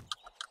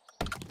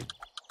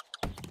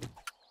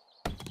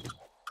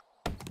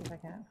 See if I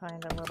can't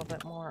find a little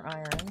bit more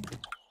iron.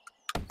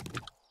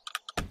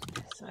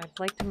 So I'd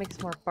like to make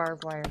some more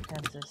barbed wire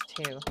fences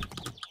too.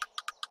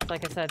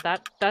 Like I said,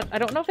 that I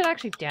don't know if it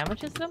actually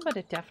damages them, but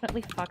it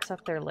definitely fucks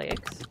up their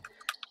legs.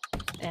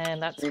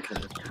 And that's Okay.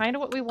 kind of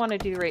what we want to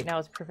do right now,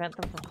 is prevent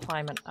them from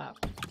climbing up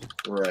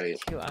Right.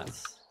 to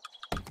us.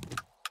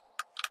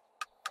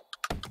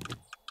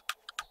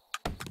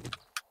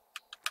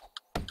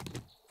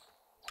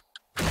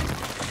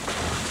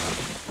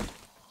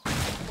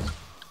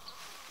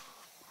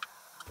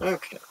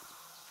 Okay.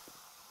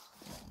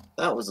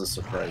 That was a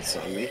surprise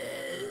zombie.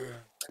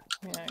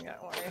 Yeah, I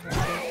got one right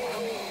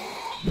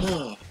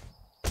here.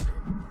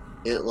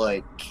 It,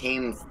 like,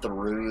 came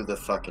through the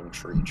fucking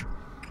tree trunk.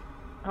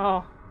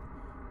 Oh.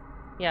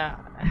 Yeah,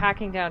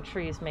 hacking down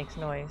trees makes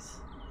noise.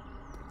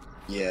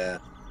 Yeah.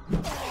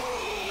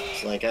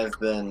 It's like I've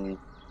been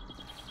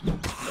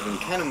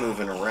kind of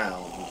moving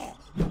around.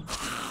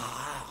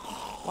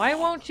 Why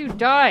won't you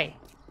die?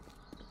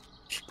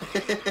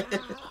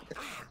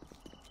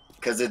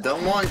 Because it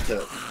don't want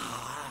to.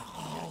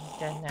 Yeah, he's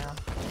dead now.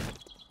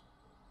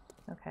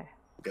 Okay.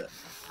 Good.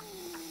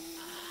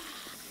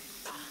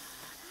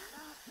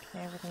 Okay,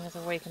 everything is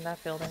awake in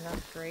that building.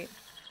 That's great.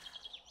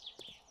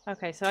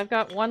 Okay, so I've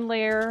got one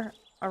layer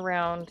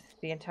around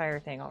the entire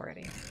thing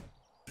already.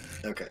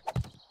 Okay.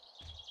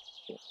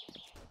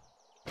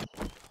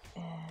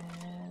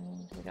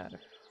 And we got a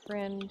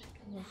friend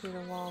coming through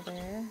the wall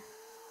there.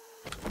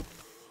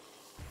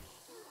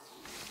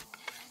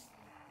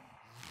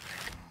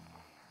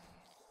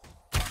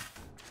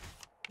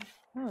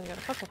 Oh, we got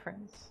a couple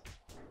friends.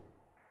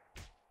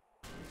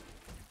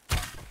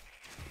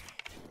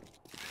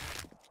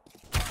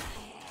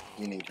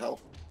 You need help?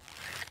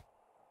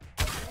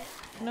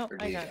 Nope, Or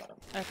do I you got it. him?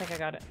 I think I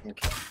got it.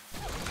 Okay.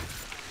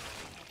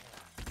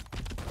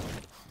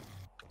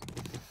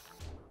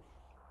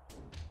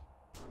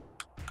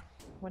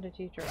 What did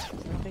you drop?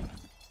 Something?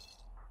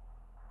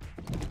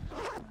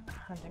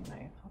 Hunting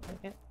knife. I'll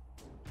take it.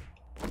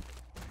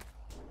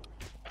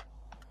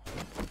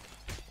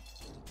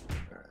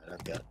 Alright,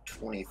 I've got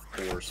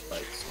 24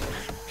 spikes.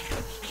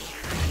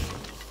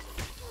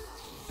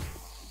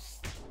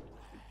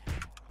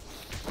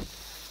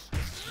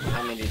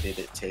 How many did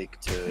it take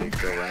to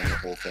go around the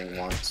whole thing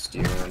once? Do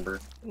you remember?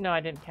 No, I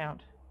didn't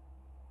count.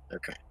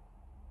 Okay.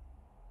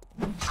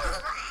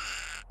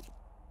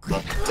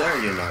 How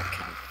dare you not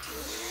count?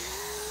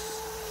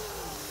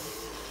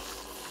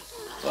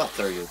 What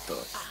are you doing?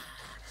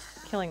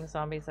 Killing the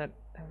zombies that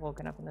have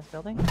woken up in this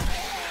building.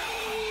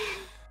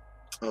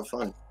 Oh,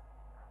 fun.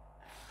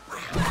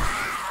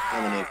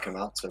 How many have come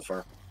out so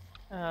far?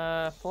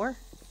 4?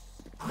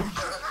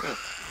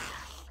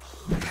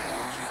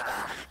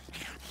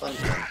 Fun,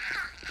 fun.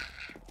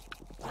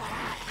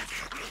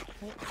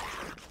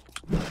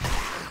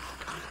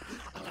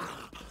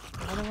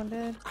 Another one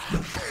dead.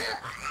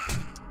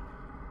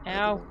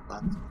 Ow.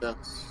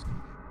 That's,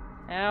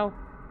 Ow.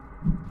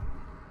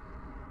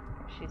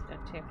 She's dead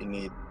too. you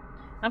need...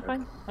 I'm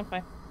fine. I'm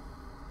fine.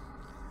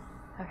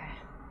 Okay.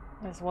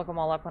 I just woke them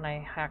all up when I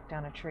hacked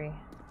down a tree.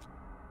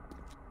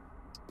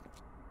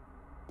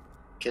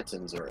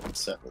 Kittens are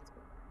upset with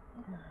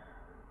me.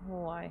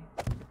 Why?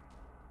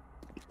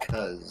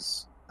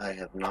 Because I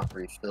have not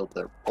refilled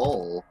their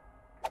bowl,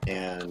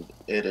 and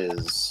it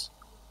is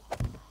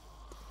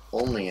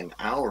only an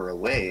hour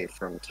away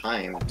from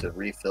time to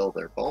refill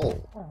their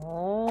bowl.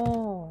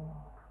 Oh.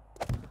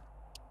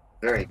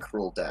 Very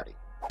cruel, Daddy.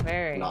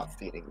 Very. Not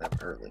feeding them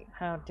early.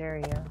 How dare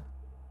you?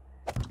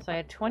 So I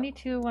had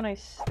 22 when I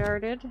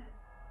started.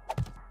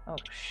 Oh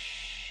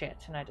shit,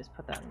 and I just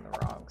put that in the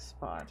wrong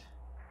spot.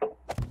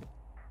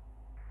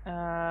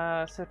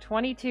 So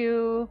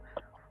 22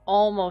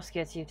 almost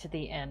gets you to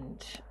the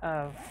end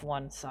of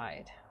one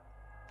side.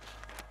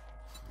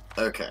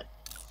 Okay.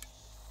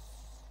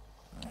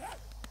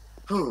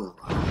 Whew.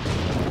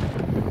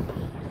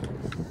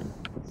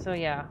 So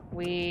yeah,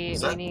 we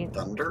Is that need...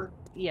 thunder?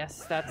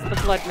 Yes, that's the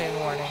blood moon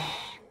warning.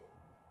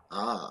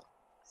 Ah.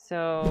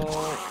 So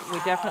we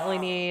definitely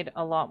need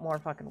a lot more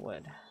fucking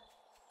wood.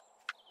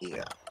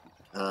 Yeah.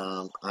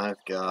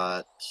 I've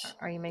got...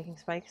 Are you making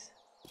spikes?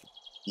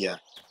 Yeah.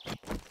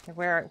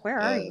 Where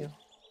are you?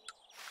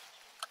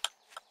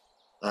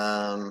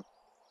 I'm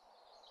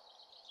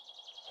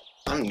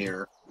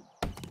near.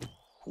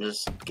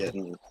 Just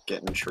getting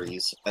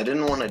trees. I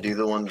didn't want to do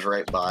the ones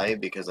right by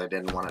because I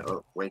didn't want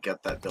to wake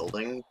up that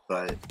building,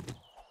 but...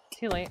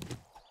 Too late.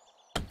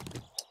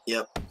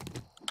 Yep.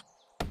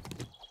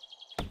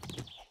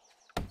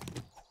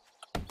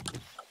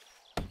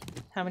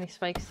 How many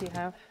spikes do you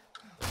have?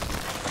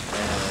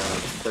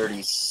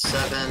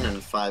 37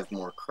 and 5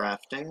 more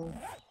crafting.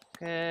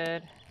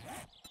 Good.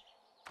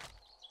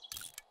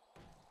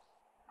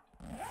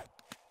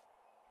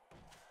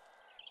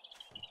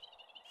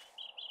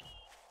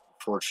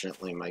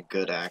 Fortunately, my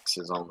good axe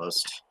is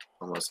almost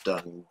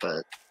done,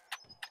 but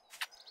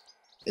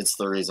it's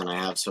the reason I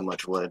have so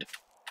much wood.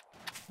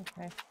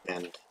 Okay.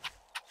 And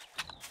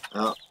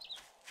oh,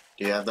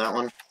 do you have that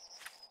one?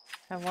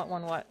 I want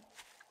one what?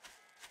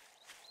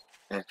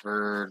 I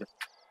heard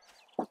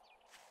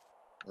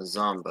a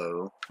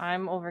zombo.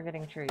 I'm over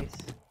getting trees.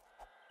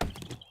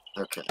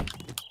 Okay.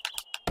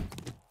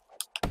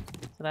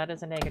 So that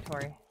is a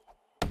negatory.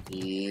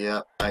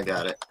 Yep, I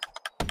got it.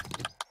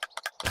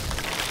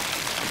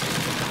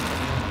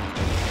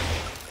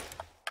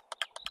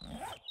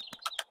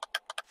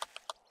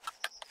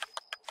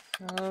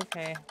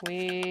 Okay,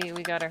 we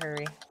gotta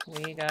hurry.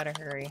 We gotta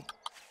hurry.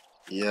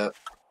 Yep.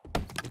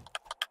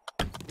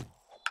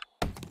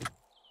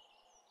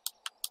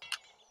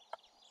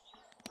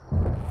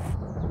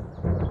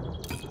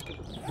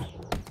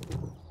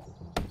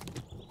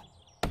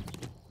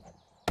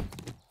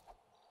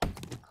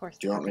 Of course.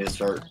 Do you want me to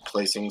start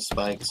placing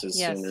spikes as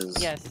Yes, soon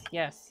as...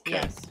 yes.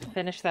 Okay.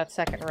 Finish that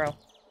second row.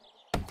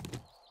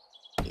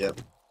 Yep.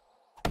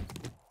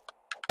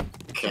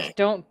 Okay. Just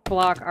don't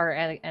block our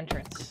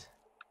entrance.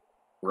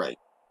 Right.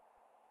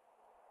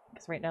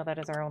 Because right now that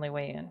is our only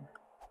way in.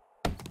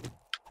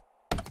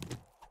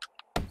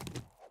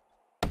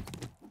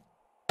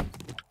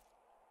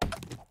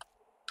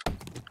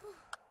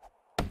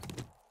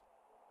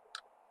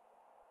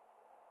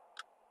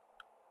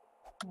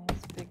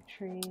 Nice big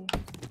tree.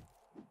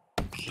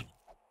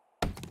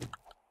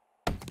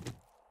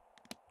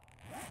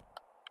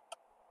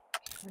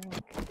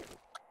 Drink.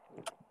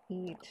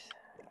 Eat.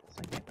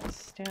 So I get my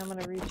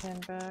stamina regen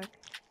back.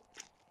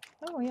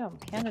 Oh yeah,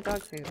 Canada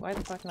dog food. Why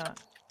the fuck not?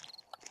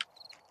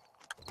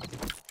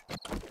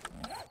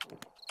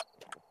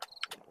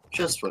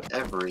 Just what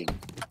every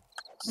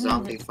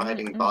zombie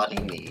fighting body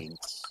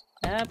needs.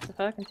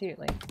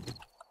 Abso-fucking-tutely.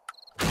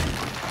 I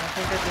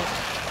think I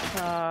just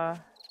saw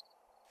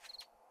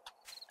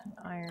an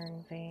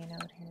iron vein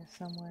out here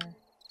somewhere.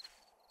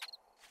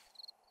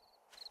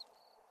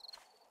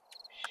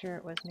 Sure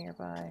it was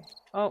nearby.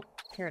 Oh,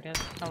 here it is.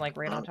 I'm like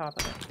right on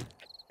top of it.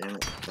 Damn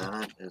it,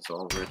 that is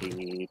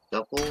already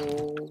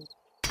double.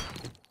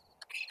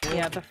 Okay.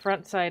 Yeah, the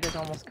front side is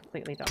almost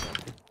completely doubled.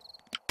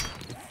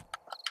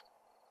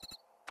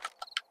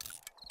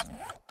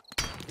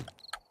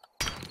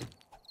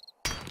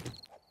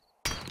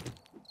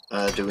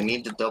 Do we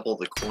need to double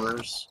the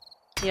corners?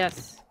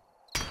 Yes,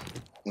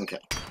 Okay.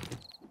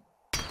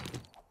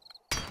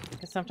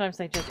 because sometimes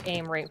they just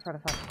aim right for the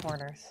fucking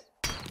corners.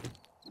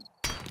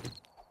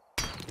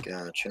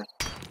 Gotcha.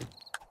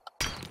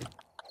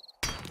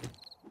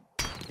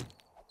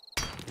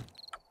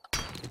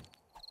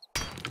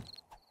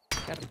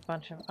 Got a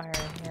bunch of iron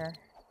here.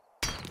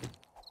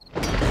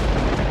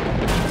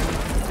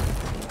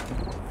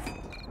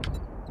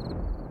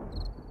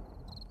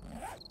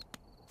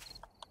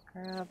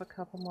 Grab a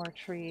couple more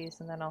trees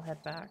and then I'll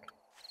head back.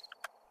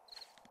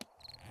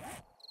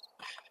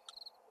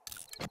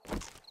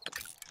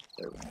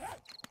 There we go.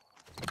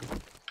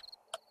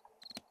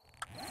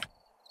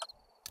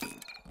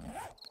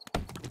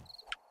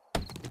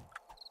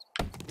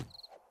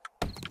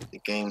 The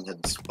game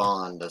had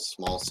spawned a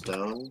small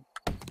stone,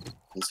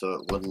 and so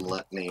it wouldn't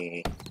let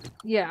me...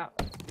 Yeah.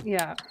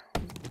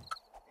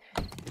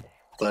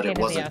 But pain in it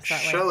the wasn't ass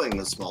that way. showing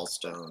the small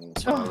stone,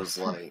 so I was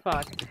like...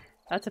 Fuck.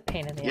 That's a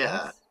pain in the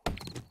Yeah. ass.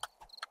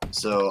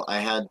 So I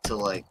had to,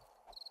 like,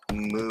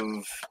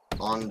 move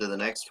on to the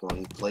next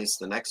one, place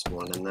the next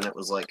one, and then it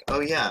was like, oh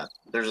yeah,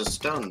 there's a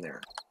stone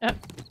there.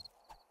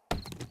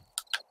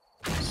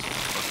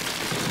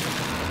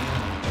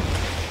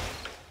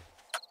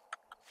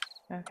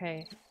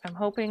 Okay, I'm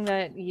hoping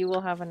that you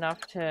will have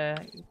enough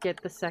to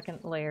get the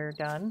second layer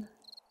done.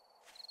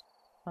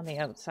 On the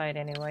outside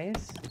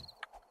anyways.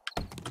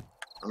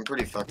 I'm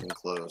pretty fucking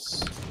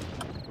close.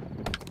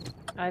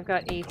 I've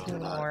got 18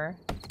 more.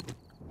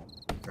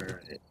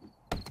 Alright.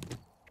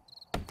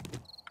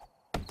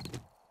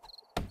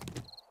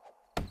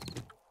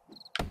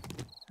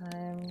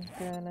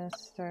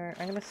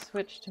 I'm gonna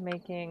switch to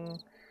making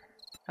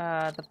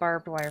the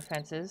barbed wire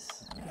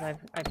fences, because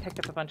I picked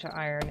up a bunch of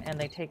iron and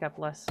they take up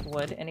less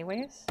wood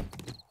anyways.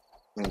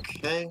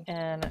 Okay.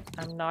 And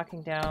I'm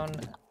knocking down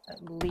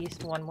at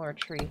least one more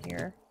tree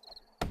here.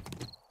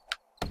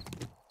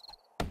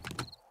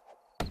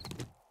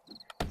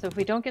 So if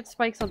we don't get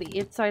spikes on the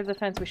inside of the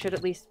fence, we should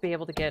at least be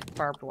able to get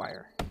barbed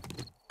wire.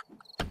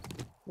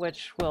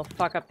 Which will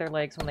fuck up their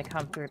legs when they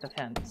come through the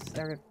fence.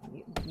 Or,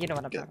 you know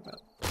what I'm talking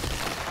about.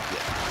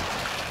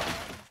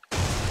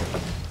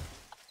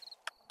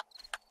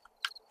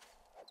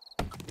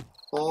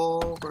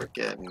 Oh, we're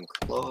getting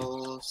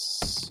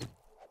close.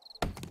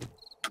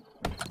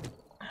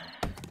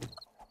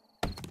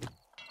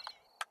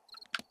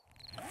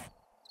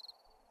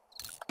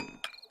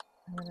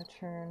 I'm gonna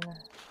turn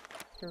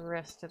the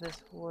rest of this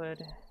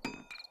wood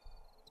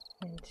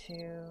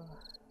into...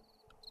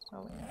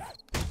 Oh, yeah.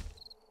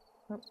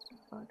 Oh,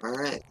 fuck.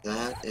 Alright,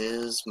 that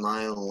is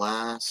my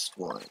last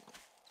one.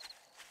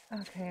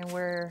 Okay, and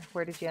where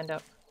did you end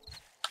up?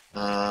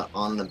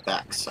 On the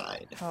back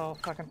side. Oh,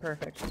 fucking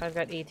perfect. I've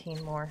got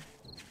 18 more.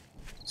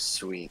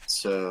 Sweet.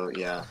 So,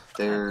 yeah,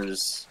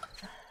 there's...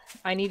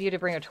 I need you to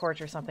bring a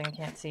torch or something, I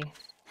can't see.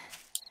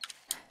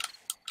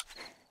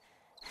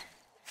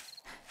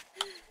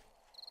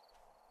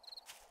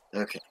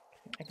 Okay.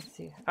 I can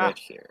see. Right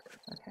here.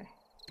 Okay.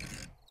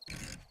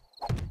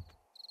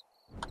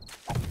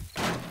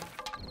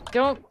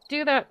 Don't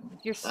do that!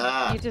 You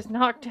just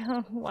knocked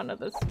down one of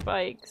the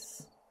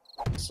spikes.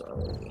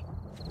 Sorry.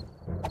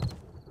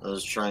 I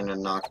was trying to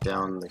knock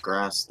down the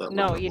grass that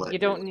No, wouldn't let you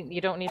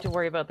don't need to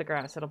worry about the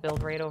grass. It'll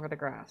build right over the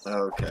grass.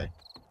 Okay.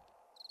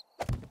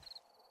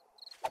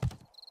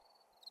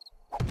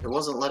 It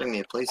wasn't letting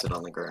me place it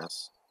on the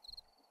grass.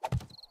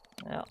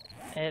 Well,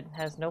 it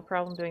has no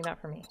problem doing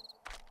that for me.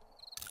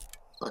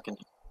 Fucking.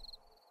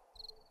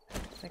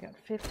 I got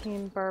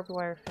 15 barbed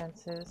wire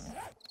fences.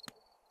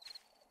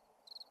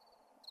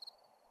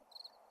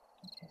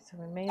 Okay, so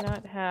we may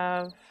not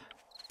have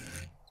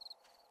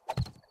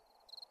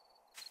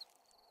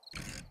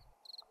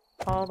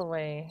all the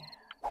way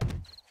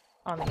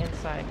on the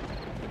inside.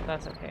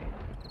 That's okay.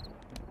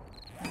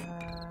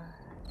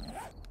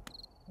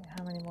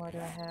 How many more do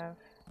I have?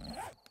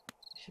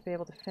 Should be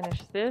able to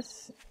finish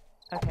this.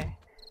 Okay.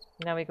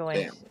 Now we go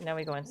in. Bam. Now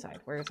we go inside.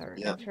 Where's our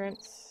Yep.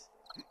 entrance?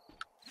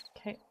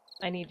 Okay.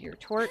 I need your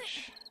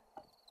torch.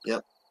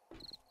 Yep.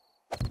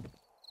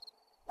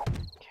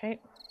 Okay.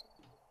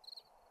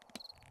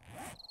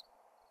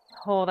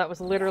 Oh, that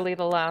was literally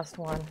the last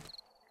one.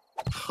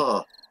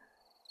 Huh.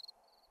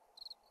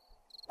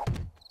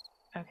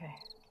 Okay.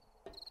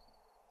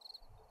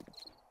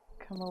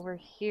 Come over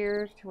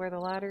here to where the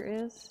ladder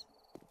is.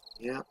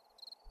 Yep.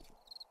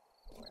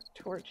 Where the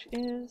torch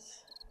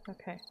is.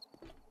 Okay.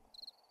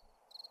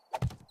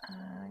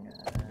 I'm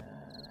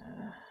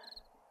gonna...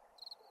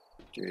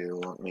 Do you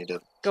want me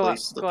to Go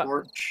place up, the go up.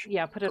 torch?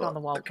 Yeah, put it Go on the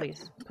up, wall, okay.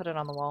 please. Put it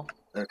on the wall.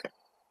 Okay.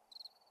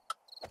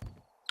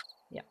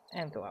 Yeah,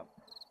 and go up.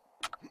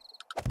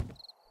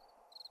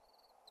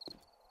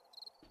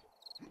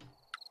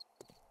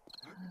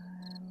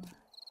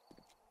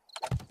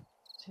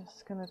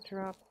 Just gonna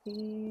drop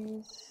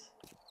these.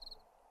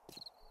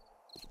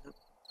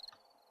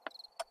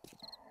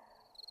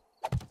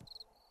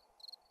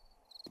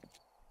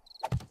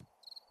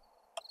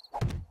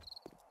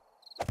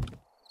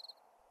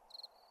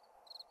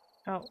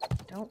 Oh,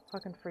 don't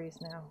fucking freeze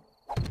now.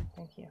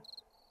 Thank you.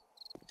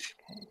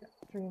 Okay, got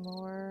 3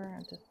 more.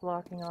 I'm just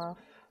blocking off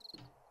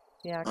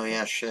the access. Oh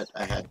yeah, shit.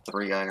 I had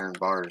 3 iron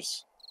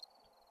bars.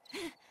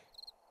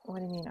 What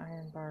do you mean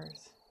iron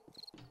bars?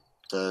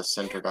 The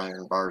centered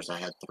iron bars, I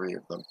had 3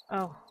 of them.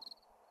 Oh.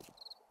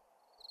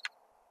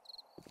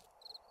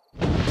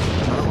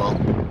 Oh well.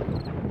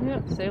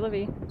 Yep, c'est la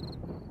vie.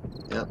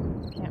 Yep.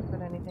 Can't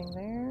put anything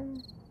there.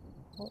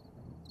 Oh.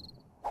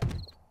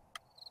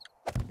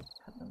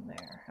 Put them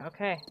there.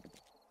 Okay.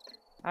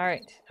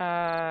 Alright.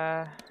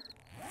 Let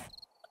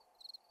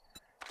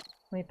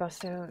me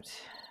bust out.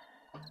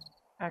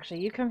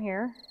 Actually, you come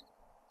here.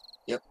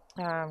 Yep.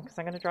 Because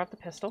I'm going to drop the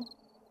pistol.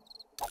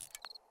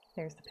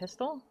 There's the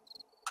pistol.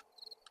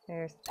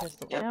 There's the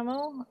pistol Yep.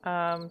 ammo.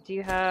 Do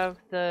you have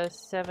the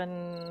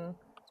 7...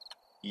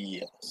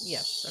 Yes.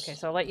 Yes. Okay,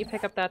 so I'll let you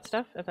pick up that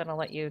stuff, and then I'll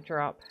let you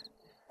drop.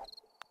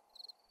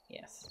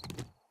 Yes.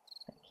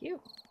 Thank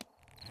you.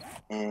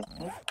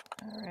 Mm-hmm.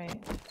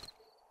 Alright.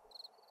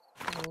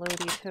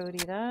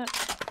 Loady-toady that.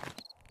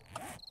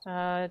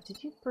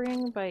 Did you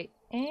bring, by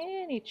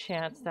any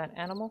chance, that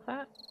animal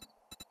fat?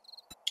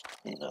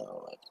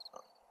 No, I did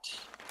not.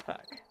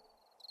 Fuck.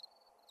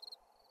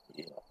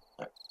 Yeah.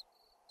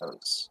 I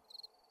was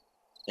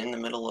in the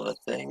middle of a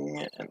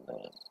thing, and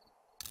then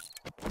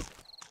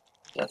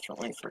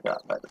definitely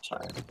forgot by the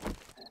time.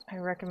 I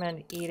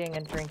recommend eating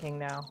and drinking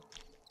now.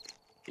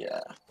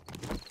 Yeah.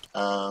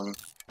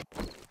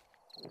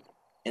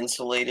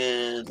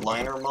 Insulated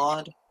liner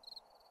mod? Do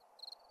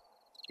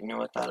you know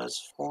what that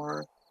is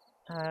for?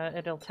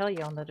 It'll tell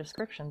you on the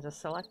description,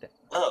 just select it.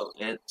 Oh,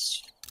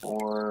 it's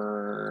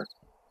for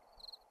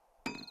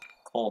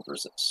cold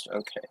resist.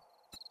 Okay.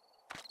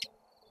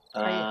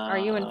 Are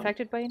you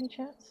infected by any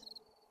chance?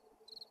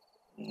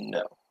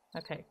 No.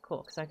 Okay,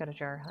 cool, because I got a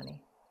jar of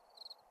honey.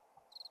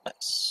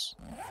 Nice.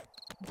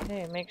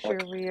 Okay, make sure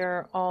we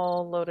are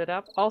all loaded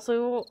up.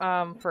 Also,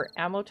 for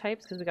ammo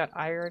types, because we got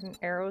iron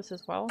arrows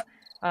as well,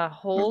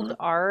 hold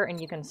R and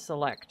you can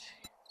select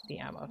the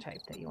ammo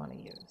type that you want to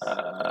use.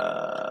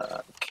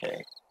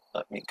 Okay.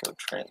 Let me go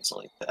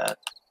translate that.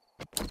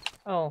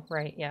 Oh,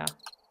 right, yeah.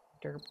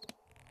 Derp.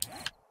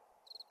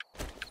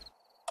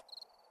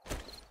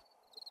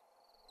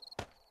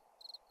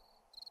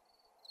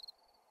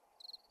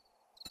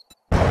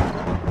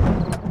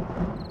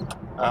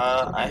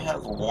 I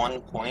have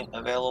 1 point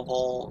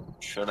available.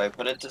 Should I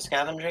put it to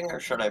scavenging, or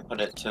should I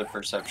put it to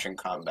perception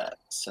combat,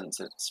 since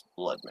it's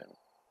Blood Moon?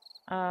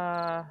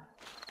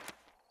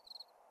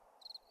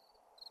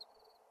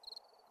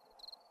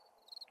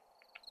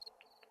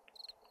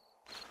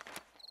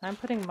 I'm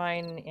putting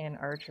mine in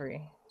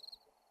archery.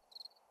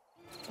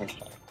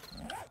 Okay.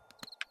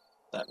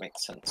 That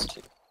makes sense,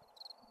 too.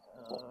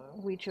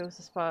 We chose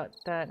a spot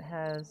that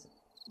has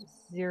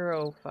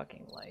 0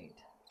 fucking light.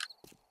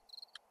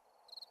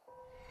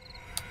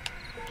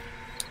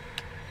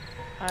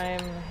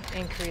 I'm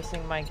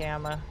increasing my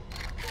gamma.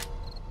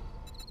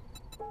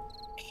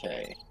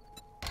 Okay.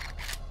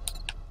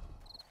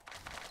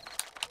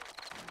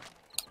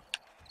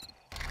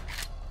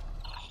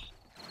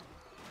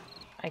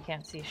 I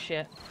can't see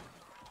shit.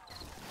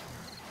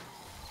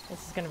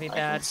 This is gonna be I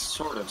bad. can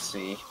sort of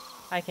see.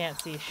 I can't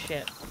see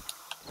shit.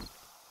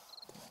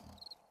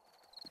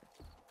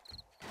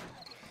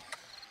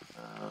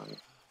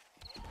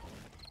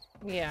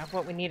 Yeah,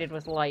 what we needed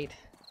was light.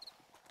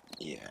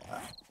 Yeah.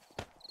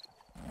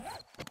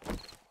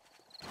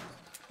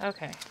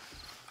 Okay.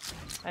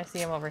 I see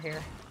him over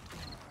here.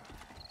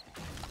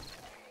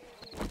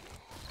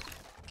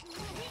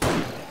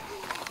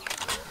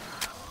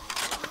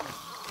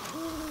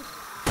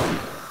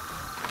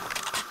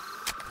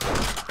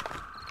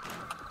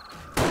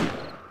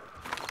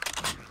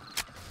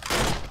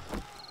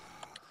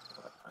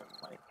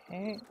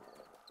 Okay.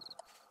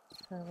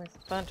 So there's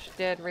a bunch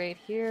dead right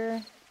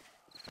here.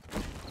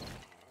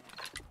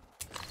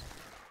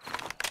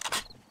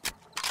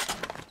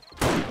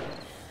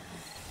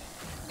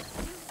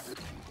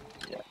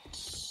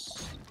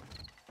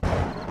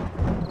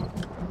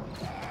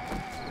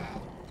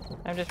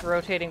 I'm just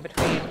rotating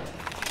between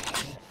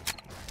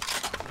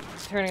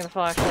turning the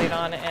flashlight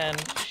on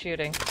and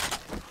shooting.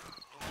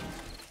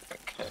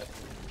 Okay.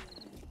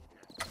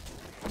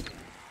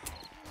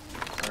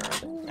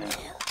 Alright, now.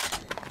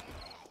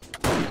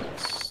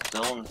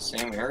 Still in the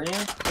same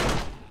area?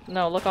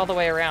 No, look all the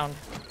way around.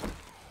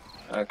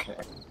 Okay.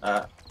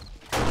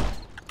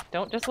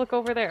 Don't just look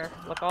over there.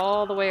 Look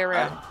all the way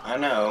around. I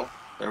know.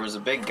 There was a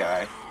big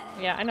guy.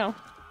 Yeah, I know.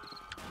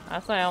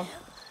 That's all.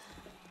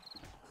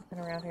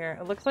 Looking around here.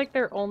 It looks like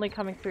they're only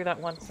coming through that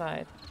one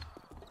side.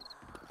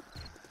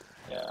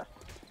 Yeah.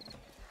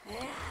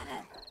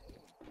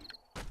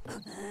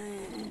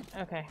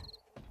 Okay.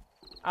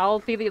 I'll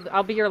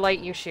be your light,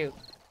 you shoot.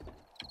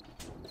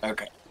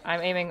 Okay. I'm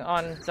aiming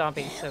on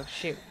zombies, so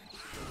shoot.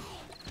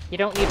 You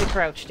don't need to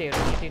crouch, dude.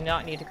 You do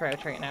not need to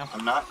crouch right now.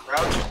 I'm not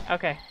crouching.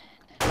 Okay.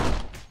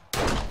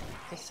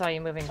 Just saw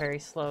you moving very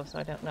slow, so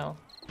I don't know.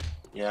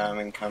 Yeah, I'm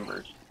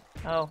encumbered.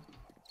 Oh.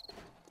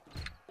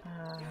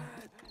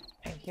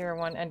 I hear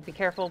one, and be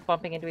careful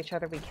bumping into each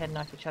other. We can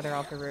knock each other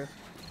off the roof.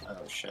 Oh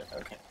shit,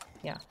 okay.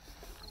 Yeah.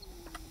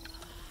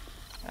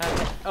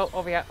 Okay. Oh,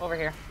 over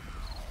here.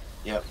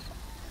 Yep.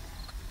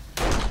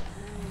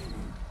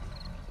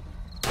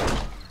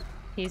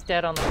 He's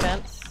dead on the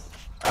fence.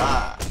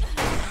 Ah!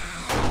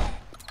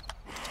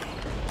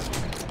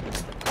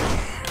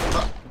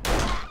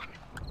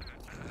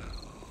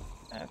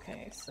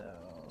 Okay, so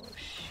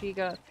she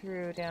got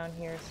through down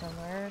here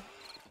somewhere.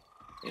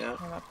 Yep.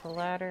 Climb up the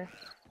ladder.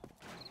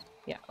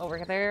 Yeah, over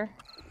there.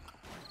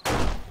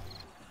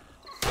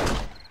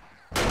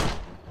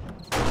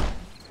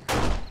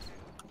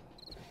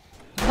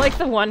 Like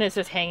the one is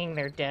just hanging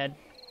there dead.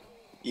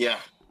 Yeah.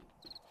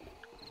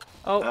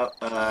 Oh.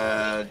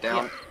 Oh,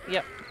 down.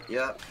 Yep.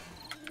 Yep.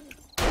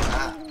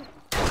 Ah.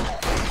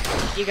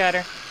 You got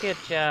her. Good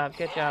job.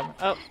 Good job.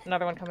 Oh,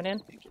 another one coming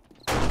in.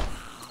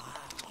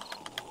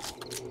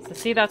 So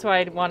see, that's why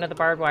I wanted the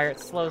barbed wire. It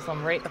slows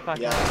them right the fuck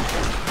Yeah. up.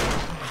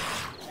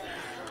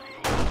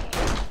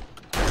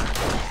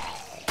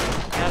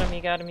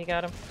 You got him, you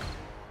got him.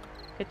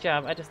 Good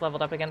job. I just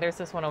leveled up again. There's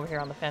this one over here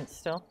on the fence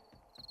still.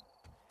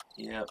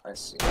 Yep, I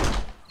see.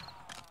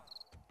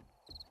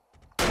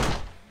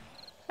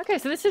 Okay,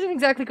 so this didn't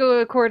exactly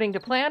go according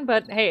to plan,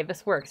 but hey,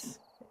 this works.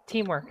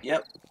 Teamwork.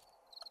 Yep.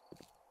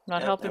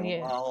 Not Yep, helping and you.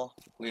 while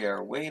we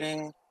are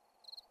waiting,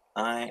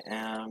 I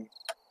am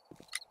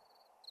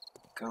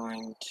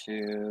going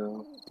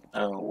to...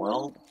 Oh,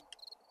 well.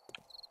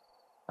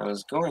 I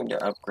was going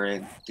to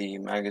upgrade the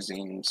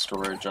magazine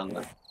storage on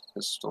the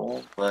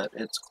pistol, but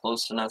it's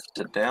close enough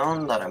to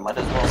down that I might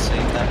as well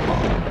save that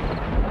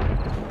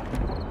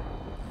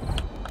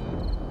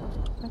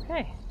bomb.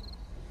 Okay.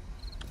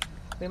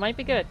 We might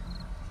be good.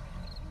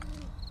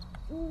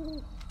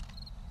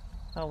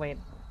 Oh, wait.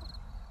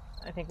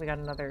 I think we got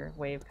another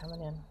wave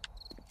coming in.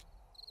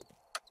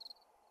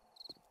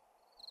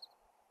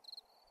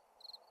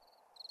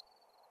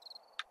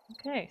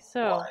 Okay,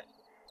 so... Why?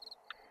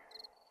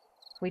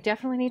 We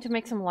definitely need to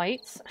make some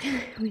lights.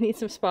 We need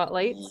some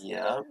spotlights.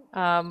 Yep.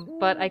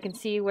 But I can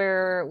see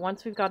where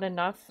once we've got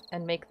enough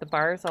and make the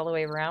bars all the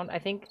way around, I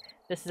think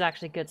this is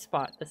actually a good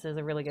spot. This is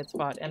a really good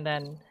spot. And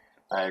then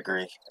I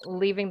agree.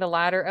 leaving the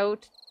ladder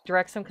out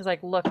directs them, because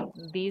like, look,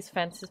 these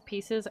fences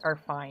pieces are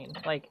fine.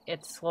 Like,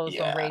 it slows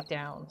them right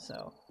down,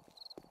 so...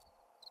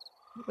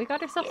 We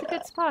got ourselves a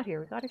good spot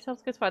here. We got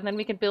ourselves a good spot. And then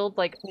we can build,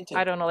 like,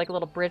 I don't know, like a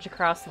little bridge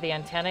across to the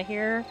antenna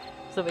here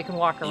so that we can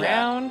walk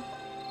around.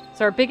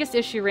 So our biggest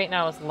issue right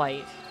now is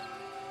light.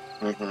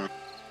 Mm-hmm.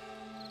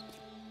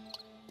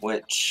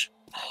 Which...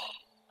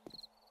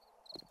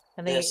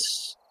 And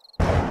this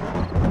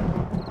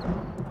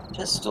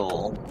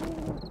pistol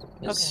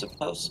is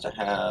supposed to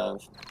have...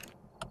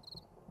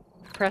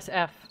 Press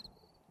F.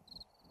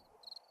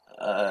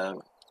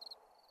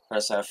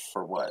 Press F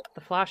for what?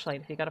 The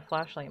flashlight. If you got a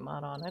flashlight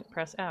mod on it,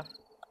 press F.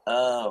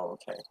 Oh,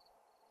 okay.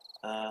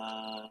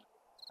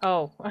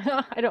 Oh,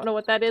 I don't know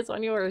what that is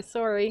on yours.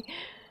 Sorry.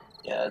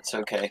 Yeah, it's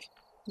okay.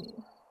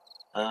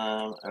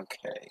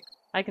 Okay.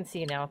 I can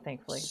see now,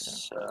 thankfully.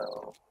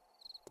 So,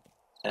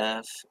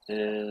 F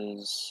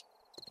is...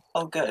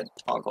 Oh, good.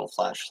 Toggle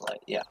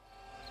flashlight, yeah.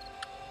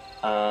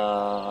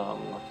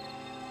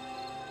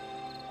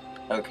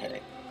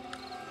 Okay.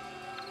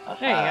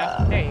 There you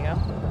go. There you go.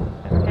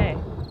 Okay.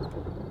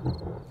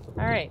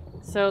 Alright,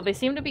 so they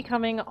seem to be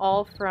coming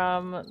all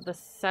from the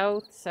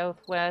south,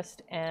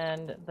 southwest,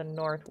 and the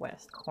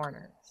northwest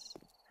corners.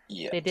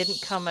 Yes. They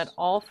didn't come at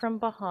all from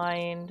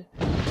behind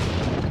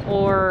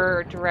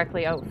or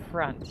directly out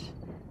front.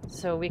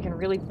 So we can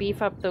really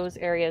beef up those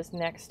areas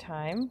next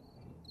time.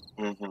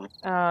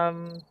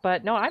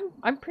 But no,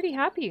 I'm pretty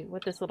happy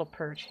with this little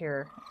perch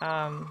here.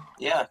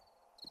 Yeah.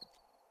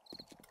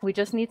 We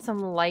just need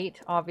some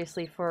light,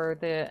 obviously, for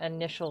the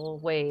initial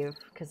wave,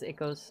 because it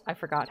goes... I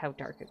forgot how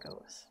dark it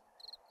goes.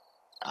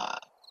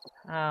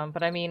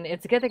 But I mean,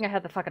 it's a good thing I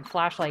had the fucking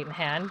flashlight in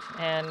hand,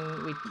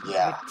 and we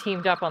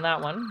teamed up on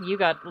that one. You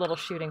got a little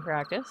shooting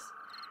practice.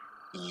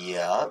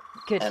 Yeah.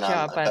 Good and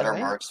job, I'm a by the better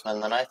way. marksman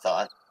than I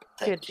thought.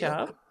 Good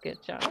job.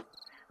 Good job.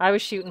 I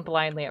was shooting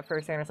blindly at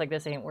first, and I was like,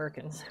 this ain't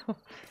working. So.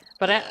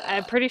 But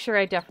I'm pretty sure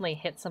I definitely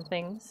hit some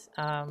things.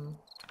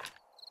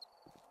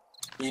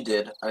 You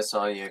did. I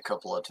saw you a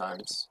couple of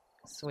times.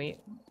 Sweet.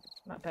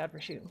 Not bad for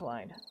shooting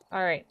blind.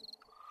 Alright.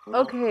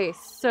 No. Okay,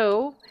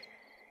 so...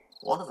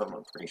 One of them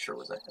I'm pretty sure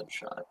was a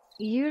headshot.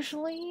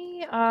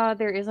 Usually,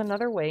 there is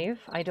another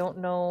wave. I don't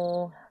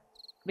know...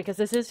 Because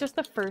this is just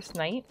the first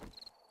night.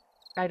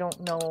 I don't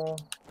know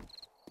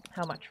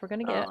how much we're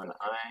gonna get. Oh, and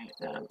I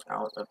am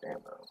out of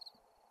ammo.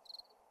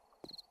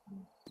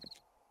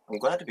 I'm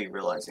glad to be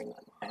realizing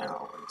that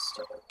now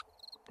instead of...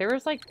 There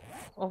was like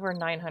over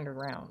 900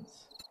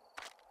 rounds.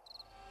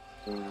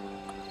 I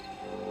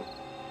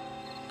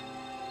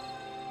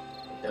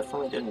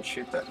definitely didn't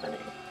shoot that many.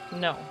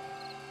 No.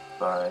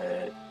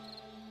 But...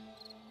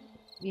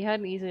 You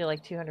had easily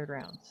like 200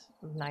 rounds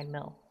of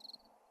 9mm.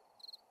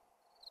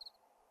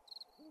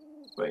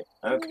 Wait,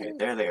 okay,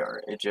 there they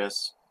are. It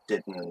just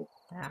didn't...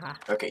 Aha.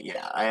 Okay,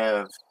 yeah, I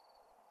have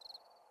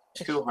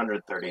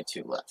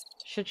 232 left.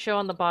 Should show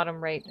on the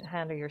bottom right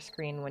hand of your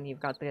screen when you've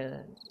got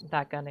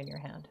that gun in your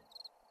hand.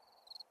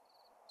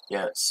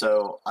 Yeah,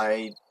 so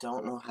I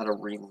don't know how to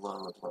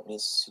reload. Let me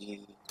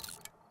see.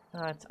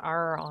 It's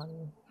R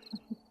on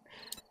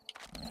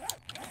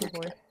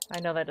keyboard. I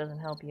know that doesn't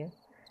help you.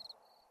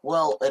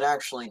 Well, it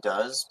actually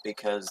does,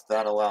 because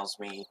that allows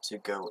me to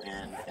go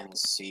in and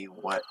see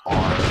what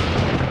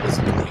R is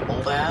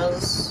labeled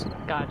as.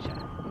 Gotcha.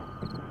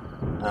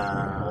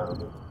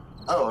 Oh,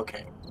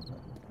 okay.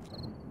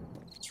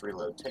 Let's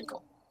reload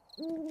Tinkle.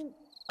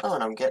 Oh,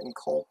 and I'm getting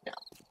cold now.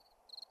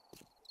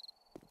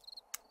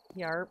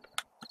 Yarp.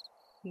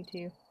 You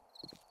too.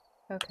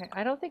 Okay,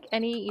 I don't think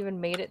any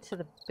even made it to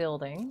the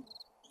building.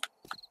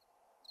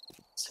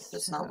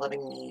 It's not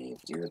letting me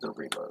do the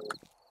reload.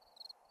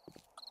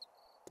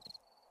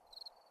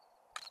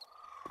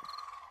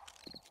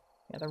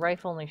 Yeah, the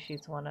rifle only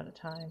shoots one at a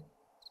time.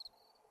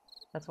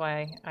 That's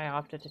why I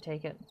opted to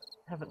take it.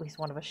 Have at least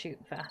one of us shoot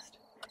fast.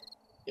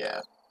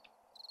 Yeah.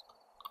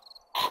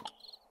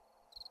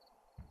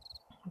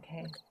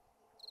 Okay.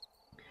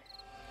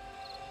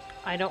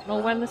 I don't know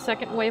when the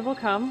second wave will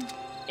come.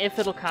 If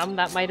it'll come,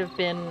 that might have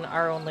been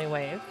our only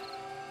wave.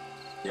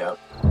 Yep.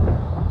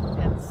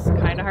 It's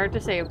kind of hard to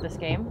say with this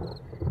game.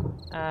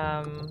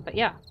 But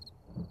yeah.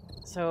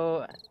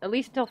 So, at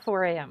least until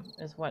 4 AM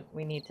is what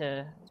we need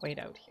to wait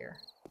out here.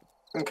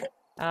 Okay.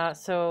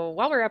 So,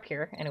 while we're up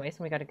here, anyways,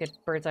 and we got a good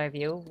bird's eye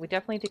view, we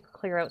definitely need to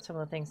clear out some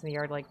of the things in the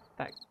yard, like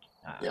that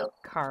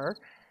car.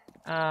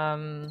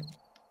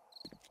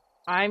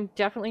 I'm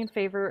definitely in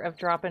favor of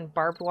dropping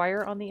barbed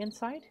wire on the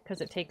inside,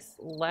 because it takes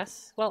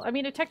less... Well, I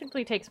mean, it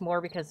technically takes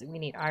more because we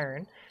need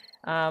iron.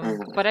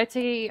 But I'd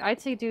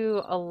say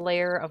do a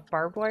layer of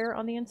barbed wire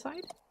on the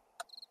inside,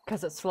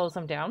 because it slows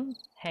them down,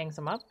 hangs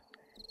them up.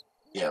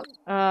 Yeah.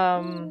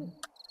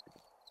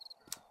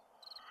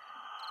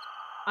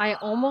 I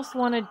almost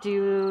want to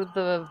do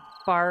the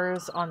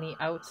bars on the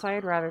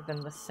outside rather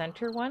than the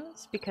center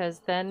ones, because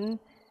then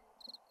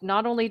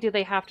not only do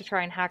they have to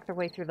try and hack their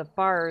way through the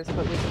bars,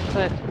 but we can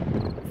put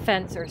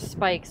fence or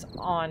spikes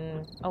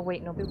on... Oh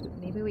wait, no,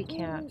 maybe we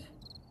can't.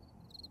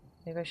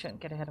 Maybe I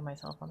shouldn't get ahead of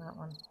myself on that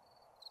one.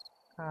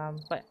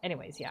 But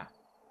anyways, yeah.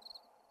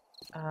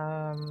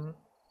 I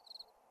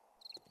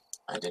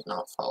did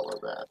not follow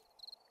that.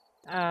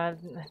 I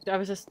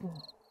was just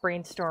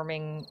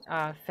brainstorming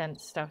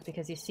fence stuff,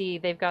 because you see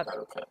they've got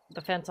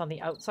the fence on the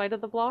outside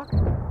of the block.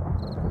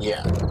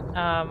 Yeah.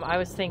 I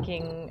was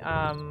thinking,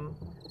 I'll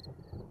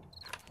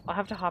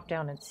have to hop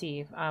down and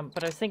see,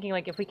 but I was thinking,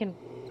 like, if we can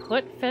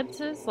put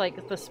fences,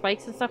 like the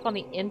spikes and stuff on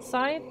the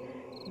inside,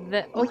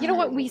 that... Oh, you know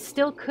what? We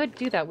still could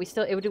do that.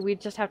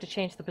 We'd just have to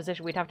change the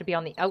position. We'd have to be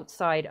on the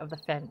outside of the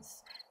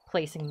fence,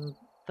 placing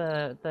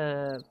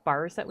the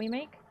bars that we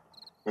make.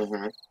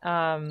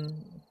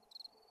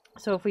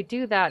 So if we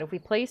do that, if we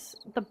place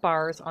the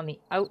bars on the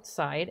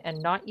outside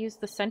and not use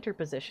the center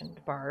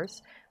positioned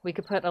bars, we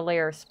could put a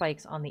layer of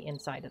spikes on the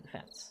inside of the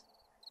fence.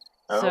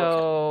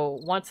 So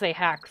once they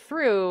hack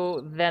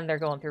through, then they're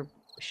going through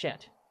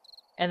shit.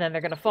 And then they're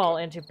going to fall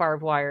into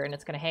barbed wire, and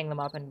it's going to hang them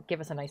up and give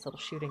us a nice little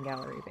shooting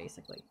gallery,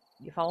 basically.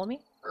 You follow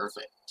me?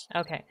 Perfect.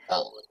 Okay.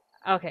 Follow it.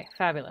 Okay,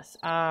 fabulous.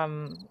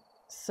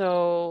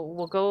 So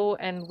we'll go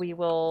and we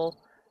will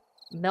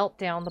melt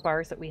down the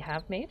bars that we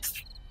have made.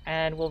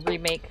 And we'll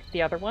remake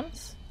the other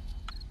ones,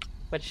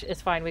 which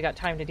is fine. We got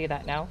time to do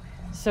that now.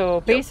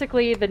 So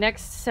basically, the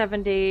next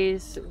 7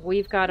 days,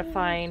 we've got to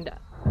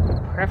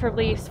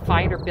preferably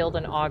find or build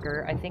an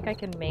auger. I think I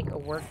can make a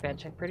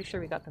workbench. I'm pretty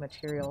sure we got the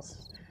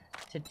materials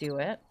to do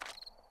it.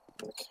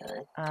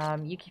 Okay.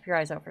 You keep your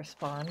eyes out for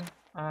spawn.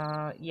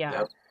 Yeah.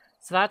 Yep.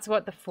 So that's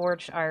what the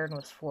forged iron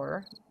was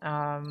for.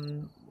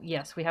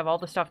 Yes, we have all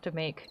the stuff to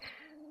make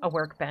a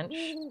workbench.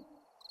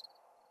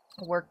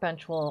 A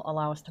workbench will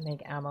allow us to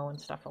make ammo and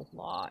stuff a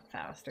lot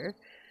faster.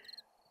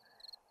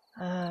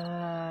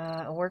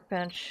 A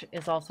workbench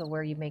is also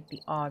where you make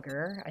the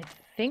auger. I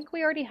think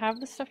we already have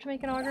the stuff to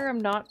make an auger. I'm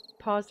not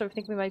positive. I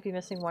think we might be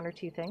missing one or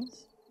two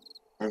things.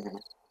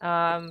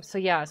 So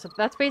yeah, so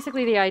that's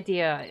basically the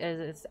idea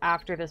is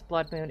after this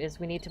blood moon is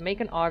we need to make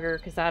an auger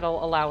because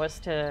that'll allow us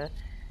to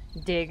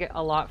dig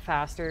a lot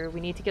faster. We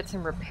need to get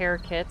some repair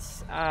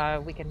kits.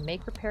 We can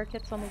make repair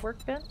kits on the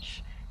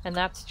workbench, and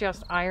that's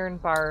just iron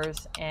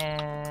bars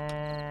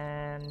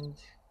and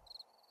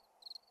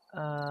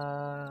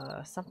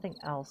something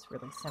else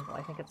really simple.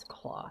 I think it's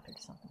cloth or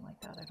something like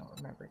that. I don't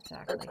remember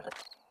exactly.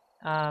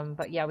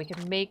 But yeah, we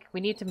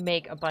need to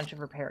make a bunch of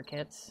repair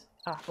kits.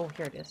 Oh,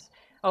 here it is.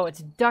 Oh, it's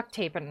duct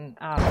tape and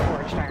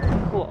forged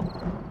iron. Cool.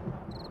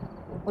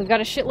 We've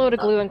got a shitload of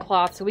glue and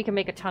cloth, so we can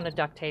make a ton of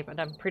duct tape,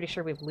 and I'm pretty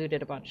sure we've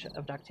looted a bunch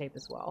of duct tape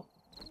as well.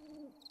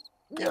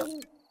 Yep.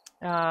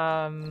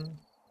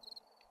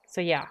 So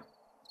yeah.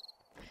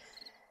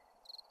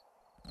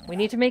 We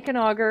need to make an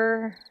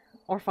auger,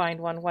 or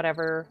find one,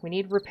 whatever. We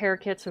need repair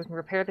kits so we can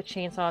repair the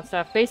chainsaw and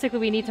stuff. Basically,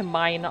 we need to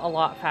mine a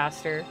lot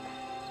faster.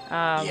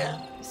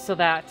 So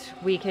that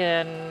we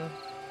can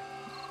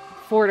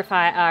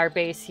fortify our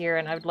base here,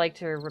 and I would like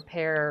to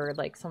repair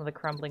like some of the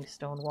crumbling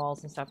stone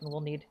walls and stuff, and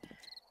we'll need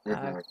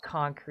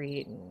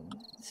concrete and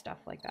stuff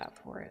like that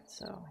for it,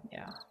 so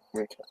yeah.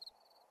 Okay.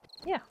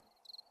 Yeah.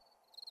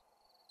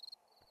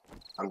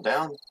 I'm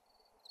down.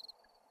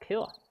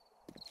 Cool.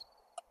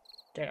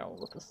 Down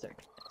with the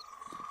stick.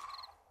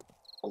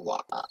 Ooh,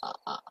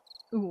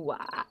 Ooh,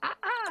 ah, ah,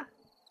 ah.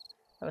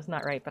 That was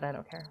not right, but I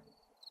don't care.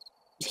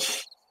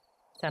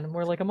 Sounded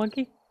more like a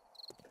monkey.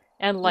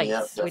 And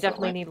lights. Yep, we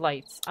definitely need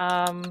lights.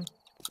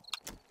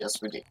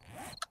 Yes, we do.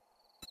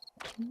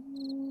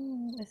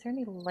 Is there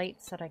any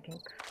lights that I can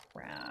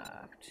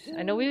craft?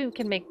 I know we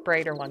can make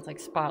brighter ones, like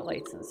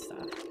spotlights and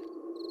stuff.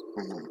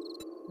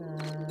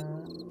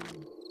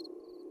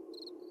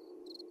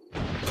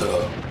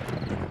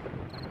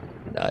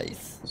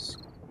 Nice.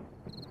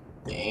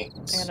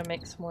 Thanks. I'm gonna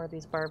make some more of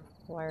these barbed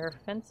wire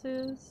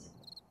fences.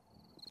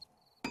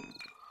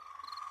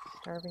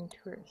 Starving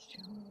tourist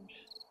challenge.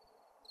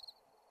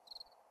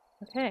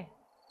 Okay.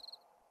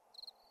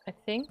 I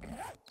think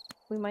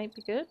we might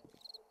be good.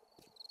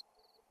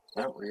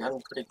 Yeah, we're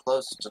getting pretty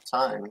close to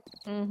time.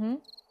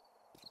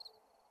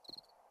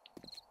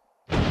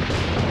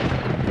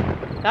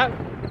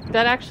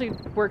 That actually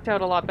worked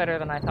out a lot better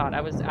than I thought.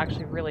 I was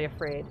actually really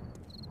afraid.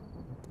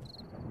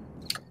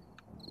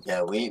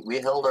 Yeah, we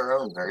held our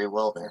own very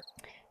well there.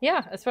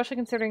 Yeah, especially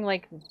considering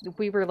like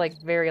we were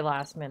like very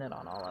last minute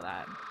on all of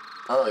that.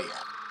 Oh yeah.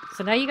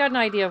 So now you got an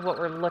idea of what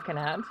we're looking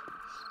at,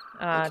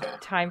 Okay.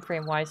 time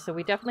frame wise. So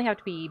we definitely have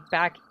to be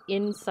back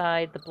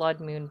inside the Blood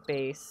Moon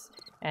base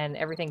and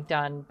everything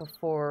done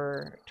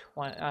before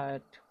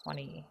 20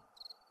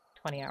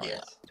 hours.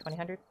 Yeah.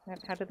 2000?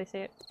 How did they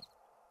say it?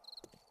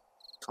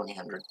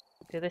 2000.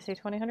 Did they say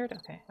 2000?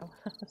 Okay, I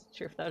wasn't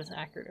sure if that was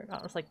accurate or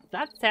not. I was like, does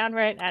that sound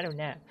right? I don't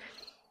know.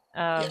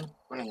 Yeah,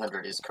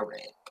 2000 is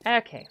correct.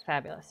 Okay,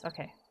 fabulous.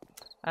 Okay.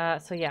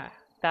 So yeah,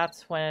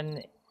 that's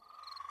when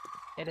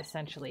it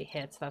essentially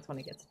hits. That's when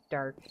it gets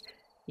dark.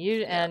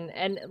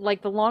 And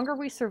like the longer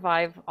we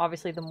survive,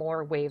 obviously the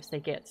more waves they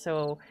get.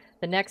 So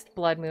the next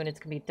blood moon, it's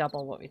gonna be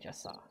double what we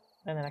just saw.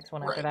 And the next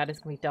one after that is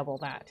gonna be double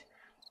that.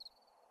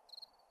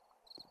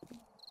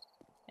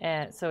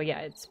 And so yeah,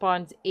 it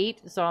spawns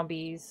 8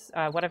 zombies.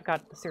 What I've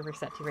got the server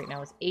set to right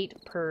now is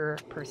 8 per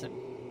person.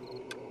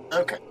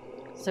 Okay.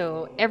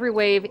 So every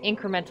wave,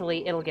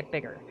 incrementally, it'll get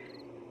bigger.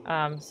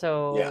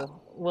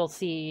 We'll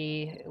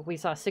see, we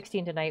saw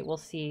 16 tonight, we'll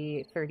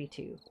see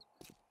 32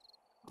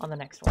 on the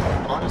next one.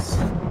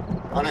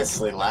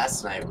 Honestly,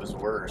 last night was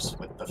worse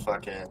with the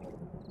fucking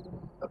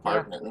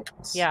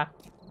apartments. Yeah.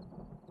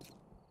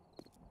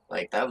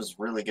 Like, that was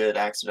really good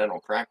accidental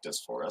practice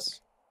for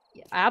us.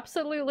 Yeah,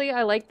 absolutely,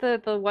 I like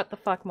the what the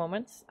fuck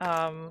moments.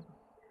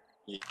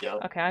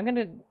 Yep. Okay, I'm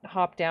gonna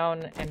hop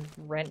down and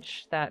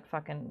wrench that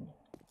fucking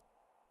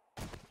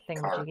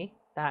thingamajiggy.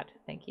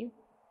 Thank you.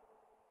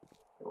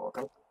 You're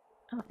welcome.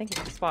 Oh, thank you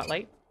for the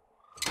spotlight.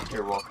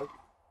 You're welcome.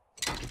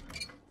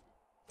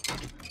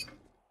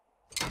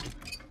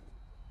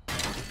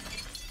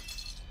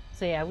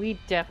 So yeah, we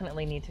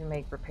definitely need to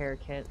make repair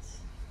kits.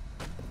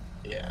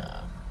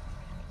 Yeah.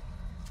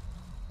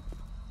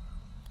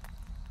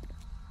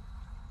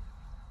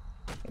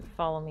 You can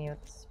follow me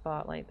with the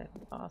spotlight, that'd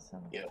be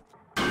awesome. Yep.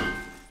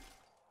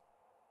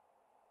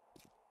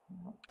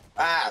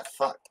 Ah,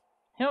 fuck.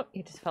 Nope,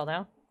 you just fell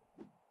down.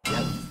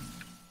 Yep.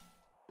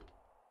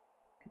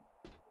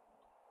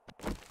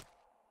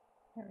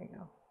 There we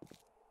go.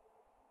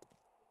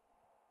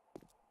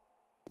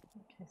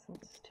 Okay, so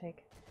let's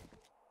take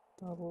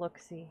a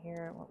look-see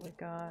here at what we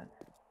got.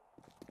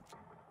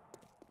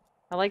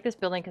 I like this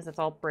building because it's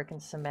all brick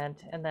and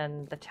cement, and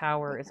then the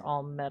tower is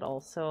all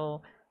metal.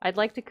 So I'd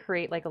like to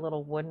create like a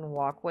little wooden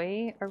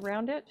walkway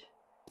around it,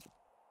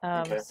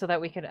 Okay. so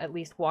that we could at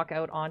least walk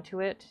out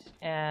onto it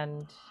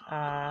and,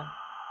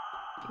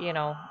 you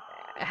know,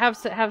 have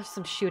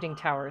some shooting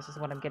towers is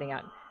what I'm getting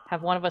at.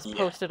 Have one of us Yeah.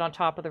 posted on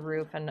top of the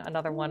roof and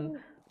another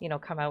one, you know,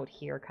 come out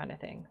here kind of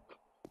thing.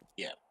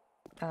 Yeah.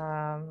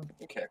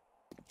 Okay.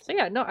 So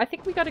yeah, no, I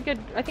think we got a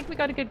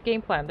good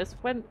game plan. This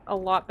went a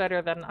lot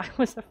better than I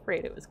was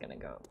afraid it was gonna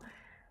go.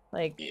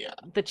 Like, Yeah.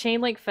 the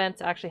chain link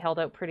fence actually held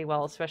out pretty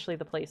well, especially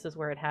the places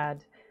where it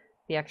had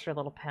the extra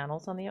little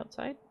panels on the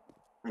outside.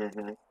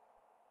 Mm-hmm.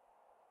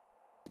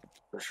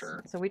 For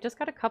sure. So we just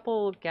got a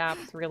couple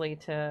gaps really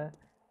to...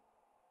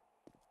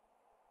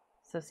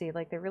 So see,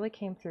 like, they really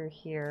came through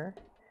here.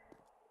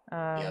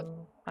 Yep.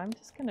 I'm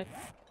just gonna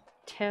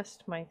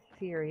test my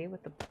theory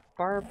with the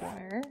barbed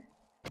wire.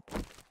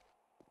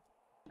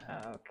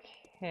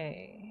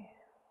 Okay.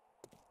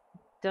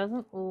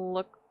 Doesn't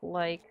look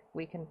like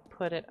we can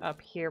put it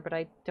up here, but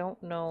I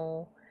don't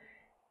know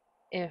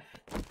if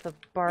the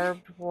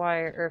barbed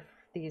wire, or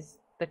if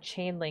the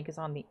chain link is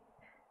on the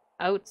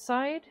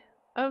outside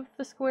of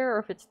the square, or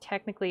if it's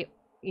technically,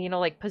 you know,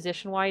 like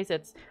position-wise,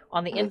 it's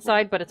on the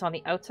inside, but it's on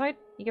the outside.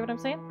 You get what I'm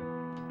saying?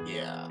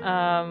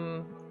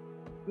 Yeah.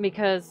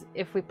 Because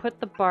if we put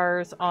the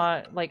bars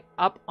on, like,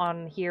 up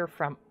on here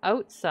from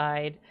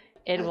outside,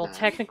 it will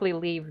technically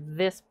leave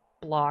this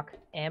block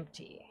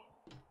empty.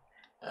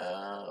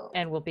 Oh.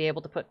 And we'll be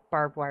able to put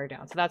barbed wire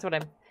down. So that's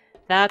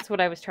what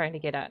I was trying to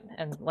get at,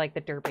 and like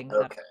the derping.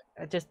 Okay.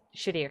 Just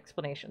shitty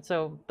explanation.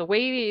 So the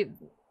way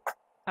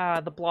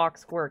the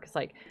blocks work is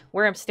like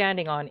where I'm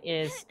standing on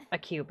is a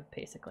cube,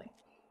 basically.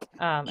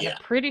 And I'm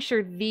pretty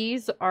sure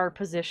these are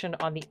positioned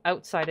on the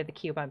outside of the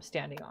cube I'm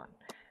standing on.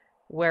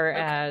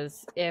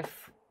 Whereas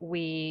if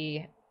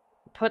we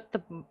put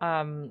the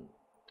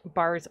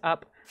bars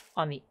up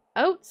on the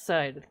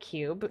outside of the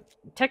cube,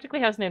 technically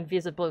has an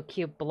invisible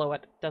cube below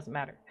it, doesn't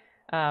matter.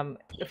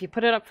 If you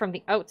put it up from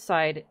the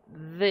outside,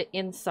 the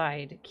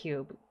inside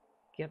cube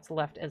gets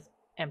left as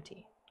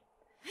empty.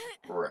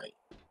 Right.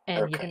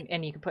 And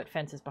you can put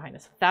fences behind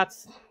us.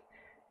 That's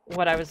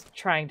what I was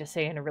trying to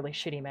say in a really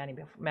shitty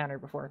manner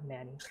before.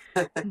 Manny.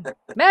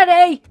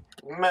 Manny!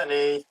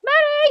 Manny!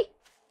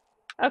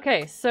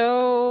 Okay,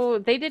 so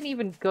they didn't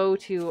even go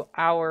to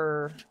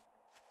our...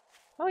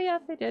 Oh yeah,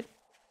 they did.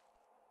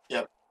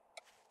 Yep.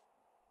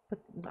 But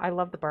I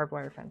love the barbed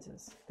wire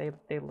fences. They're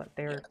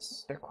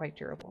Yes. they're quite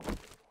durable.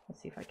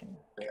 Let's see if I can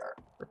They are.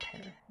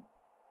 repair.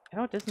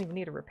 Oh, it doesn't even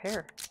need a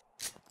repair.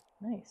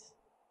 Nice.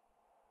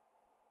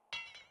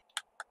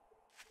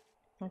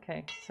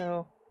 Okay,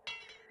 so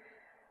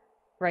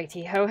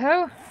righty ho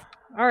ho.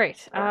 All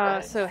right.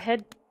 Alright. So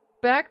head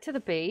back to the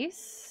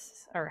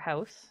base or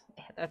house.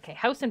 Okay,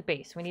 house and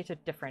base. We need to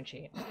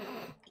differentiate.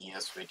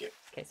 Yes, we do.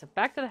 Okay, so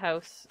back to the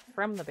house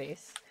from the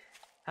base.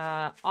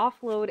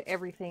 Offload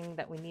everything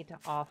that we need to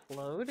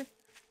offload.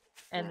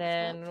 And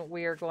then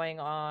we are going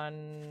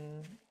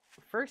on...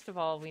 First of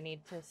all, we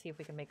need to see if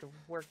we can make a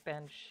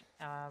workbench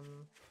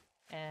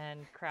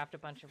and craft a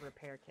bunch of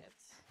repair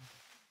kits.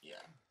 Yeah.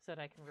 So that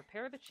I can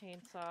repair the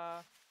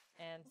chainsaw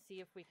and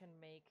see if we can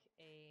make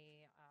a...